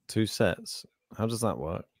next 2 sets. How does that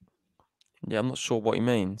work? Yeah, I'm not sure what he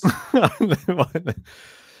means.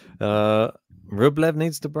 Rublev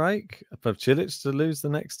needs to break for Cilic to lose the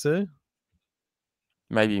next 2?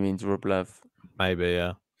 Maybe he means Rublev. Maybe,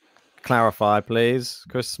 yeah. Clarify, please,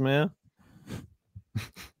 Chris Smear.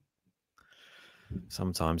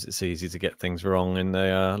 Sometimes it's easy to get things wrong in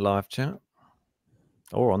the live chat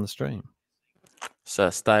or on the stream.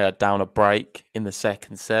 Stayer down a break in the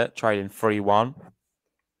second set, trading 3-1.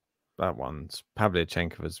 That one's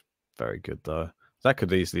Pavlyuchenko was very good though. That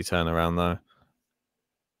could easily turn around though.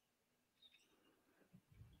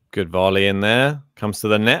 Good volley in there. Comes to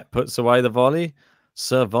the net, puts away the volley.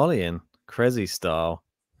 Serve volleying, Krezi style.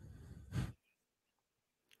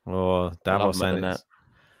 Oh, Davos saying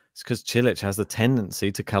it's because Cilic has the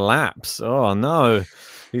tendency to collapse. Oh no,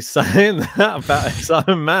 he's saying that about his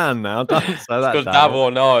own man now. Don't say that. Because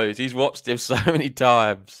Davos knows he's watched him so many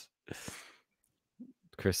times.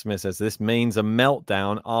 Chris Smith says this means a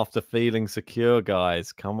meltdown after feeling secure,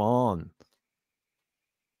 guys. Come on.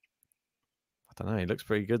 I don't know. He looks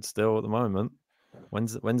pretty good still at the moment.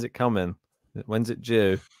 When's it coming? When's it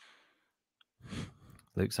due?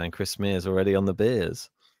 Luke saying Chris Smear's already on the beers.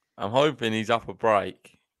 I'm hoping he's up a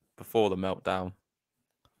break before the meltdown.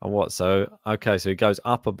 And what? So okay, so he goes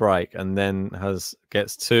up a break and then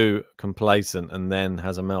gets too complacent and then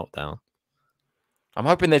has a meltdown. I'm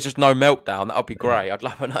hoping there's just no meltdown. That would be great. I'd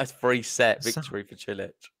love a nice 3-set victory for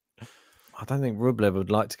Cilic. I don't think Rublev would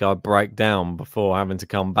like to go break down before having to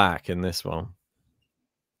come back in this one.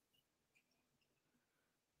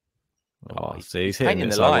 Oh, see, he's hitting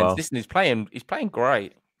the so lines. well. Listen, he's playing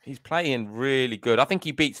great. He's playing really good. I think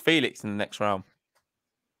he beats Felix in the next round.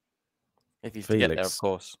 If he's to get there, of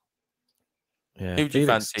course. Yeah, who do you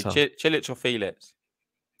fancy, Cilic or Felix?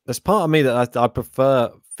 There's part of me that I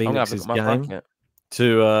prefer Felix's game bracket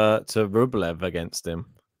to Rublev against him.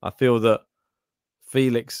 I feel that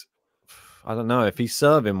Felix, I don't know, if he's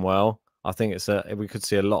serving well, I think we could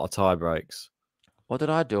see a lot of tie breaks. What did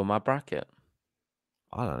I do on my bracket?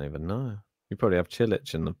 I don't even know. You probably have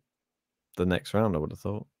Cilic in the next round, I would have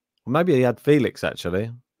thought. Or maybe he had Felix,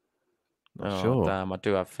 actually. Not sure. Damn, I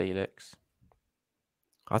do have Felix.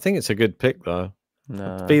 I think it's a good pick, though.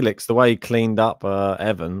 No. Felix, the way he cleaned up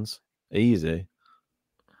Evans, easy.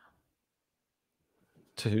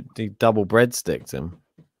 He double breadsticked him.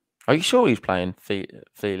 Are you sure he's playing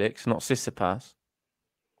Felix, not Tsitsipas?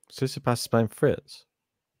 Tsitsipas is playing Fritz.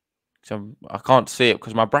 So I can't see it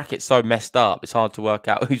because my bracket's so messed up. It's hard to work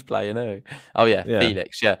out who's playing who. Oh, yeah,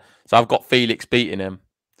 Felix, yeah. So I've got Felix beating him.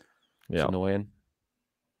 Yeah. It's annoying.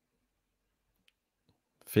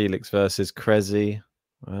 Felix versus Krezi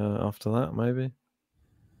after that, maybe.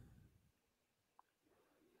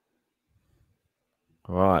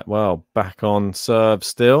 Right, well, back on serve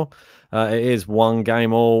still. It is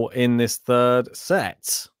 1-all in this third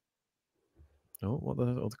set. Oh, what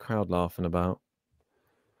the crowd laughing about?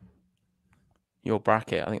 Your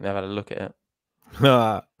bracket. I think they've had a look at it.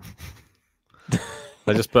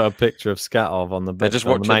 They just put a picture of Skatov on the They're just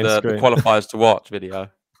on the watching main the screen. qualifiers to watch video.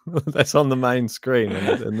 That's on the main screen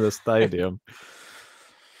in the stadium.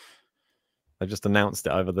 They just announced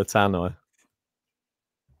it over the tannoy.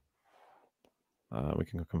 We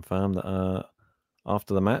can confirm that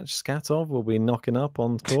after the match, Skatov will be knocking up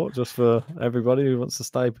on court just for everybody who wants to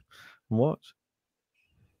stay and watch.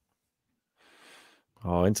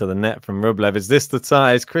 Oh, into the net from Rublev. Is this the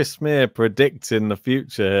time? Is Chris Smear predicting the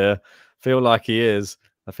future here? Feel like he is.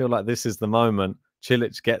 I feel like this is the moment.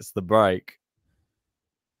 Cilic gets the break.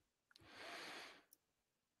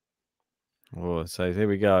 Oh, so here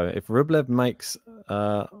we go. If Rublev makes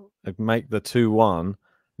make the 2-1,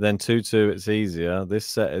 then 2-2 it's easier. This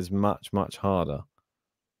set is much harder.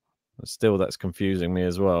 But still, that's confusing me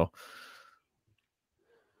as well.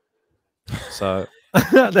 So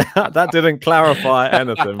that didn't clarify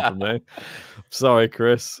anything for me. Sorry,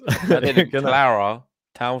 Chris. That didn't Clara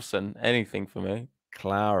Towson anything for me.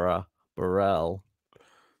 Clara Burrell.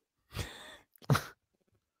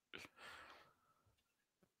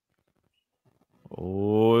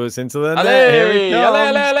 Oh, it's into the net. Here he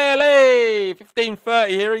comes. 15:30.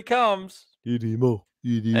 Here he comes.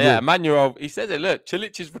 Yeah, Manuel. He says it. Look,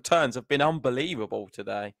 Cilic's returns have been unbelievable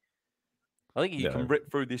today. I think he can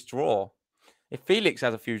rip through this draw. If Felix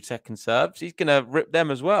has a few second serves, he's gonna rip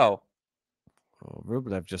them as well. Oh,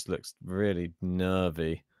 Rublev just looks really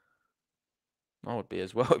nervy. I would be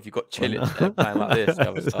as well if you got Cilic there playing like this. The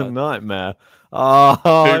other It's side. a nightmare. Oh,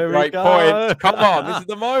 Two great points. Come on, this is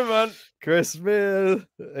the moment. Chris Smear,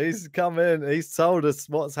 he's come in. He's told us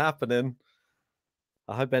what's happening.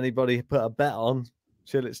 I hope anybody put a bet on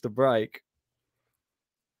Cilic to break.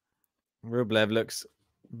 Rublev looks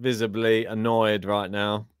visibly annoyed right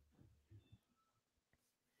now.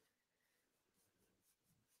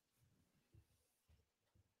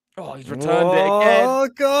 Oh, he's returned it again. Oh,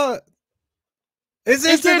 God. Is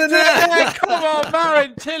it It's in the net? Come on,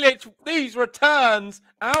 Marin Cilic. These returns,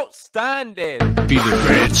 outstanding. Feeling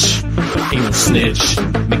rich, ain't no snitch.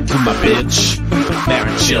 Make you my bitch.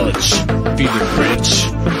 Marin Cilic. Feeling rich,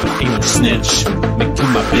 ain't no snitch. Make you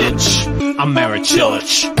my bitch. I'm Marin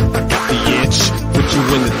Cilic. I got the itch, put you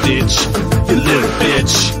in the ditch. You little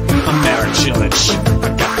bitch. I'm Marin Cilic. I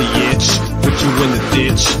got the itch, put you in the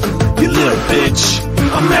ditch. You little bitch.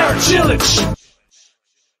 I'm Marin Cilic.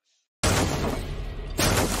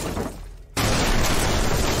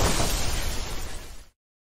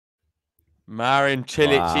 Marin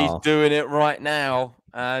Cilic, Wow. he's doing it right now.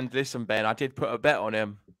 And listen, Ben, I did put a bet on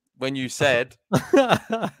him. When you said,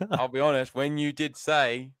 I'll be honest, when you did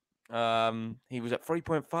say he was at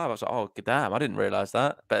 3.5, I was like, oh, damn, I didn't realise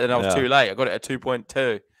that. But then I was too late. I got it at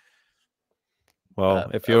 2.2.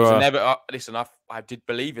 Well, if you're listen, I did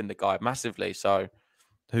believe in the guy massively. So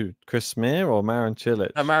who, Chris Smear or Marin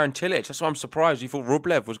Cilic? no, Marin Cilic. That's why I'm surprised you thought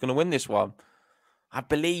Rublev was going to win this one. I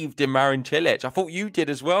believed in Marin Cilic. I thought you did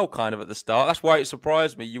as well, kind of at the start. That's why it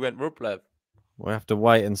surprised me. You went Rublev. We'll have to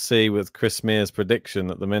wait and see with Chris Smear's prediction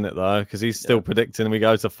at the minute, though, because he's still predicting we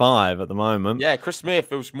go to 5 at the moment. Yeah, Chris Smear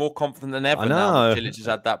feels more confident than ever I know. now. Cilic has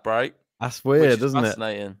had that break. That's weird, isn't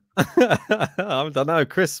fascinating. it? I don't know.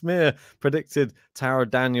 Chris Smear predicted Tara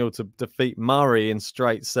Daniel to defeat Murray in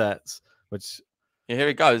straight sets, which... Yeah, here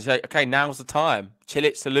he goes. Okay, now's the time.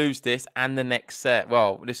 Cilic to lose this and the next set.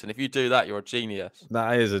 Well, listen, if you do that, you're a genius.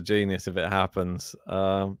 That is a genius if it happens.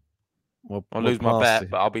 I'll lose my bet,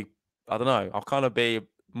 but I don't know. I'll kind of be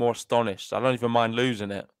more astonished. I don't even mind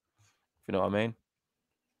losing it. If you know what I mean.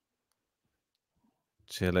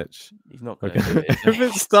 Cilic. He's not going to do it. If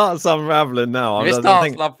it starts unraveling now, if it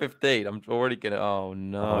starts love 15, I'm already going to. Oh,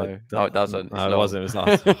 no. No, it doesn't. No, it wasn't. It was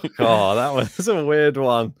like, oh, God, that was a weird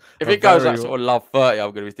one. If it goes like sort of love 30,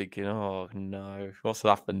 I'm going to be thinking, oh, no. What's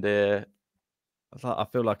happened here? I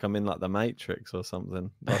feel like I'm in like the Matrix or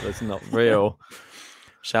something. Like it's not real.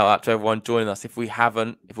 Shout out to everyone joining us. If you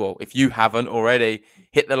haven't already,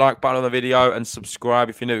 hit the like button on the video and subscribe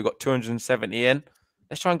if you're new. We've got 270 in.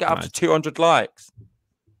 Let's try and get up to 200 likes.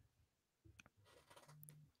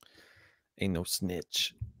 Ain't no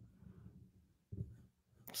snitch.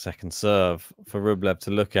 Second serve for Rublev to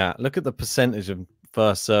look at. Look at the percentage of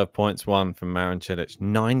first serve points won from Marin Cilic.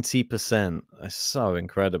 90%. That's so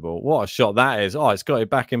incredible. What a shot that is. Oh, it's got it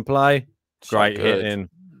back in play. Great hitting.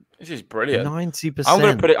 This is brilliant. 90%. I'm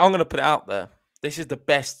gonna put it out there. This is the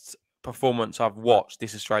best performance I've watched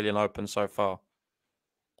this Australian Open so far.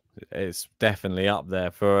 It's definitely up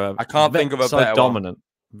there for I can't think of a better dominant.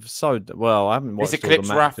 So well, I haven't watched This all the eclipse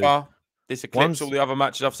matches. Rafa. This eclipse all the other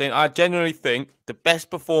matches I've seen. I genuinely think the best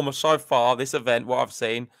performer so far this event, what I've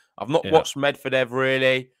seen, I've not watched Medvedev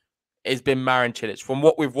really. It's been Marin Cilic. From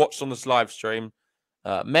what we've watched on this live stream,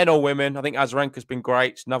 men or women, I think Azarenka's been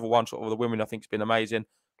great. It's another one sort of the women I think has been amazing.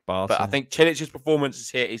 But I think Cilic's performance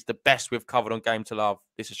here is the best we've covered on Game to Love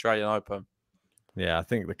this Australian Open. Yeah, I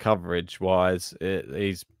think the coverage-wise,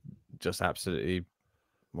 he's just absolutely,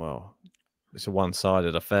 well, it's a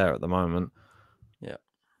one-sided affair at the moment. Yeah.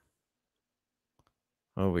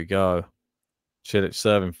 There we go. Cilic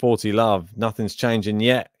serving 40 love. Nothing's changing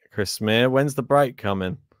yet, Chris Smear. When's the break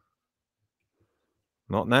coming?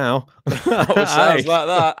 Not now. It sounds like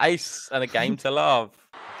that. Ace and a Game to Love.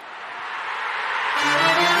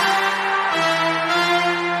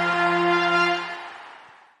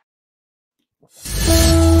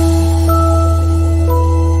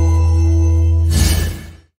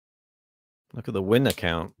 Look at the win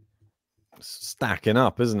count. Stacking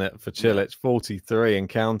up, isn't it, for Cilic? 43 and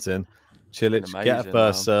counting. Cilic, get a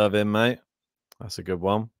first serve in, mate. That's a good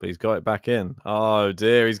one, but he's got it back in. Oh,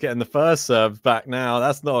 dear. He's getting the first serve back now.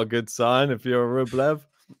 That's not a good sign if you're a Rublev.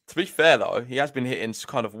 To be fair, though, he has been hitting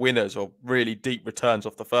kind of winners or really deep returns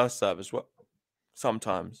off the first serve as well.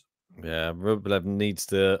 Sometimes. Yeah, Rublev needs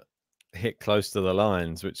to hit close to the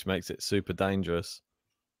lines, which makes it super dangerous.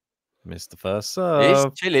 Missed the first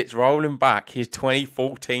serve. Cilic rolling back his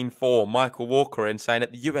 2014 form. Michael Walker in saying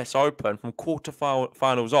at the US Open from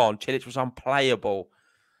quarterfinals on, Cilic was unplayable.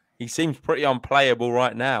 He seems pretty unplayable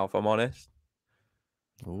right now, if I'm honest.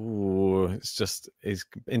 Ooh, he's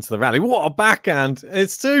into the rally. What a backhand.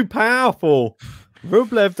 It's too powerful.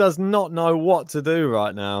 Rublev does not know what to do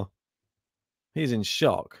right now. He's in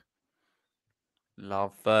shock.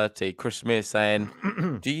 Love 30. Chris Smith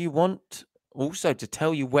saying, do you want also to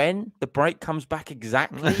tell you when the break comes back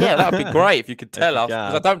exactly? Yeah, that would be great if you could tell us.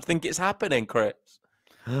 Because I don't think it's happening, Chris.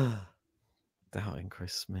 Doubting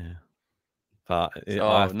Chris Smith. But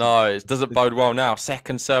no, it doesn't bode well now.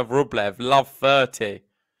 Second serve Rublev, love 30.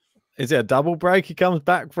 Is it a double break he comes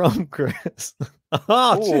back from, Chris?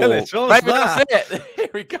 Cilic, maybe that's it. Here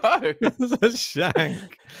we go. It's a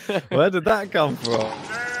shank. Where did that come from?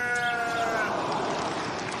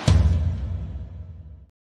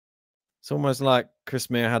 It's almost like Chris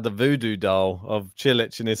Meir had the voodoo doll of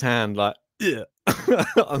Cilic in his hand, like, yeah.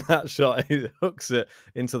 On that shot, he hooks it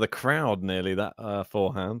into the crowd nearly, that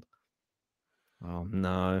forehand. Oh,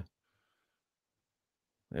 no.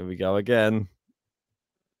 There we go again.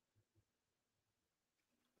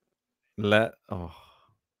 And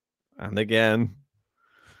again.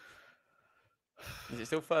 Is it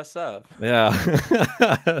still first serve? Yeah.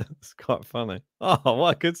 It's quite funny. Oh,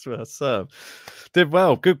 what a good first serve. Did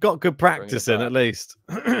well. Got good practice in at least.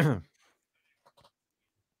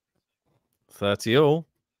 30 all.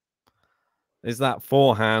 Is that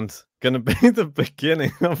forehand going to be the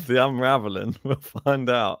beginning of the unraveling? We'll find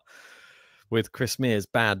out with Chris Mear's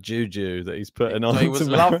bad juju that he's putting on. So he was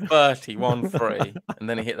love 30, 1-3, and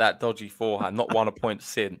then he hit that dodgy forehand. Not won a point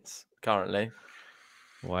since currently.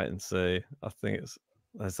 Wait and see. I think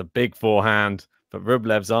there's a big forehand, but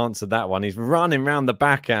Rublev's answered that one. He's running round the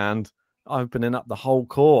backhand, opening up the whole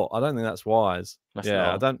court. I don't think that's wise.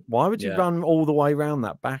 Why would you run all the way around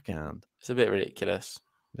that backhand? It's a bit ridiculous.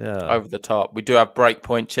 Yeah. Over the top. We do have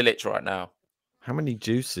breakpoint Cilic right now. How many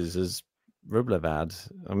juices has Rublev had?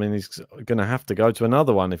 I mean, he's going to have to go to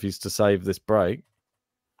another one if he's to save this break.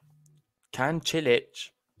 Can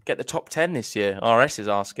Cilic get the top 10 this year? RS is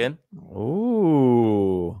asking.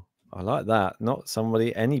 Ooh, I like that. Not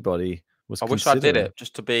anybody was I wish I did it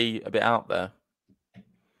just to be a bit out there.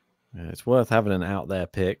 Yeah, it's worth having an out there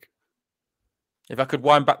pick. If I could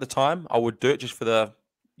wind back the time, I would do it just for the,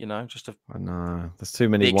 I know. There's too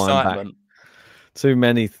many wind back. Too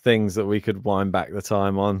many things that we could wind back the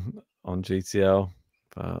time on GTL.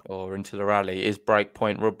 But... Or into the rally. Is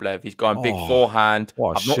breakpoint Rublev. He's going big forehand.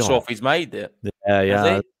 I'm not sure if he's made it.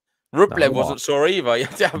 Yeah. Rublev wasn't sure either. You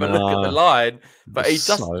have to have a look at the line. But he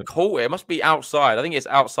just caught it. It must be outside. I think it's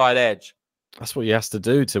outside edge. That's what he has to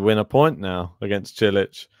do to win a point now against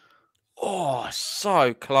Cilic. Oh,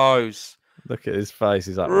 so close. Look at his face.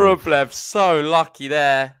 He's like, Rublev, so lucky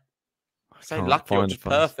there. I say lucky or just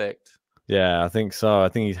perfect. Yeah, I think so. I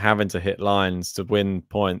think he's having to hit lines to win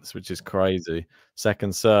points, which is crazy.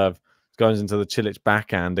 Second serve goes into the Cilic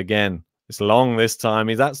backhand again. It's long this time.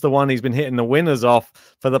 That's the one he's been hitting the winners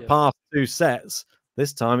off for the past 2 sets.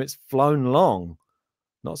 This time it's flown long.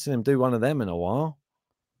 Not seen him do one of them in a while.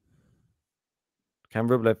 Can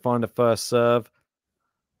Rublev find a first serve?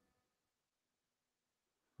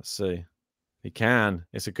 Let's see. He can.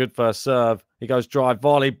 It's a good first serve. He goes drive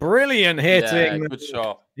volley. Brilliant hitting. Yeah, good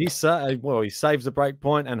shot. He saves the break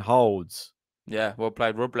point and holds. Yeah, well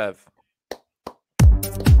played, Rublev.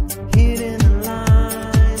 Hitting the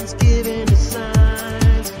lines, giving the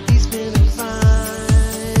signs, he's feeling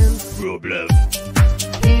fine. Rublev.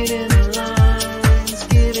 Hitting the lines,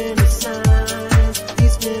 giving the signs,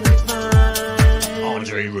 he's feeling fine.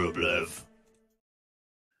 Andrey Rublev.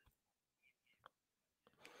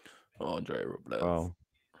 Andrey Rublev. Well,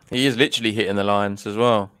 He is literally hitting the lines as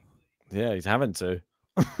well. yeah, he's having to.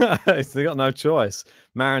 He's got no choice.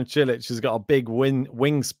 Marin Cilic has got a big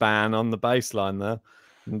wingspan on the baseline there.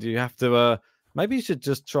 And you have to maybe you should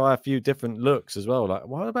just try a few different looks as well. Like,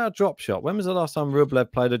 what about a drop shot? When was the last time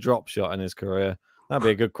Rublev played a drop shot in his career? That'd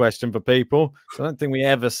be a good question for people. I don't think we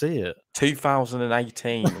ever see it.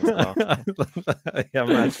 2018. It was last time. Yeah,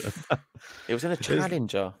 imagine. It was in a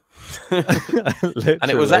challenger. Literally. And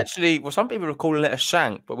it was actually, well, some people are calling it a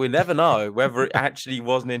shank, but we never know whether it actually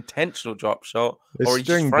was an intentional drop shot or he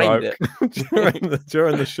just framed it.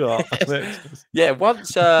 during the shot. Yeah,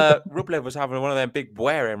 once Rublev was having one of them big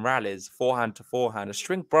wearing rallies, forehand to forehand, a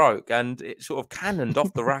string broke and it sort of cannoned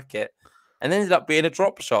off the racket and ended up being a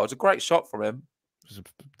drop shot. It was a great shot from him. It was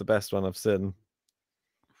the best one I've seen.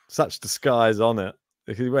 Such disguise on it.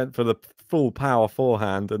 He went for the full power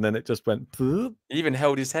forehand and then it just went. He even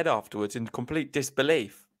held his head afterwards in complete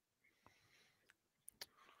disbelief.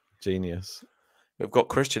 Genius. We've got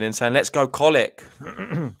Christian in saying, let's go colic.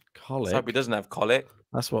 Colic? Let's hope he doesn't have colic.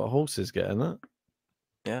 That's what horses get, isn't it?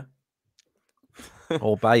 Yeah.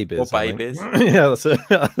 Or babies. Or babies. Yeah,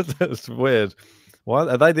 that's weird. Why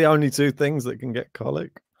are they the only two things that can get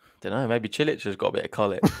colic? Don't know. Maybe Cilic has got a bit of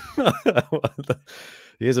colic.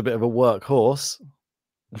 He is a bit of a workhorse.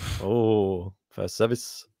 Oh, first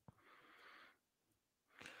service.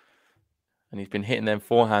 And he's been hitting them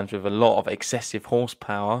forehands with a lot of excessive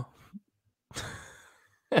horsepower.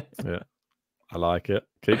 Yeah, I like it.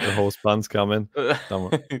 Keep the horse puns coming.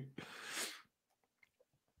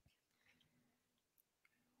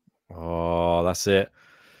 Oh, that's it.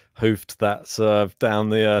 Hoofed that serve down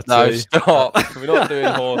the No, tee. stop. We're not doing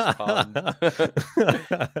horse puns.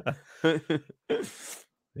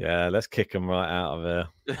 Yeah, let's kick him right out of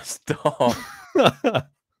here. Stop.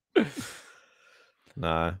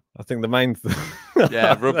 No, I think the main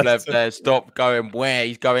Yeah, Rublev there. Stop going where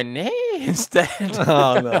he's going here instead.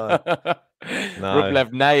 Oh, no.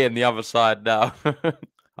 Rublev neighing the other side now.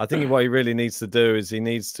 I think what he really needs to do is he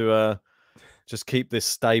needs to just keep this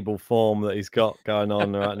stable form that he's got going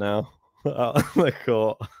on right now on the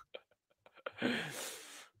court.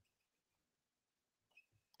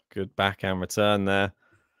 Good backhand return there.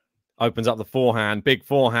 Opens up the forehand, big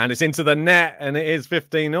forehand. It's into the net, and it is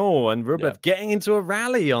 15-all. And Rublev getting into a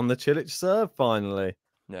rally on the Cilic serve finally.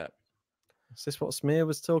 Yeah. Is this what Smear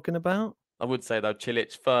was talking about? I would say, though,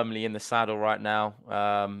 Cilic firmly in the saddle right now.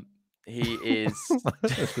 He is...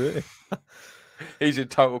 He's in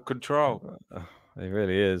total control. He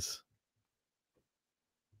really is.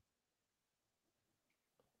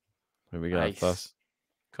 Here we go. Nice. First.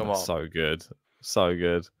 Come That's on. So good. So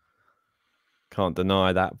good. Can't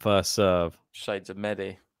deny that first serve. Shades of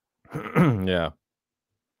Mehdi. Yeah.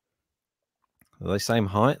 Are they same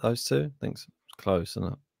height, those two? I think it's close,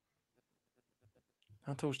 isn't it?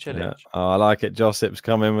 How tall's Cilic? Yeah. Oh, I like it. Josip's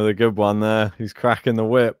come in with a good one there. He's cracking the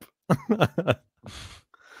whip.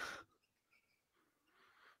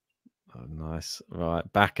 Oh, nice. Right.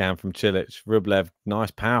 Backhand from Cilic. Rublev,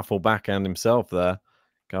 nice, powerful backhand himself there.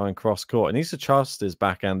 Going cross court. He needs to trust his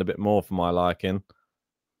backhand a bit more for my liking.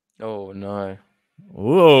 Oh, no.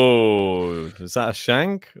 Whoa. Is that a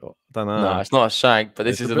shank? I don't know. No, it's not a shank, but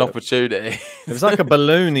this It's is a an bit- opportunity. It's like a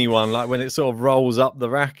balloony one, like when it sort of rolls up the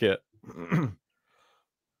racket.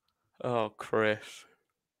 Oh, Chris.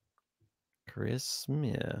 Chris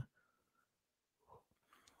Smear.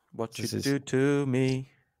 What you This is do to me.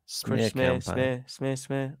 Smear Chris Smear, campaign.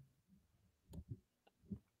 Smear.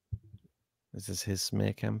 Is this his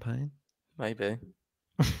smear campaign? Maybe.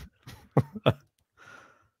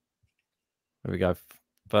 Here we go.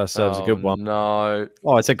 First serve's a good one. No.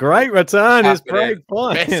 Oh, it's a great return. It's Happening. break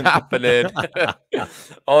point. It's happening.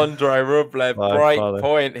 Andrey Rublev, Oh, break funny.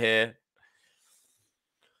 point here.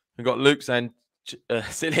 We've got Luke saying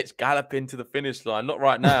Cilic galloping to the finish line. Not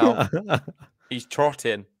right now. He's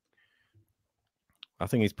trotting. I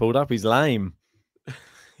think he's pulled up. He's lame.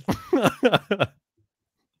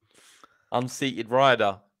 Unseated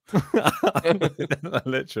rider.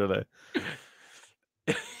 Literally.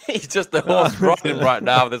 He's just a horse riding right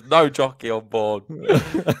now. There's no jockey on board.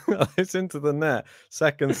 It's into the net.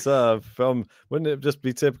 Second serve from. Wouldn't it just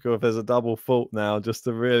be typical if there's a double fault now, just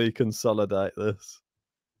to really consolidate this?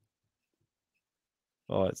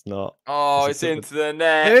 Oh, it's not. Oh, it's into the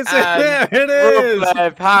net. It's there. It is.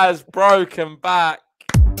 Rublev has broken back.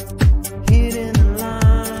 Hitting the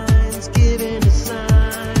lines, giving the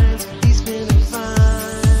signs, he's feeling fine.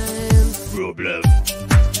 Rublev.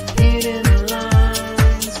 Hitting the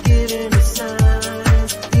lines, giving the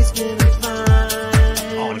signs, he's feeling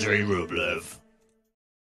fine. Andrey Rublev.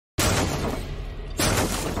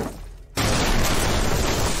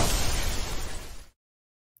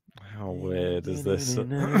 How weird is this?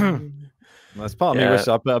 That's part of me wish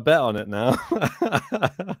I put a bet on it now.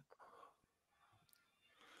 I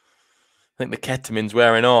think the ketamine's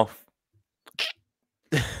wearing off.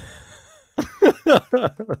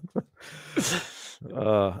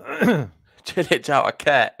 Cilic out of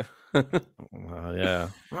ket. Yeah.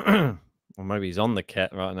 Or maybe he's on the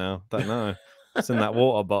ket right now. Don't know. It's in that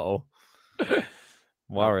water bottle.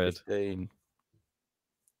 Worried. 15.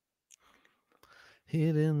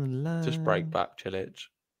 Hit in the line. Just break back, Cilic.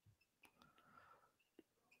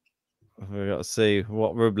 We've got to see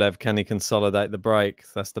what Rublev, can he consolidate the break?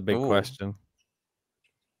 That's the big question.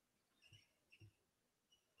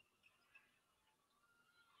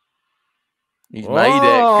 He's made it.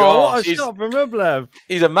 Gosh, what a shot from Rublev.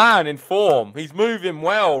 He's a man in form. He's moving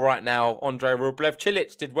well right now, Andrey Rublev.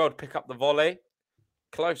 Cilic did well to pick up the volley.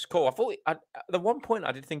 Close call. I thought at the one point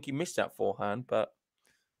I did think he missed that forehand, but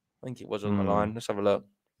I think it was on the line. Let's have a look.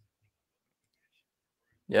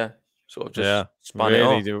 Yeah, sort of just spun it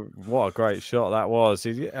off. What a great shot that was.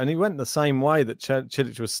 And he went the same way that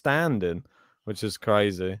Cilic was standing, which is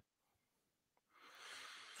crazy.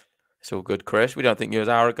 It's all good, Chris. We don't think you're as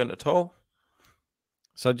arrogant at all.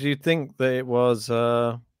 So do you think that it was,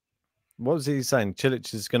 what was he saying?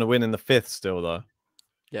 Cilic is going to win in the fifth still, though?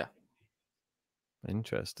 Yeah.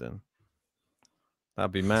 Interesting.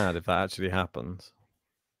 That'd be mad if that actually happens.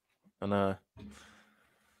 I know.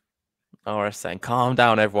 RS saying, calm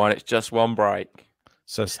down, everyone. It's just one break.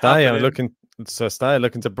 So Steyer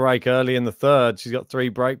looking to break early in the third. She's got 3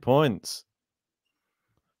 break points.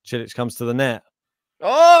 Cilic comes to the net.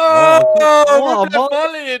 Oh, we're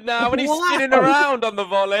volleying now, and he's spinning around on the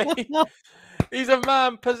volley. He's a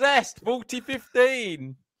man possessed.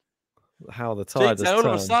 40-15. How the tide has turned. All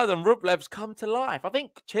of a sudden, Rublev's come to life. I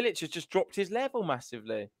think Cilic has just dropped his level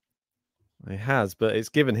massively. He has, but it's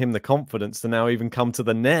given him the confidence to now even come to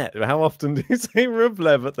the net. How often do you see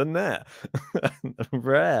Rublev at the net?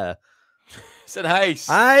 Rare. It's an ace.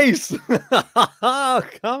 Ace! Oh,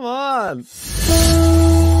 come on.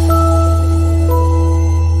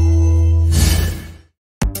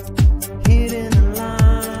 Hitting the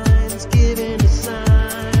lines, giving the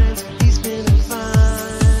signs, he's feeling fine.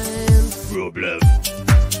 Rublev.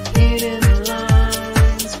 Hitting the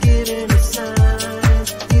lines, giving the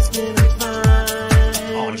signs, he's feeling fine.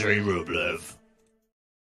 Andrey Rublev.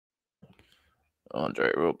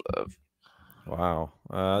 Andrey Rublev. Wow.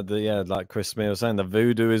 Like Chris Smith was saying, the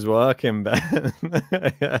voodoo is working, Ben.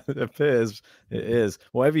 Yeah, it appears it is.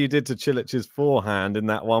 Whatever you did to Cilic's forehand in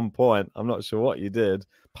that one point, I'm not sure what you did.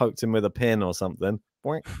 Poked him with a pin or something.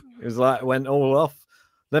 It was like it went all off.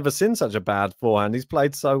 Never seen such a bad forehand. He's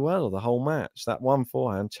played so well the whole match. That one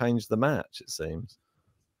forehand changed the match, it seems.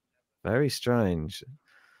 Very strange.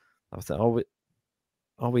 I thought,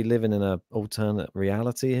 are we living in an alternate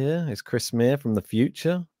reality here? Is Chris Smear from the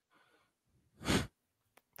future?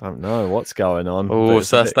 Don't know what's going on. Oh,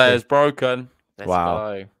 Steyer's broken. Let's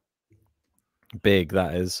go. Big,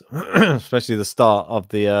 that is. Especially the start of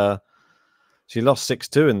the... she lost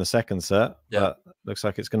 6-2 in the second set. Yeah. But looks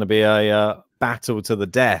like it's going to be a battle to the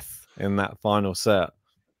death in that final set.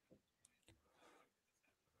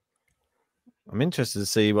 I'm interested to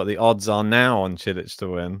see what the odds are now on Cilic to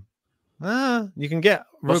win. You can get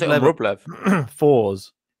Rublev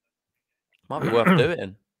 4s. Might be worth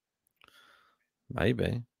doing.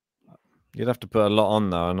 Maybe. You'd have to put a lot on,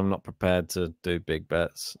 though, and I'm not prepared to do big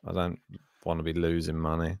bets. I don't want to be losing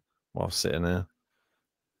money while sitting here.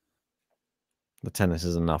 The tennis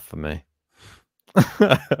is enough for me.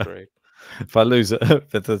 Great. If I lose it,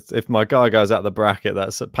 if my guy goes out the bracket,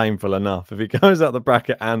 that's painful enough. If he goes out the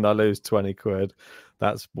bracket and I lose 20 quid,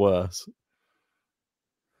 that's worse.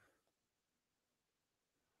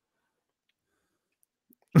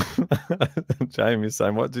 Jamie's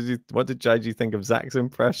saying, what did JG think of Zach's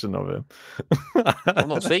impression of him? I've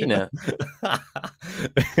not seen it.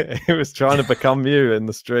 He was trying to become you in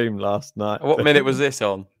the stream last night. What minute was this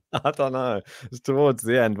on? I don't know. It was towards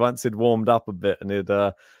the end. Once he'd warmed up a bit and he'd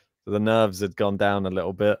the nerves had gone down a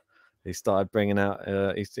little bit. He started bringing out.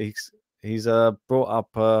 He's brought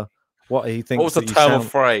up what he thinks. What was the that you term sound... or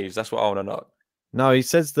phrase? That's what I want to know. No, he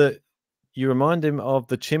says that you remind him of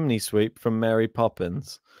the chimney sweep from Mary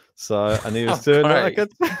Poppins. So, and he was doing like a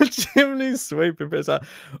chimney sweep, and it's like,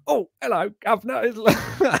 "Oh, hello, governor." I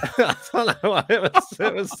don't know why it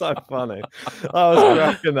was so funny. I was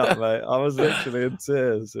cracking up, mate. I was literally in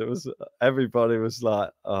tears. Everybody was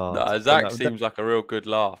like, "Oh." No, Zach seems like a real good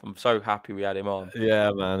laugh. I'm so happy we had him on.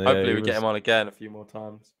 Yeah, man. Hopefully we get him on again a few more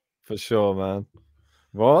times. For sure, man.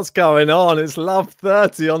 What's going on? It's Love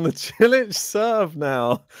 30 on the Cilic serve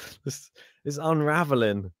now. This is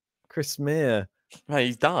unraveling. Chris Mear. Mate,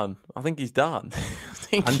 he's done. I think he's done.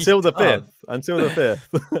 Until the 5th. Until the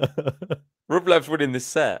 5th. Rublev's winning this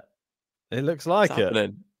set. It looks like What's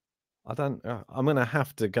happening? I don't. I'm gonna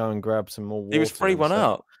have to go and grab some more water. He was 3-1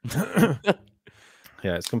 up.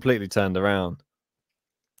 Yeah, it's completely turned around.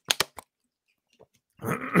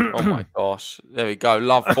 Oh my gosh. There we go.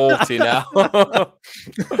 Love 40 now.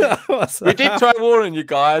 We did try warning you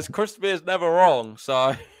guys. Chris Mear's never wrong.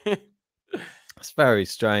 So it's very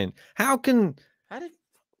strange. How did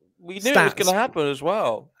we knew it was going to happen as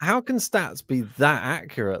well? How can stats be that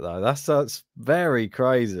accurate though? That's very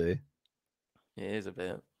crazy. It is a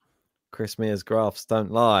bit. Chris Mear's graphs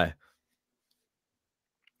don't lie.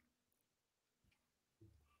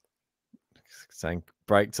 Saying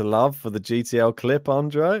break to love for the GTL clip,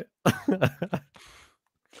 Andrey.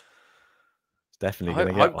 Definitely going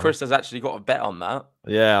to get I hope Chris has actually got a bet on that.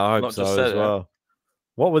 Yeah, I hope so as well.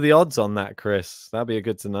 What were the odds on that, Chris? That'd be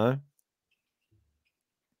good to know.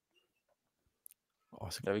 Oh,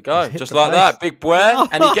 there we go. Just like that, big boy.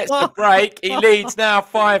 And he gets the break. He leads now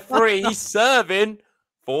 5-3. He's serving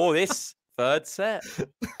for this third set.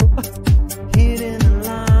 Hitting the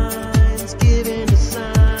lines, giving the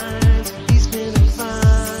signs. He's feeling fine.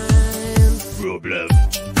 Rublev.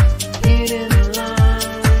 Hitting the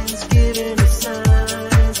lines, giving the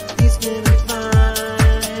signs. He's feeling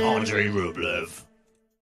fine. Andrey Rublev.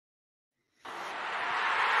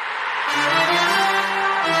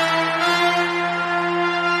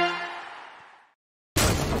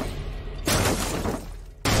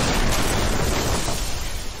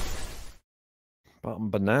 Button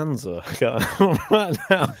bonanza right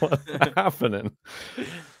now. What's happening?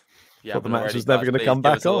 Yeah, the match was never going to come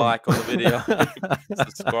back on. Like on the video.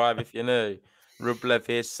 Subscribe if you're new. Rublev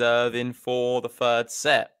here serving for the third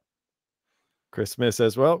set. Chris Smith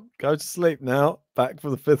says, "Well, go to sleep now. Back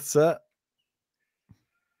for the 5th set."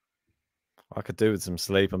 I could do with some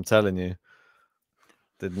sleep. I'm telling you.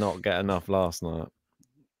 Did not get enough last night.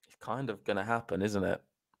 It's kind of going to happen, isn't it?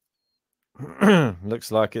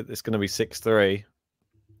 Looks like it's going to be 6-3.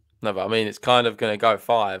 No, but I mean, it's kind of going to go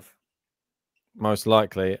 5. Most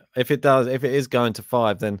likely. If it is going to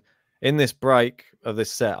 5, then in this break of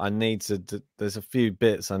this set, I need to, there's a few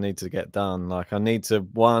bits I need to get done. Like I need to,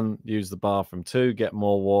 1, use the bathroom, 2, get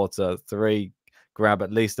more water, 3, grab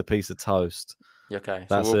at least a piece of toast. Okay,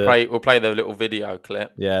 so we'll play the little video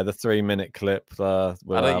clip. Yeah, the 3-minute clip. I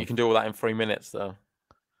think you can do all that in 3 minutes, though.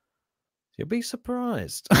 You'll be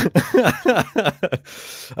surprised. If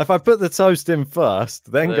I put the toast in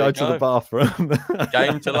first, then go to the bathroom.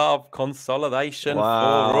 Game to love consolidation for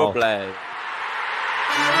Rublev.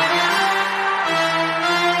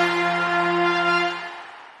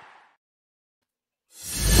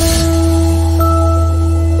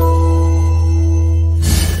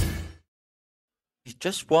 He's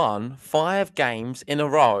just won 5 games in a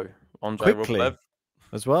row, Andrey Rublev.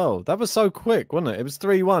 As well. That was so quick, wasn't it? It was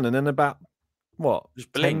 3-1 and then about what?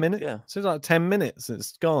 Just 10 minutes? Yeah. So it's like 10 minutes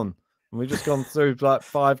it's gone. And we've just gone through like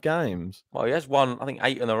 5 games. Well, he has won, I think,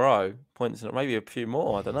 8 in a row. Points in maybe a few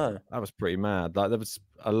more. I don't know. That was pretty mad. Like there was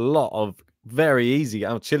a lot of very easy.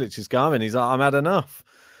 Oh, Cilic is going. He's like, I'm had enough.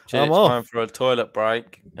 Cilic's going for a toilet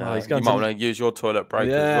break. He's going you might want to use your toilet break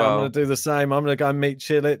as well. I'm going to do the same. I'm going to go and meet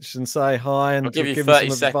Cilic and say hi. And I'll give you 30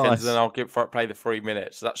 seconds and then I'll play the 3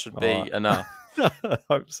 minutes. So that should be enough. I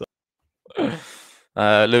hope so.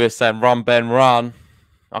 Lewis saying, run, Ben, run.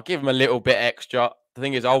 I'll give him a little bit extra. The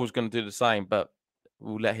thing is, I was going to do the same, but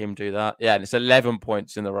we'll let him do that. Yeah, and it's 11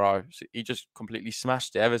 points in a row. So he just completely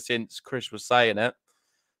smashed it ever since Chris was saying it.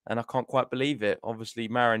 And I can't quite believe it. Obviously,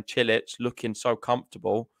 Marin Cilic looking so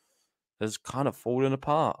comfortable has kind of fallen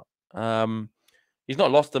apart. He's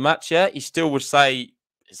not lost the match yet. He still would say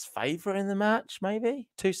his favourite in the match, maybe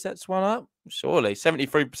 2 sets, 1 up. Surely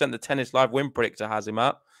 73% the Tennis Live win predictor has him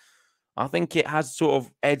up. I think it has sort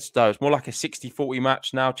of edged though. It's more like a 60-40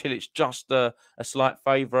 match now. Cilic's just a slight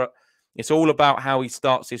favourite. It's all about how he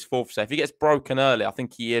starts his 4th set. If he gets broken early, I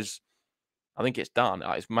think he is. I think it's done.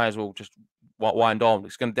 It may as well just wind on.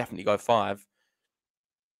 It's going to definitely go 5.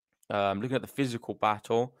 Looking at the physical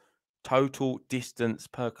battle, total distance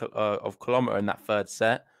of kilometer in that third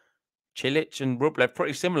set. Cilic and Rublev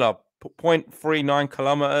pretty similar, 0.39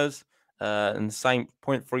 kilometers, and the same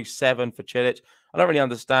 0.37 for Cilic. I don't really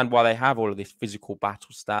understand why they have all of these physical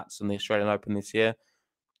battle stats in the Australian Open this year.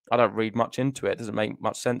 I don't read much into it. It doesn't make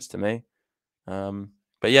much sense to me.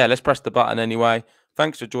 But yeah, let's press the button anyway.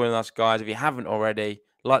 Thanks for joining us, guys. If you haven't already,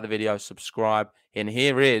 like the video, subscribe. And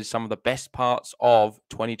here is some of the best parts of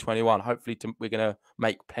 2021. Hopefully, we're going to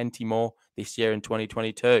make plenty more this year in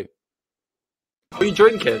 2022. What are you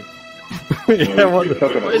drinking? Yeah, what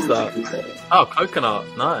is that? Oh, coconut.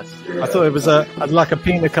 Nice. I thought it was like a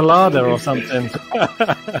pina colada or something.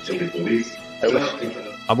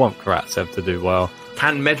 I want Karatsev to do well.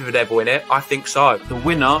 Can Medvedev win it? I think so. The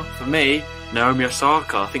winner, for me, Naomi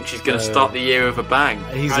Osaka. I think she's going to start the year with a bang.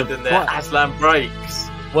 He's and then the Aslan breaks.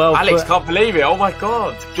 Well, Alex can't believe it. Oh my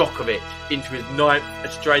God. Djokovic into his 9th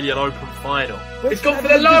Australian Open final. He's gone for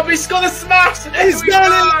the lob. He's got a smash. He's got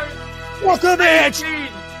it. Djokovic.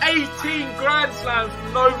 18 Grand Slams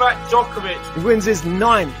from Novak Djokovic. He wins his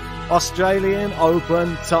 9th Australian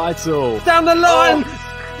Open title. Down the line.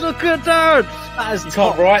 Look at that. That is You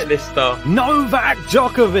can't write this stuff. Novak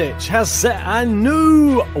Djokovic has set a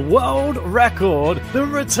new world record. The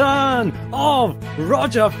return of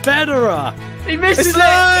Roger Federer. He misses it.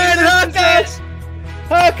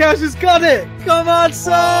 Herkash has got it. Come on,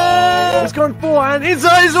 son. It's gone forehand. He's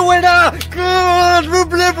a winner. Good.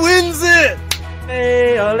 Rublev wins it.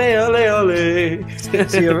 Hey, ole, ole, ole. Stick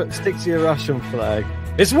to your Russian flag.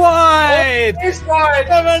 It's wide! It's wide!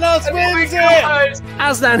 Everyone else wins it!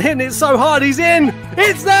 Aslan hitting it so hard, he's in!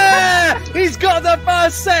 It's there! He's got the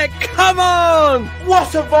first set! Come on!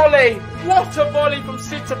 What a volley! What a volley from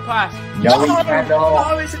Tsitsipas!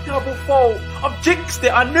 No, it's a double fault! I've jinxed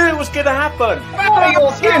it! I knew it was going to happen!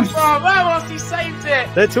 Ramos, he saved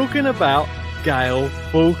it! They're talking about Gail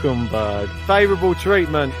Falkenberg. Favourable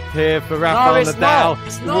treatment here for Rafa Nadal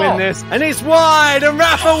to win this. And it's wide, and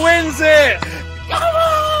Rafa wins it! Come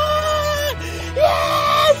on!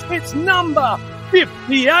 Yes! It's number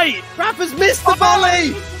 58. Rafa's missed the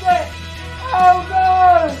volley. Oh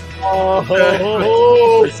no! Oh,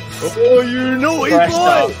 you naughty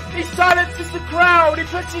boy! He silences the crowd. He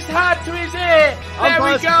puts his hand to his ear. There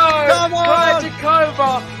we go. Come on!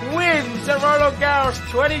 Krejcikova wins at Roland Garros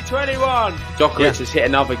 2021. Djokovic has hit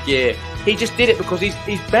another gear. He just did it because he's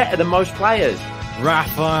better than most players.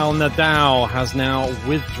 Rafael Nadal has now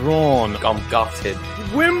withdrawn. I'm gutted.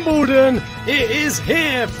 Wimbledon, it is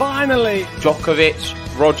here finally. Djokovic,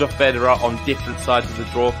 Roger Federer on different sides of the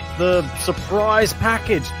draw. The surprise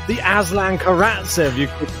package, the Aslan Karatsev, you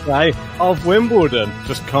could say, of Wimbledon.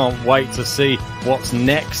 Just can't wait to see what's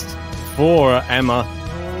next for Emma.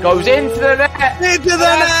 Goes into the net. Into the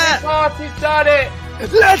net. He's done it.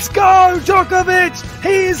 Let's go, Djokovic!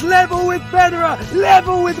 He's level with Federer,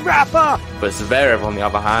 level with Rafa. But Zverev, on the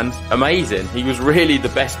other hand, amazing. He was really the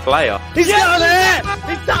best player. He's done it!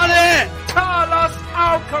 He's done it! Carlos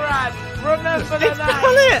Alcaraz, remember the He's name.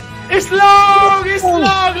 done it! It's long, it's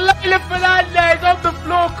long. Leila Fernandez on the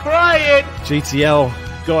floor crying. GTL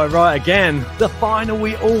got it right again. The final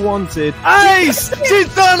we all wanted. Ace!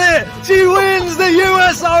 She's done it! She wins the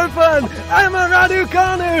US Open! Emma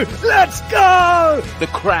Raducanu! Let's go! The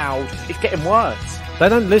crowd is getting worse. They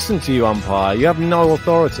don't listen to you, umpire. You have no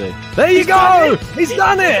authority. There you go! He's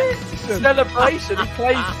done it! Celebration, he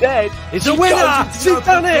plays dead. It's a winner! She's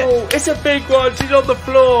done it! It's a big one, she's on the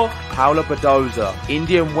floor. Paula Badoza,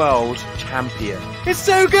 Indian World Champion. It's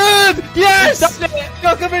so good! Yes! He's done it!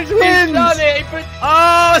 Djokovic He's wins! done it!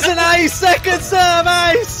 Oh, it's an ace! Second serve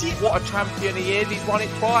ace! What a champion he is, he's won it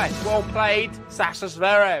twice. Well played, Sasha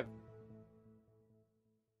Zverev.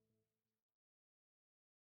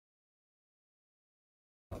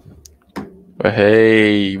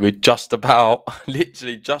 Hey, we're just about,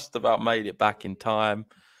 literally just about made it back in time.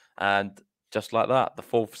 And just like that, the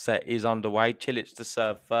fourth set is underway. Cilic to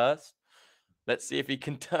serve first. Let's see if he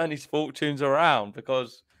can turn his fortunes around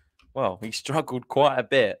because, well, he struggled quite a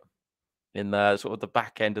bit in the sort of the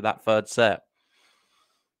back end of that third set.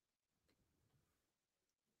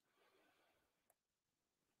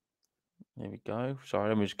 There we go. Sorry,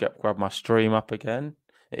 let me just grab my stream up again.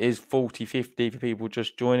 It is 40:50 for people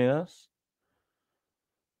just joining us.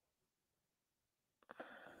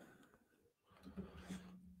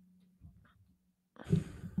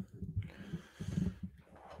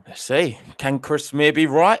 Let's see. Can Chris Mear be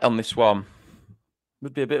right on this one?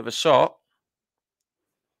 Would be a bit of a shot.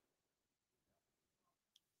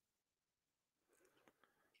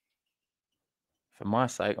 For my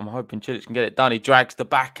sake, I'm hoping Cilic can get it done. He drags the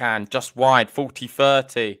backhand just wide,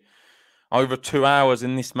 40-30. Over 2 hours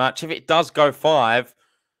in this match. If it does go 5,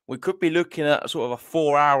 we could be looking at sort of a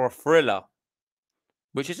 4-hour thriller,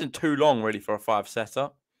 which isn't too long, really, for a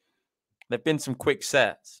 5-setter. There've been some quick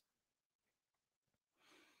sets.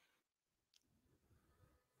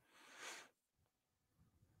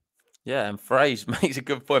 Yeah, and Fraze makes a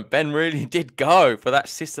good point. Ben really did go for that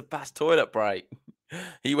Tsitsipas toilet break.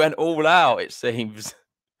 He went all out, it seems.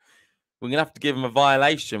 We're going to have to give him a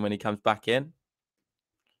violation when he comes back in.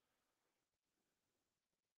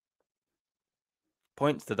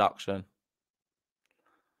 Points deduction.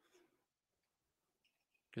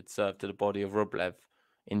 Good serve to the body of Rublev.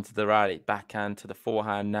 Into the rally. Backhand to the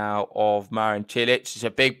forehand now of Marin Cilic. It's a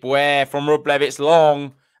big wear from Rublev. It's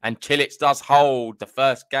long. And Cilic does hold the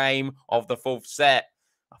first game of the 4th set.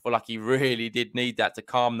 I feel like he really did need that to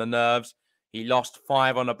calm the nerves. He lost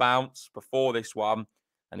 5 on a bounce before this one.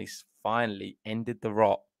 And he's finally ended the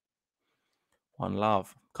rot. 1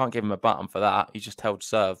 love. Can't give him a button for that. He just held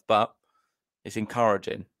serve. But it's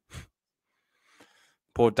encouraging.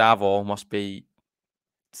 Poor Davor must be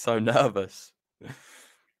so nervous.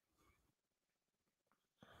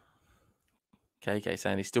 KK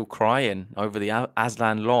saying he's still crying over the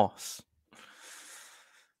Aslan loss.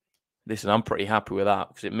 Listen, I'm pretty happy with that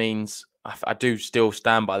because it means I do still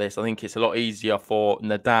stand by this. I think it's a lot easier for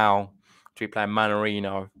Nadal to be playing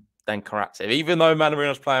Manarino than Karatsev. Even though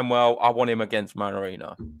Manarino's playing well, I want him against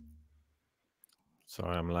Manarino.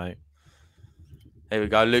 Sorry, I'm late. Here we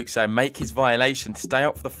go. Luke saying, make his violation to stay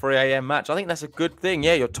up for the 3 a.m. match. I think that's a good thing.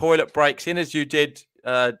 Yeah, your toilet breaks in as you did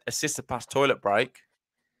a Tsitsipas toilet break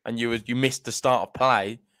and you missed the start of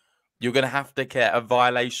play. You're going to have to get a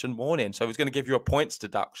violation warning. So it's going to give you a points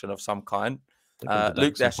deduction of some kind.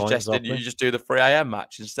 Luke there suggested you just do the 3 a.m.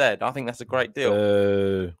 match instead. I think that's a great deal.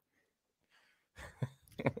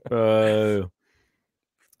 Bro.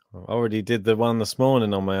 I already did the one this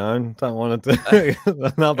morning on my own. Don't want to do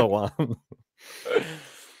another one.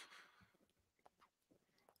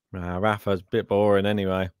 Rafa's a bit boring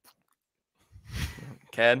anyway.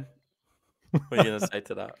 Ken, what are you going to say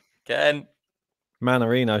to that? Ken?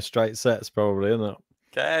 Manarino straight sets probably, isn't it?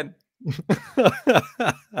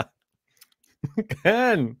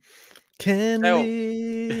 Ken? Ken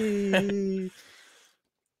Lee.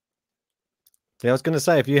 Yeah, I was going to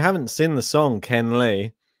say, if you haven't seen the song Ken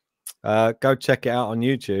Lee, go check it out on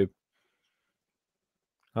YouTube.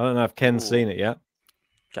 I don't know if Ken's seen it yet.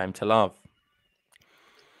 Game to love.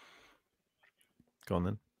 Go on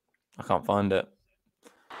then. I can't find it.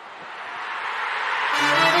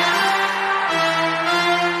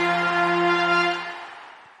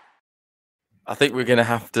 I think we're going to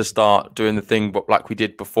have to start doing the thing like we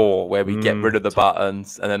did before, where we get rid of the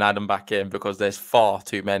buttons and then add them back in because there's far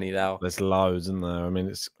too many now. There's loads, isn't there? I mean,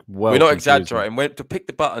 it's well. We're not exaggerating. To pick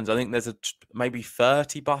the buttons, I think there's maybe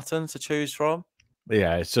 30 buttons to choose from.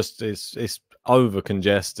 Yeah, it's just it's over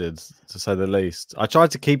congested to say the least. I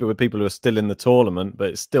tried to keep it with people who are still in the tournament,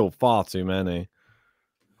 but it's still far too many.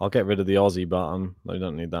 I'll get rid of the Aussie button. I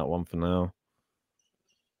don't need that one for now.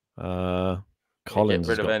 Collins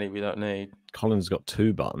get rid of any we don't need. Collins got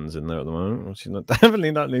 2 buttons in there at the moment, which you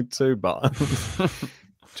definitely don't need 2 buttons.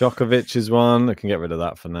 Djokovic is one. I can get rid of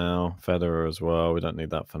that for now. Federer as well. We don't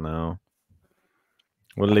need that for now.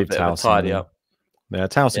 We'll leave Towson. Tidy up. Yeah,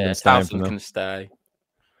 Towson can stay. Towson can stay.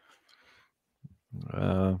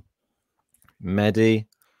 Medi.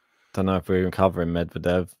 Don't know if we're even covering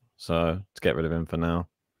Medvedev, so to get rid of him for now.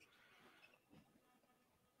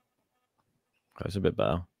 It's a bit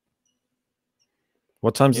better.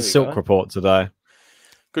 What time's the Silk report today?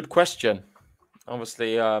 Good question.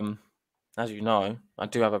 Obviously, as you know, I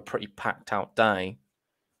do have a pretty packed out day.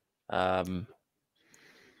 But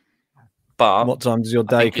what time does your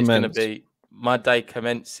day commence? My day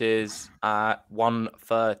commences at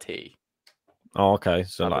 1:30. Oh, okay.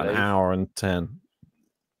 So like an hour and 10.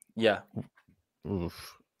 Yeah.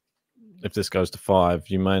 Oof. If this goes to 5,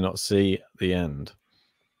 you may not see the end.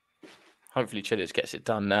 Hopefully Cilic gets it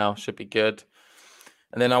done now. Should be good.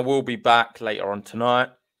 And then I will be back later on tonight.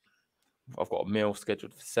 I've got a meal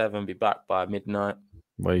scheduled for 7. Be back by midnight.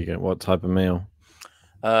 Where you get? What type of meal?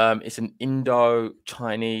 It's an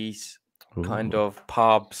Indo-Chinese kind of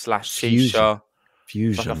pub / shisha.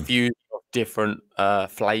 Fusion. It's like a fusion of different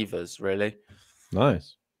flavors, really.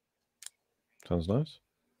 Nice. Sounds nice.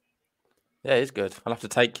 Yeah, it's good. I'll have to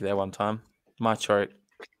take you there one time. My treat.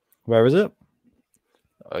 Where is it?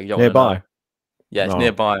 Nearby. Yeah, it's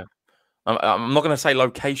nearby. I'm not going to say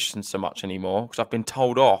location so much anymore because I've been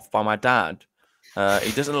told off by my dad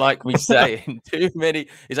He doesn't like me saying too many.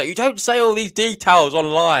 He's like, you don't say all these details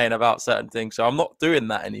online about certain things, so I'm not doing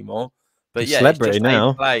that anymore. But You're yeah, it's celebrity just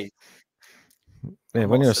now. play. Yeah, I'm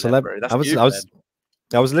when not you're a celebrity, That's I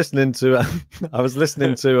was listening to I was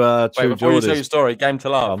listening to Wait, True before you tell your Geordie's. story, Game to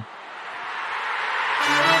Love.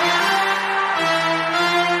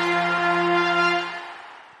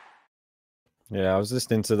 Yeah, I was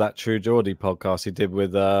listening to that True Geordie podcast he did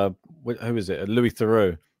with who is it? Louis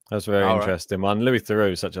Theroux. That's a very All right. interesting one. Louis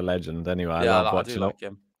Theroux is such a legend. Anyway, I love I do watching like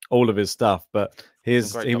him. all of his stuff. But he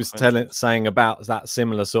was documentaries. saying about that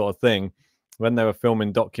similar sort of thing when they were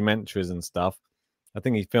filming documentaries and stuff. I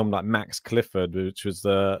think he filmed like Max Clifford, which was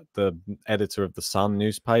the editor of the Sun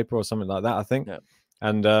newspaper or something like that, I think. Yeah.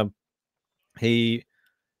 And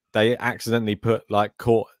they accidentally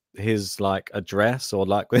caught his like address or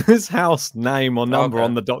like his house name or number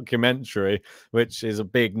on the documentary, which is a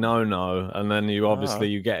big no-no. And then you obviously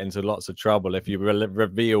you get into lots of trouble if you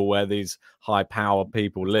reveal where these high power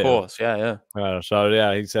people live. Of course, yeah. So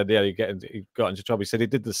yeah, he said he got into trouble. He said he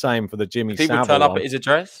did the same for the Jimmy Savile people turn up one. at his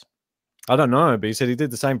address? I don't know, but he said he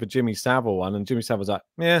did the same for Jimmy Savile one, and Jimmy Savile was like,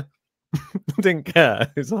 yeah, didn't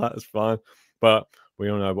care. He's like, that's fine. But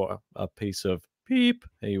we all know what a piece of peep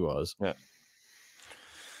he was. Yeah.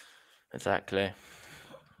 Exactly.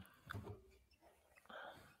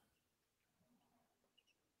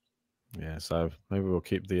 Yeah, so maybe we'll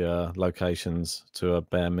keep the locations to a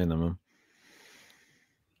bare minimum.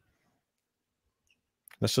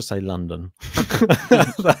 Let's just say London.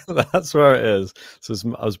 That's where it is. So it's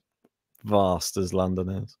as vast as London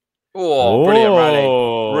is. Oh, brilliant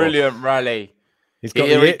rally. Brilliant rally.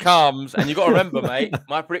 Here he comes. And you've got to remember, mate,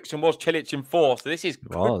 my prediction was Cilic in 4. So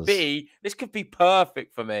this could be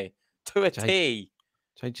perfect for me. To a T.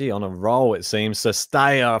 JG on a roll, it seems. So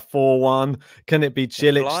Stayer 4-1. Can it be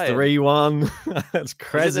Cilic 3-1? That's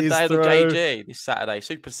crazy. Is it the day of the JG this Saturday?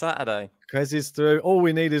 Super Saturday. Crazy's through. All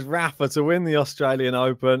we need is Rafa to win the Australian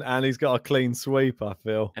Open, and he's got a clean sweep, I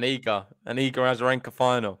feel. And Iga has a ranker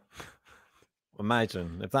final.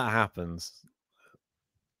 Imagine if that happens.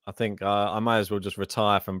 I think I might as well just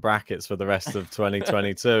retire from brackets for the rest of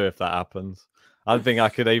 2022 if that happens. I don't think I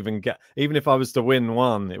could even if I was to win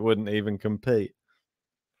one, it wouldn't even compete.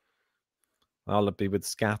 I'll be with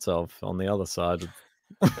Skatov on the other side.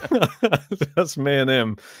 That's me and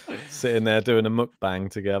him sitting there doing a mukbang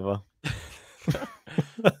together.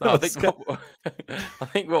 No, I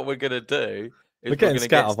think what we're gonna do is we're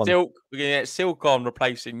gonna get Silk on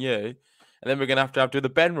replacing you. And then we're going to have to do the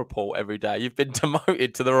Ben report every day. You've been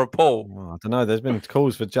demoted to the report. Oh, I don't know. There's been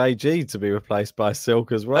calls for JG to be replaced by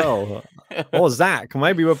Silk as well. Or Zach.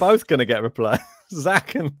 Maybe we're both going to get replaced.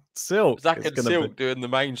 Zach and Silk. Zach and Silk doing the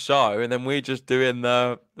main show, and then we're just doing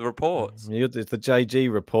the reports. It's the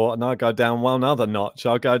JG report, and I go down one other notch.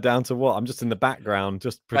 I'll go down to what? I'm just in the background,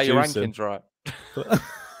 just producing. Play your rankings right.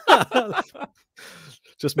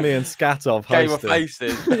 Just me and Skatov hosting. Game of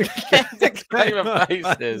faces. It's a game of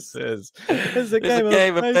faces. It's a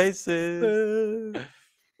game of faces.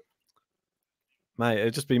 Mate,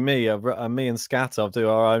 it'd just be me. Me and Skatov do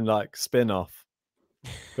our own like spin-off.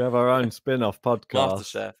 We have our own spin-off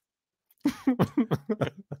podcast. MasterChef.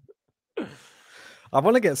 I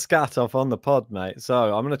want to get Skatov on the pod, mate.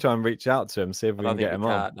 So I'm going to try and reach out to him, see if we can get him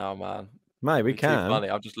on. No, man. Mate, we can. Too funny.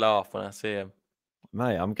 I'll just laugh when I see him.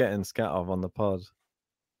 Mate, I'm getting Skatov on the pod.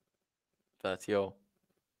 30-all.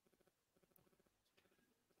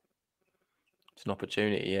 It's an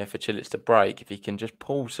opportunity here for Cilic to break. If he can just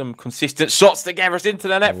pull some consistent shots to get us into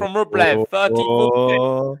the net from Rublev.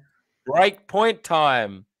 30-40. Break point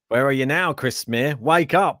time. Where are you now, Chris Smear?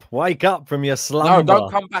 Wake up from your slumber. No, don't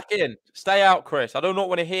come back in. Stay out, Chris. I do not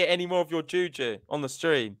want to hear any more of your juju on the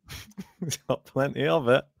stream. Got plenty of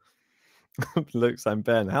it. Luke St.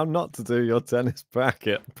 Ben, how not to do your tennis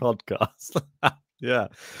bracket podcast. Yeah.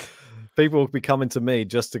 People will be coming to me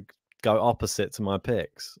just to go opposite to my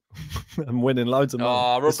picks. I'm winning loads of money.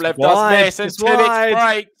 Oh, Rublev does this and Cilic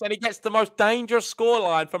breaks and he gets the most dangerous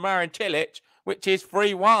scoreline for Marin Cilic, which is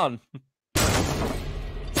 3-1.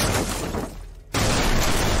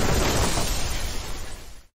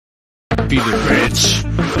 Feeling rich,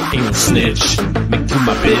 ain't no snitch, make you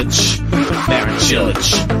my bitch, Marin Cilic.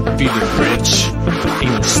 Feeling rich,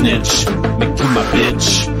 ain't no snitch, make you my bitch,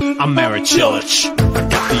 I'm Marin Cilic. I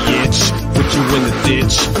got the itch, put you in the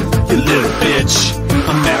ditch, you little bitch,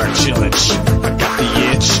 I'm Marin Cilic. I got the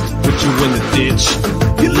itch, put you in the ditch,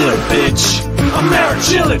 you little bitch, I'm Marin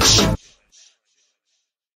Cilic.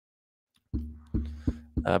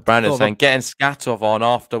 Brandon saying, getting Skatov on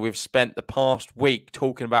after we've spent the past week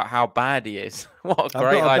talking about how bad he is. What a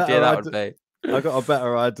great idea that would be. I got a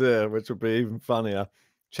better idea, which would be even funnier.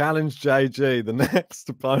 Challenge JG. The next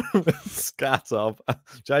opponent is Skatov.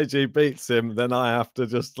 JG beats him, then I have to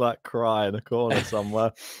just like cry in a corner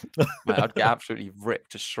somewhere. Mate, I'd get absolutely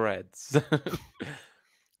ripped to shreds.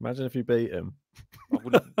 Imagine if you beat him. I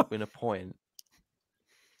wouldn't win a point.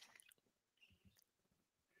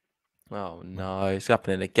 Oh no, it's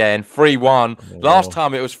happening again. 3-1. Last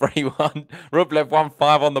time it was 3-1. Rublev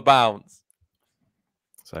 1-5 on the bounce.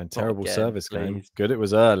 So terrible again, service game. please. Good it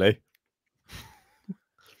was early.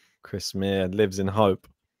 Chris Mear lives in hope.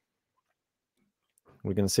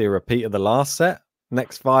 We're going to see a repeat of the last set.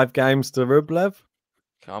 Next 5 games to Rublev.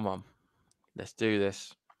 Come on. Let's do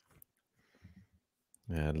this.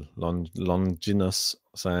 Yeah, Longinus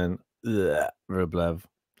saying, Rublev.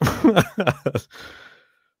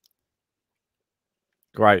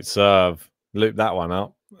 Great serve. Loop that one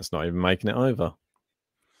up. That's not even making it over.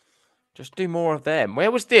 Just do more of them.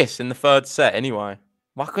 Where was this in the third set anyway?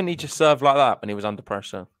 Why couldn't he just serve like that when he was under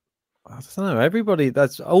pressure? I don't know. Everybody,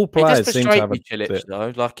 that's all players seem to have a Cilic,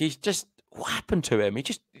 though. Like he's just, what happened to him?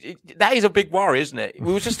 That is a big worry, isn't it?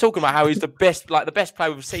 We were just talking about how he's the best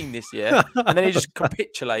player we've seen this year, and then he just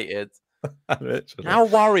capitulated. Literally. How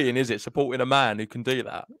worrying is it supporting a man who can do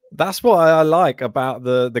that? That's what I like about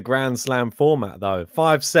the Grand Slam format, though.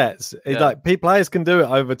 5 sets. It's like players can do it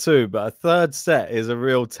over 2, but a third set is a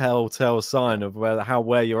real telltale sign of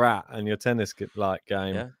where you're at and your tennis game.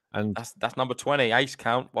 Yeah. And that's number 20, ace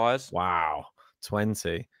count wise. Wow,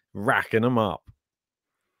 20, racking them up.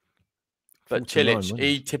 But Cilic,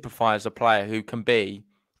 he typifies a player who can be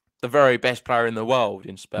the very best player in the world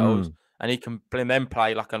in spells. And he can then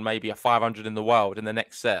play like maybe a 500 in the world in the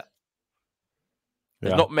next set.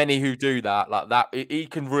 There's not many who do that like that. He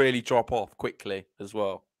can really drop off quickly as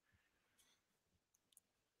well.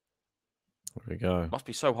 There we go. Must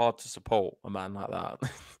be so hard to support a man like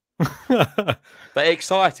that. But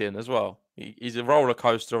exciting as well. He's a roller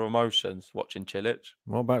coaster of emotions watching Cilic.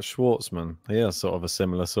 What about Schwartzman? He has sort of a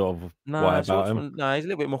similar sort of way about him. No, he's a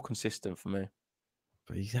little bit more consistent for me.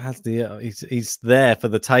 But he has he's there for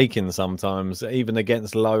the taking sometimes, even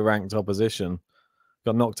against low-ranked opposition.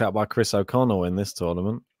 Got knocked out by Chris O'Connell in this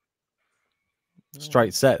tournament.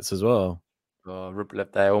 Straight sets as well.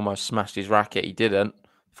 Rublev there almost smashed his racket. He didn't.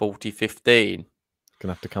 40-15.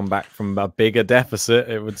 Gonna have to come back from a bigger deficit,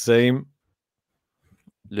 it would seem.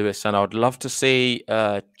 Lewis, and I would love to see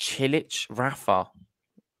Cilic Rafa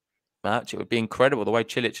match. It would be incredible the way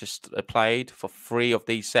Cilic has played for 3 of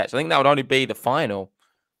these sets. I think that would only be the final.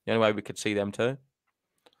 The only way we could see them two.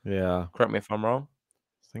 Yeah. Correct me if I'm wrong.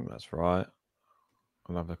 I think that's right.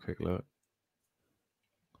 I'll have a quick look.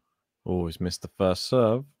 Oh, he's missed the first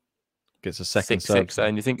serve. Gets a second 6-6. serve.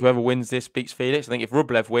 And you think whoever wins this beats Felix? I think if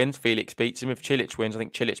Rublev wins, Felix beats him. If Cilic wins, I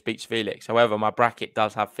think Cilic beats Felix. However, my bracket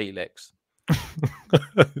does have Felix.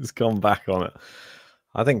 He's gone back on it.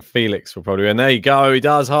 I think Felix will probably win. There you go. He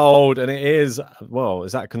does hold, and it is, well,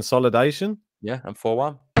 is that consolidation? Yeah, and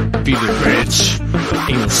 4-1. Feeling rich,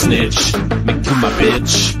 ain't no snitch. Make you my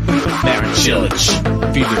bitch, Marin Cilic.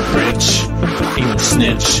 Feeling rich, ain't no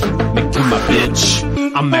snitch. Make you my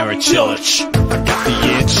bitch, I'm Marin Cilic. I got the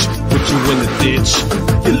itch, put you in the ditch,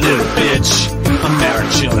 you little bitch. I'm Marin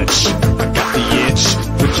Cilic. I got the itch,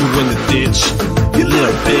 put you in the ditch, you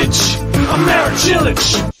little bitch. I'm Marin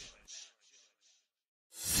Cilic.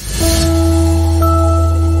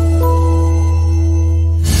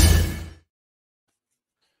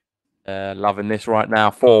 Loving this right now.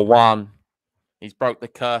 4-1. He's broke the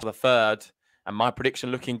curse for the third. And my prediction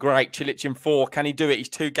looking great. Cilic in 4. Can he do it? He's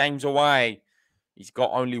 2 games away. He's got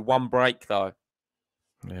only 1 break, though.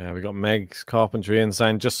 Yeah, we got Meg's Carpentry in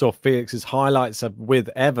saying, just saw Felix's highlights with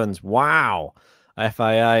Evans. Wow.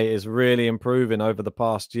 FAA is really improving over the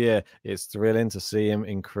past year. It's thrilling to see him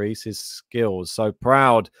increase his skills. So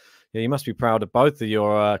proud. Yeah, you must be proud of both of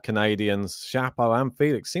your Canadians. Chapo and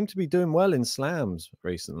Felix seem to be doing well in slams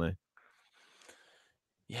recently.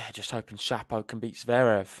 Yeah, just hoping Chapo can beat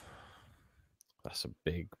Zverev. That's a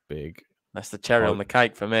big... That's the cherry on the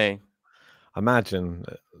cake for me. Imagine.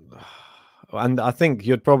 And I think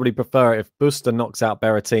you'd probably prefer it if Buster knocks out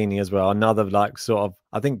Berrettini as well. Another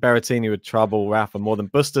I think Berrettini would trouble Rafa more than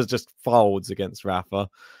Buster just folds against Rafa.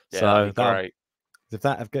 Yeah, so great.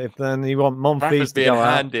 If then you want Monfils to being go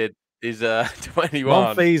handed is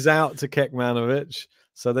 21. Monfils out to Kekmanovic.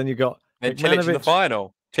 So then you got Cilic in the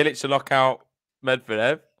final. Cilic to knock out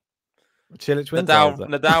Medvedev. Cilic wins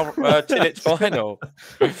Nadal Cilic final.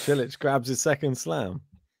 Cilic grabs his second slam.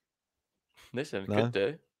 Listen, could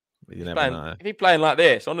do. You never know. If he's playing like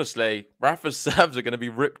this, honestly, Rafa's serves are going to be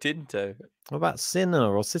ripped into. What about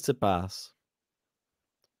Sinner or Tsitsipas?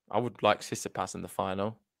 I would like Tsitsipas in the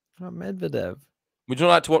final. What about Medvedev? Would you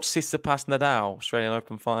like to watch Tsitsipas Nadal Australian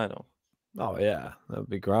Open final? Oh yeah, that would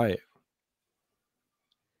be great.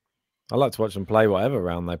 I like to watch them play whatever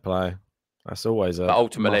round they play. That's always a. But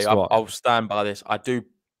ultimately, must-watch. I'll stand by this. I do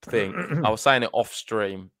think I was saying it off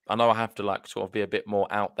stream. I know I have to like sort of be a bit more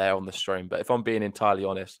out there on the stream, but if I'm being entirely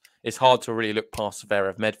honest, it's hard to really look past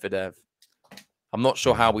Zverev Medvedev. I'm not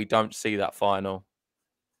sure how we don't see that final.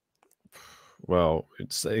 Well,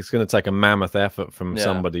 it's going to take a mammoth effort from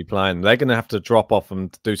somebody playing. They're going to have to drop off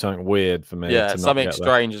and do something weird for me. Yeah, something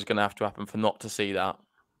strange is going to have to happen for not to see that.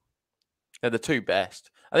 They're the two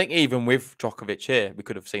best. I think even with Djokovic here, we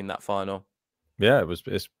could have seen that final. Yeah,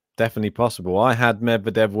 it's definitely possible. I had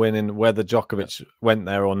Medvedev winning whether Djokovic went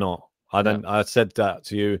there or not. I said that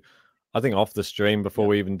to you, I think off the stream before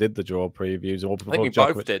we even did the draw previews. Or before I think we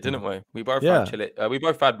Djokovic both did, didn't we? We both had we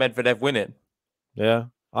both had Medvedev winning. Yeah.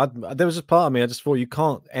 There was just part of me, I just thought you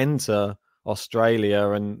can't enter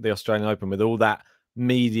Australia and the Australian Open with all that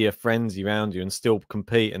media frenzy around you and still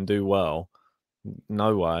compete and do well.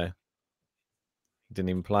 No way.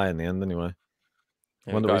 Didn't even play in the end anyway.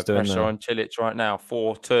 Wonder what he's doing pressure on Cilic right now.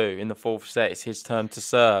 4-2 in the fourth set. It's his turn to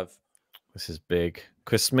serve. This is big.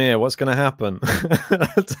 Chris Smear, what's going to happen?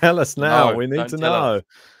 Tell us now. We need to know.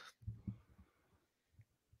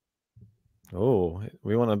 Oh,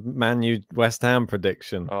 we want a Man U West Ham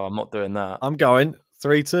prediction. Oh, I'm not doing that. I'm going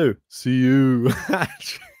 3-2. See you.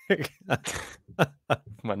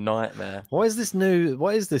 My nightmare. What is this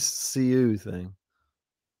see you thing?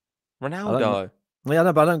 Ronaldo. Yeah,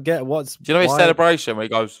 no, but I don't get what's. Do you know his celebration where he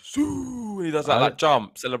goes, Soo! He does that like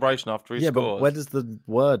jump celebration after he scores? But where does the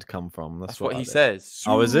word come from? That's what he says.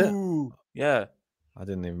 Soo! Oh, is it? Yeah. I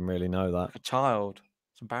didn't even really know that. Like a child.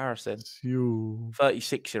 It's embarrassing. Soo.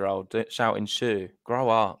 36-year-old shouting "shoo." Grow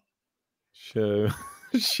up. Shoo.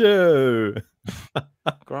 Shoo.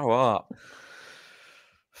 Grow up.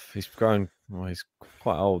 He's grown. Well, he's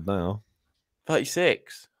quite old now.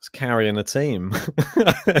 36. He's carrying a team.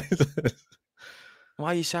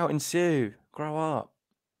 Why are you shouting "Sue"? Grow up.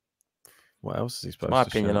 What else is he supposed My to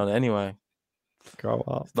opinion shout? on it anyway. Grow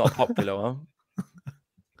up. It's not a popular one.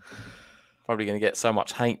 Probably going to get so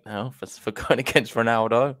much hate now for going against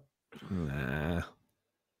Ronaldo. Nah.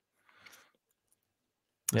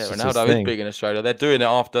 Yeah, Ronaldo is big in Australia. They did it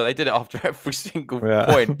after every single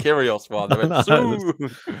point. Kyrgios one. They went, Sue!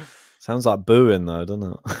 Sounds like booing though,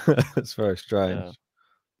 doesn't it? It's very strange. Yeah.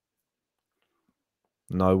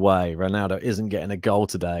 No way. Ronaldo isn't getting a goal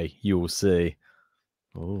today. You will see.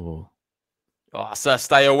 Oh, Sir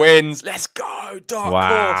Stayer wins. Let's go. Dark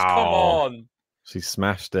horse. Come on. She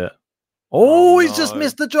smashed it. Oh, he's just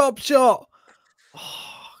missed the drop shot.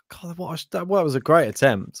 Oh, God, that was a great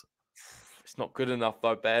attempt. It's not good enough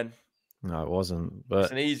though, Ben. No, it wasn't. But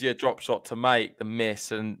it's an easier drop shot to make than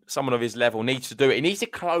miss, and someone of his level needs to do it. He needs to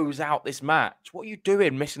close out this match. What are you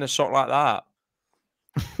doing missing a shot like that?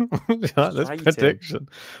 This prediction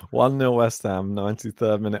 1-0 West Ham,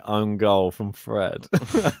 93rd minute own goal from Fred.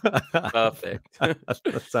 Perfect.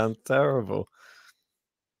 That sounds terrible.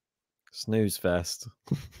 Snooze fest.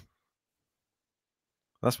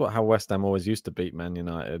 That's how West Ham always used to beat Man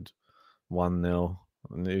United, 1-0.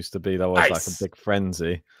 And it used to be like a big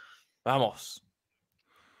frenzy. Vamos.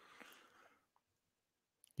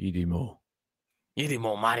 Idimo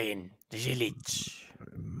Marin. Cilic.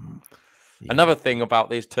 Another thing about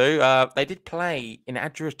these two, they did play in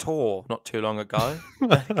Andrey Tour not too long ago.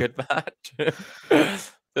 Good match.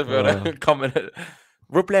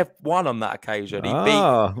 Rublev won on that occasion. He beat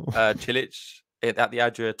Cilic at the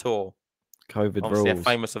Andrey Tour. COVID Obviously rules. A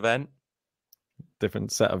famous event.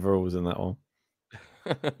 Different set of rules in that one.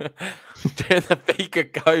 During the peak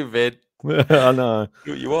of COVID. I know.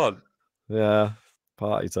 What you want? Yeah.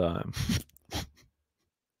 Party time.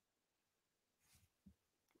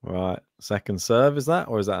 Right. Second serve, is that?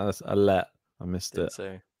 Or is that a let? I missed it.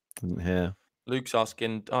 Didn't hear. Luke's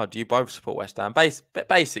asking, do you both support West Ham?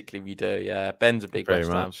 Basically, we do, yeah. Ben's a big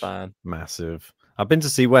West Ham fan. Massive. I've been to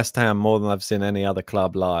see West Ham more than I've seen any other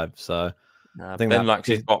club live. So I think Ben likes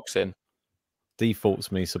his boxing.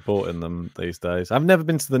 Defaults me supporting them these days. I've never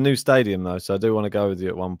been to the new stadium, though. So I do want to go with you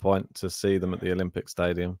at one point to see them at the Olympic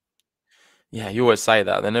Stadium. Yeah, you always say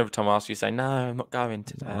that. Then every time I ask you, say, no, I'm not going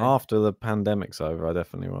today. After the pandemic's over, I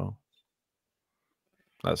definitely will.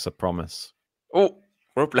 That's a promise. Oh,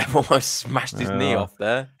 Rublev almost smashed his knee off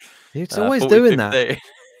there. He's always doing that.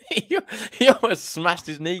 He almost smashed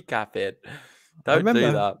his kneecap in. Don't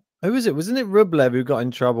do that. Who was it? Wasn't it Rublev who got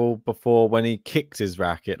in trouble before when he kicked his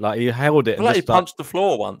racket? Like he held it. He punched the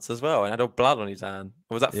floor once as well and had all blood on his hand.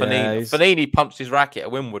 Or was that Fanini? Fanini punched his racket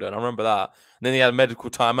at Wimbledon. I remember that. And then he had a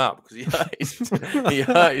medical timeout because he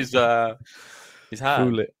hurt his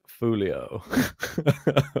hand. Fulio.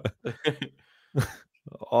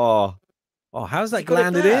 Oh, how's that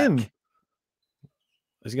landed in?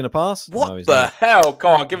 Is he going to pass? What No, he's the not. hell?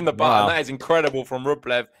 Come on, give him the button. Wow. That is incredible from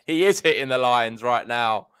Rublev. He is hitting the lines right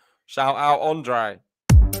now. Shout out, Andrey.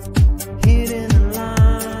 Hitting the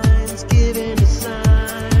lines, giving the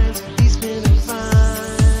signs, he's feeling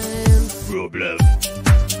fine. Rublev.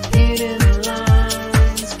 Hitting the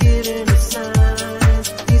lines, giving the signs,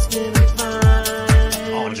 he's feeling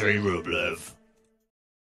fine. Andrey Rublev.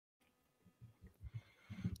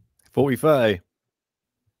 40-30.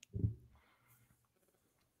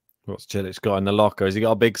 What's Cilic got in the locker? Has he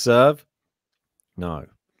got a big serve? No.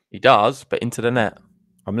 He does, but into the net.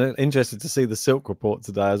 I'm interested to see the Silk report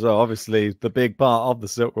today as well. Obviously, the big part of the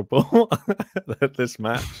Silk report this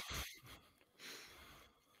match.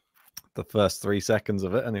 The first 3 seconds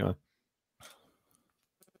of it, anyway.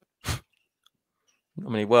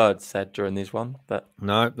 Not many words said during this one, but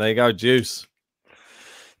No, there you go, juice.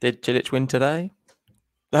 did Cilic win today?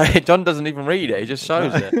 No, John doesn't even read it. He just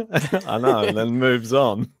shows it. I know, and then moves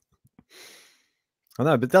on. I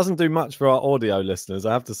know, but it doesn't do much for our audio listeners.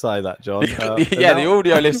 I have to say that, John. Yeah, the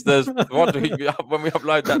audio listeners, when we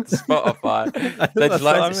upload that to Spotify, they're just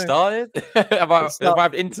like, has it started? have I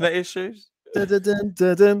had internet issues?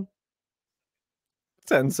 Dun.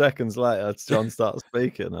 10 seconds later, John starts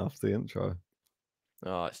speaking after the intro.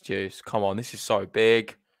 Oh, it's juice. Come on, this is so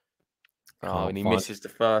big. Oh, and he misses the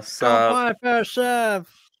first serve. First serve.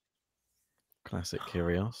 Classic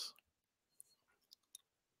Kyrgios.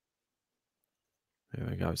 Here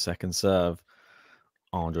we go. Second serve.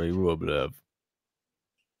 Andrey Rublev.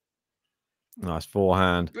 Nice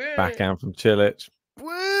forehand. Backhand from Cilic.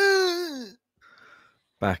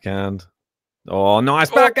 Backhand. Oh, nice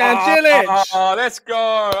backhand, Cilic. Oh, let's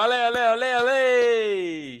go.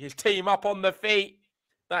 Ale. His team up on the feet.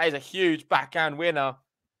 That is a huge backhand winner.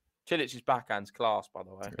 Cilic's backhand's class, by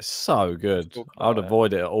the way. It's so good. I would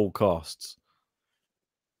avoid it at all costs.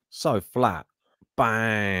 So flat.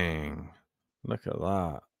 Bang. Look at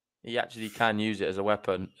that. He actually can use it as a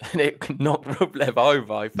weapon. And it knocked Rublev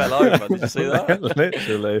over. He fell over. Did you see that?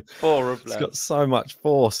 Literally. Poor Rublev. It's got so much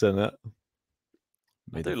force in it.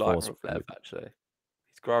 I do like Rublev, actually.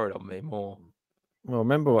 He's growing on me more. Well,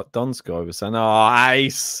 remember what Donskoy was saying. Oh,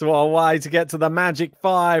 ace. What a way to get to the Magic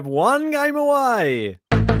 5. 1 game away.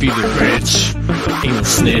 Feeling rich, ain't no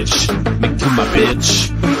snitch. Make to my bitch,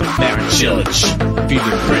 Marin Cilic.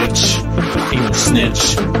 Feeling rich, ain't no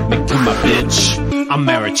snitch. Make to my bitch, I'm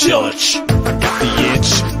Marin Cilic. I got the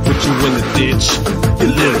itch, put you in the ditch, you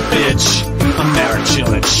little bitch. I'm Marin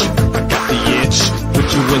Cilic. I got the itch, put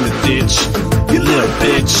you in the ditch, you little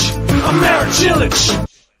bitch. I'm Marin Cilic.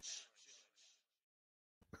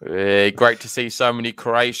 Great to see so many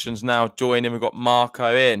Croatians now joining. We've got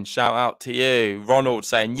Marco in. Shout out to you. Ronald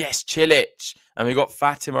saying, yes, Cilic. And we've got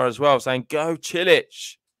Fatima as well saying, go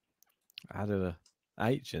Cilic. Added a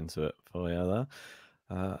H into it for you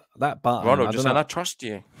there. That button. Ronald just saying, I trust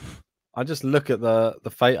you. I just look at the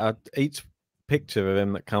face. Each picture of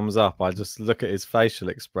him that comes up, I just look at his facial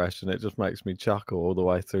expression. It just makes me chuckle all the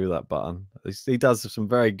way through that button. He does some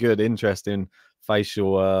very good, interesting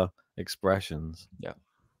facial expressions. Yeah.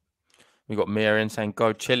 We got Marin saying,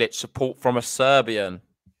 go Cilic, support from a Serbian.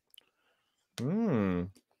 Then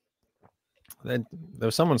there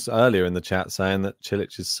was someone earlier in the chat saying that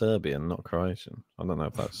Cilic is Serbian, not Croatian. I don't know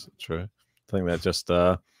if that's true. I think they're just,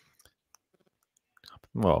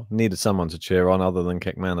 needed someone to cheer on other than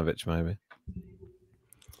Kekmanovic, maybe.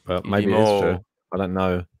 But maybe it is true. I don't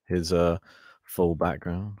know his full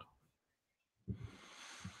background.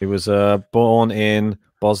 He was born in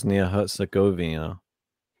Bosnia-Herzegovina.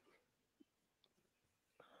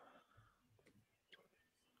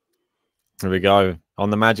 Here we go. On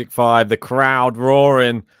the Magic 5, the crowd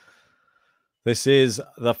roaring. This is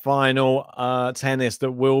the final tennis that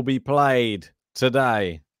will be played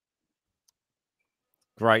today.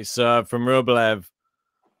 Great serve from Rublev.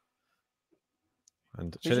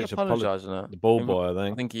 And Cilic apologizing. The ball boy, I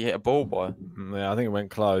think. I think he hit a ball boy. Yeah, I think it went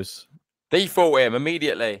close. Default him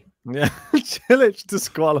immediately. Yeah, Cilic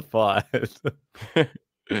disqualified.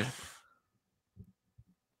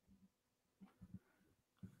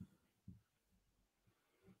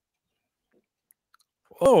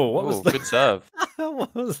 Oh, what was that? Good serve.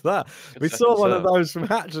 What was that? We saw one of those from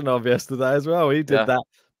Hatchanov yesterday as well. He did that.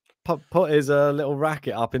 Put his little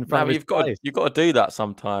racket up in front of his face. You've got to do that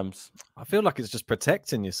sometimes. I feel like it's just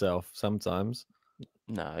protecting yourself sometimes.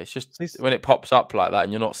 No, it's just when it pops up like that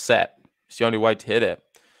and you're not set. It's the only way to hit it.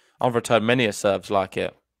 I've returned many a serves like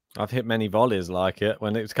it. I've hit many volleys like it.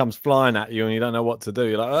 When it comes flying at you and you don't know what to do,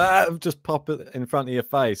 you're like, just pop it in front of your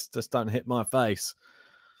face. Just don't hit my face.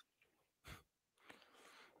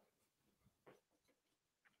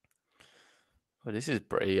 Well, this is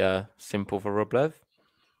pretty simple for Rublev.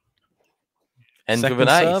 Ends Second with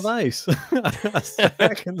an serve ace.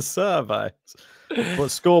 Second serve ace. But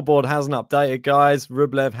scoreboard hasn't updated, guys.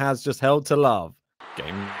 Rublev has just held to love.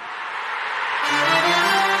 Game.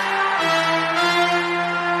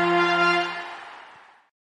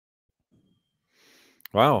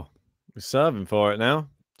 Wow, we're serving for it now.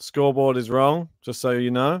 Scoreboard is wrong, just so you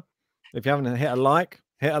know. If you haven't hit a like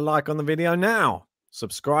on the video now.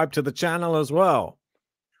 Subscribe to the channel as well.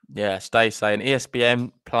 Yeah, stay saying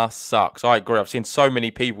ESPN Plus sucks. I agree. I've seen so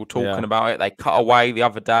many people talking about it. They cut away the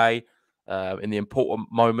other day in the important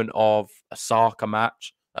moment of a Saka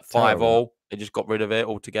match at 5-5. They just got rid of it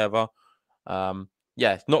altogether. Yeah,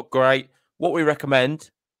 it's not great. What we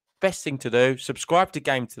recommend, best thing to do, subscribe to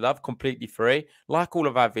Game to Love, completely free. Like all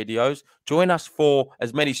of our videos. Join us for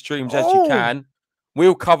as many streams as you can.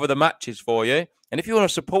 We'll cover the matches for you. And if you want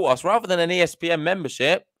to support us, rather than an ESPN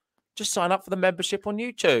membership, just sign up for the membership on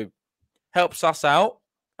YouTube. Helps us out,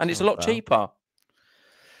 and it's a lot cheaper.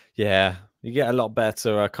 Yeah, you get a lot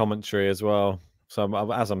better commentary as well.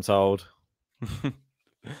 So, as I'm told. That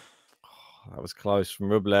was close from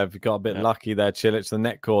Rublev. You got a bit lucky there, Cilic. The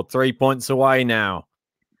net cord. 3 points away now.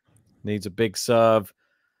 Needs a big serve.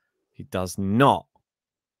 He does not,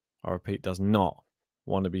 I repeat, does not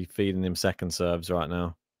want to be feeding him second serves right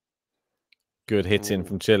now. Good hitting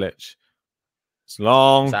from Cilic. It's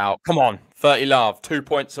long. It's out. Come on. 30 love. 2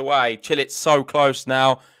 points away. Cilic's so close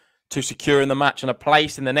now to securing the match and a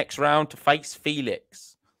place in the next round to face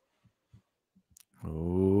Felix.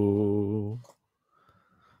 Ooh.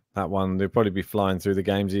 That one, they'll probably be flying through the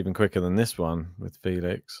games even quicker than this one with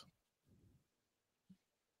Felix.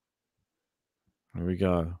 Here we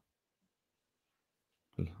go.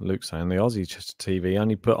 Luke saying the Aussie TV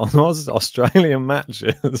only put on Australian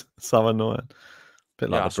matches. So annoying.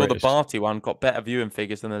 Bit like I saw the Barty one got better viewing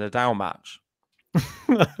figures than the Nadal match.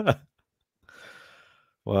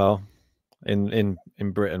 Well, in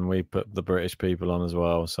Britain we put the British people on as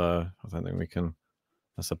well, so I don't think we can.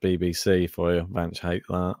 That's a BBC for you. Vance hate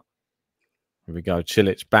that. Here we go.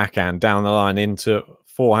 Cilic backhand down the line into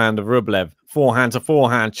forehand of Rublev. Forehand to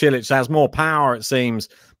forehand. Cilic has more power, it seems.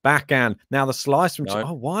 Backhand. Now the slice from Cilic.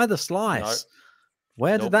 Oh, why the slice?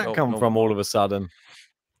 Where did that come from all of a sudden?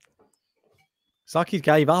 It's like he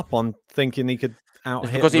gave up on thinking he could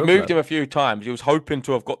out-hit because he Rublev. moved him a few times. He was hoping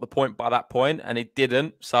to have got the point by that point, and he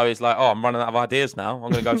didn't. So he's like, oh, I'm running out of ideas now.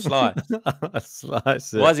 I'm going to go slice.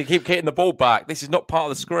 Slice it. Why does he keep hitting the ball back? This is not part of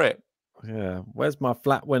the script. Yeah. Where's my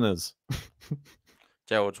flat winners?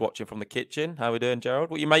 Gerald's watching from the kitchen. How are we doing, Gerald?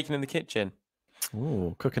 What are you making in the kitchen?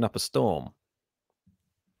 Ooh, cooking up a storm.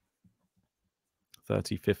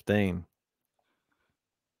 30-15.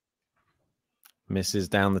 Misses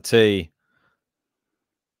down the tee.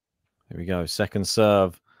 Here we go. Second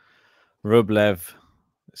serve. Rublev.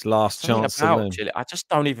 It's last chance to win. I just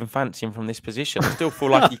don't even fancy him from this position. I still feel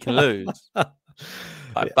like he can lose.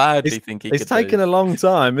 I badly think he could. It's taken a long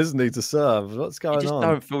time, isn't he, to serve? What's going on? I just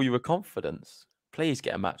don't fill you with confidence. Please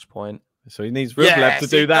get a match point. So he needs Rublev to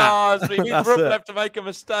do that. Does. We need Rublev to make a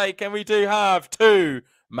mistake, and we do have 2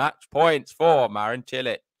 match points for Marin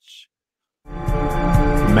Cilic.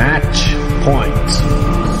 Match point.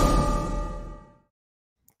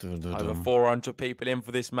 Over 400 people in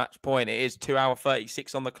for this match point. It is 2 hours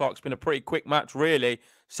 36 on the clock. It's been a pretty quick match, really.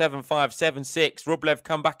 7-5, 7-6. Rublev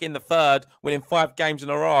come back in the third, winning 5 games in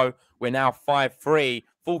a row. We're now 5-3,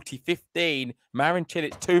 40-15. Marin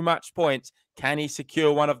Cilic 2 match points. Can he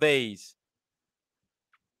secure one of these?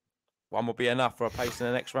 One will be enough for a place in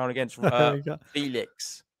the next round against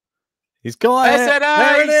Felix. He's got it.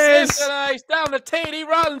 There it is. It's down the tee. He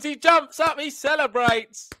runs. He jumps up. He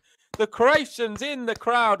celebrates. The Croatians in the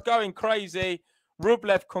crowd going crazy.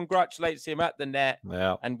 Rublev congratulates him at the net.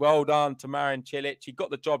 Yeah. And well done to Marin Cilic. He got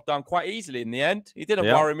the job done quite easily in the end. He didn't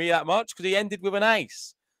worry me that much because he ended with an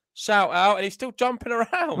ace. Shout out. And he's still jumping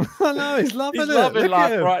around. I know. He's loving it. He's loving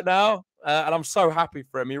life right now. And I'm so happy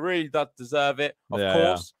for him. He really does deserve it. Of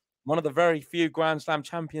course, one of the very few Grand Slam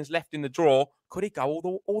champions left in the draw. Could he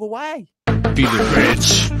go all the way? Feeling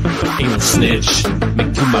rich, ain't no snitch,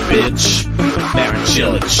 make you my bitch. Marin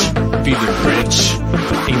Cilic, feeling rich,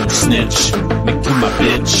 ain't no snitch, make you my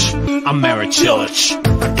bitch. I'm Marin Cilic,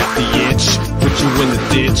 I got the itch, put you in the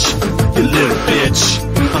ditch, you little bitch.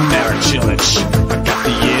 I'm Marin Cilic, I got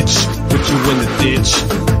the itch, put you in the ditch,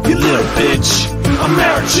 you little bitch. I'm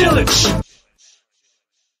Marin Cilic.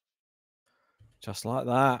 Just like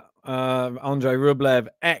that. Andrey Rublev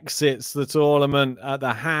exits the tournament at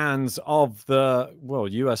the hands of the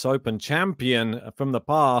US Open champion from the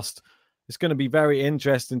past. It's going to be very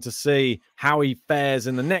interesting to see how he fares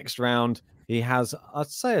in the next round. he has, I'd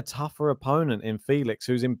say, a tougher opponent in Felix,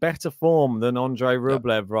 who's in better form than Andrey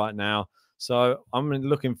Rublev right now. So I'm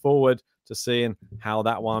looking forward to seeing how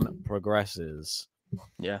that one progresses.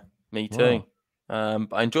 Yeah, me too. But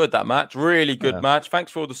I enjoyed that match. Really good match.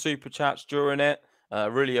 Thanks for all the super chats during it.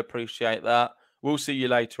 Really appreciate that. We'll see you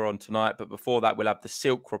later on tonight. But before that, we'll have the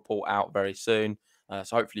Cilic report out very soon.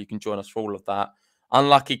 So hopefully you can join us for all of that.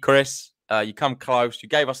 Unlucky, Chris. You come close. You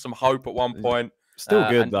gave us some hope at one point. Still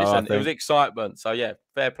good, and though, listen, I think. It was excitement. So, yeah,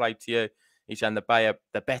 fair play to you. He's the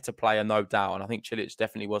better player, no doubt. And I think Cilic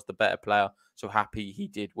definitely was the better player. So happy he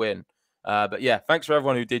did win. But, yeah, thanks for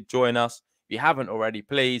everyone who did join us. If you haven't already,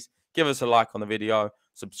 please give us a like on the video.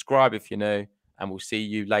 Subscribe if you're new. And we'll see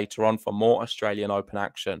you later on for more Australian Open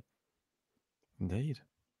action. Indeed.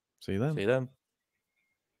 See you then. See you then.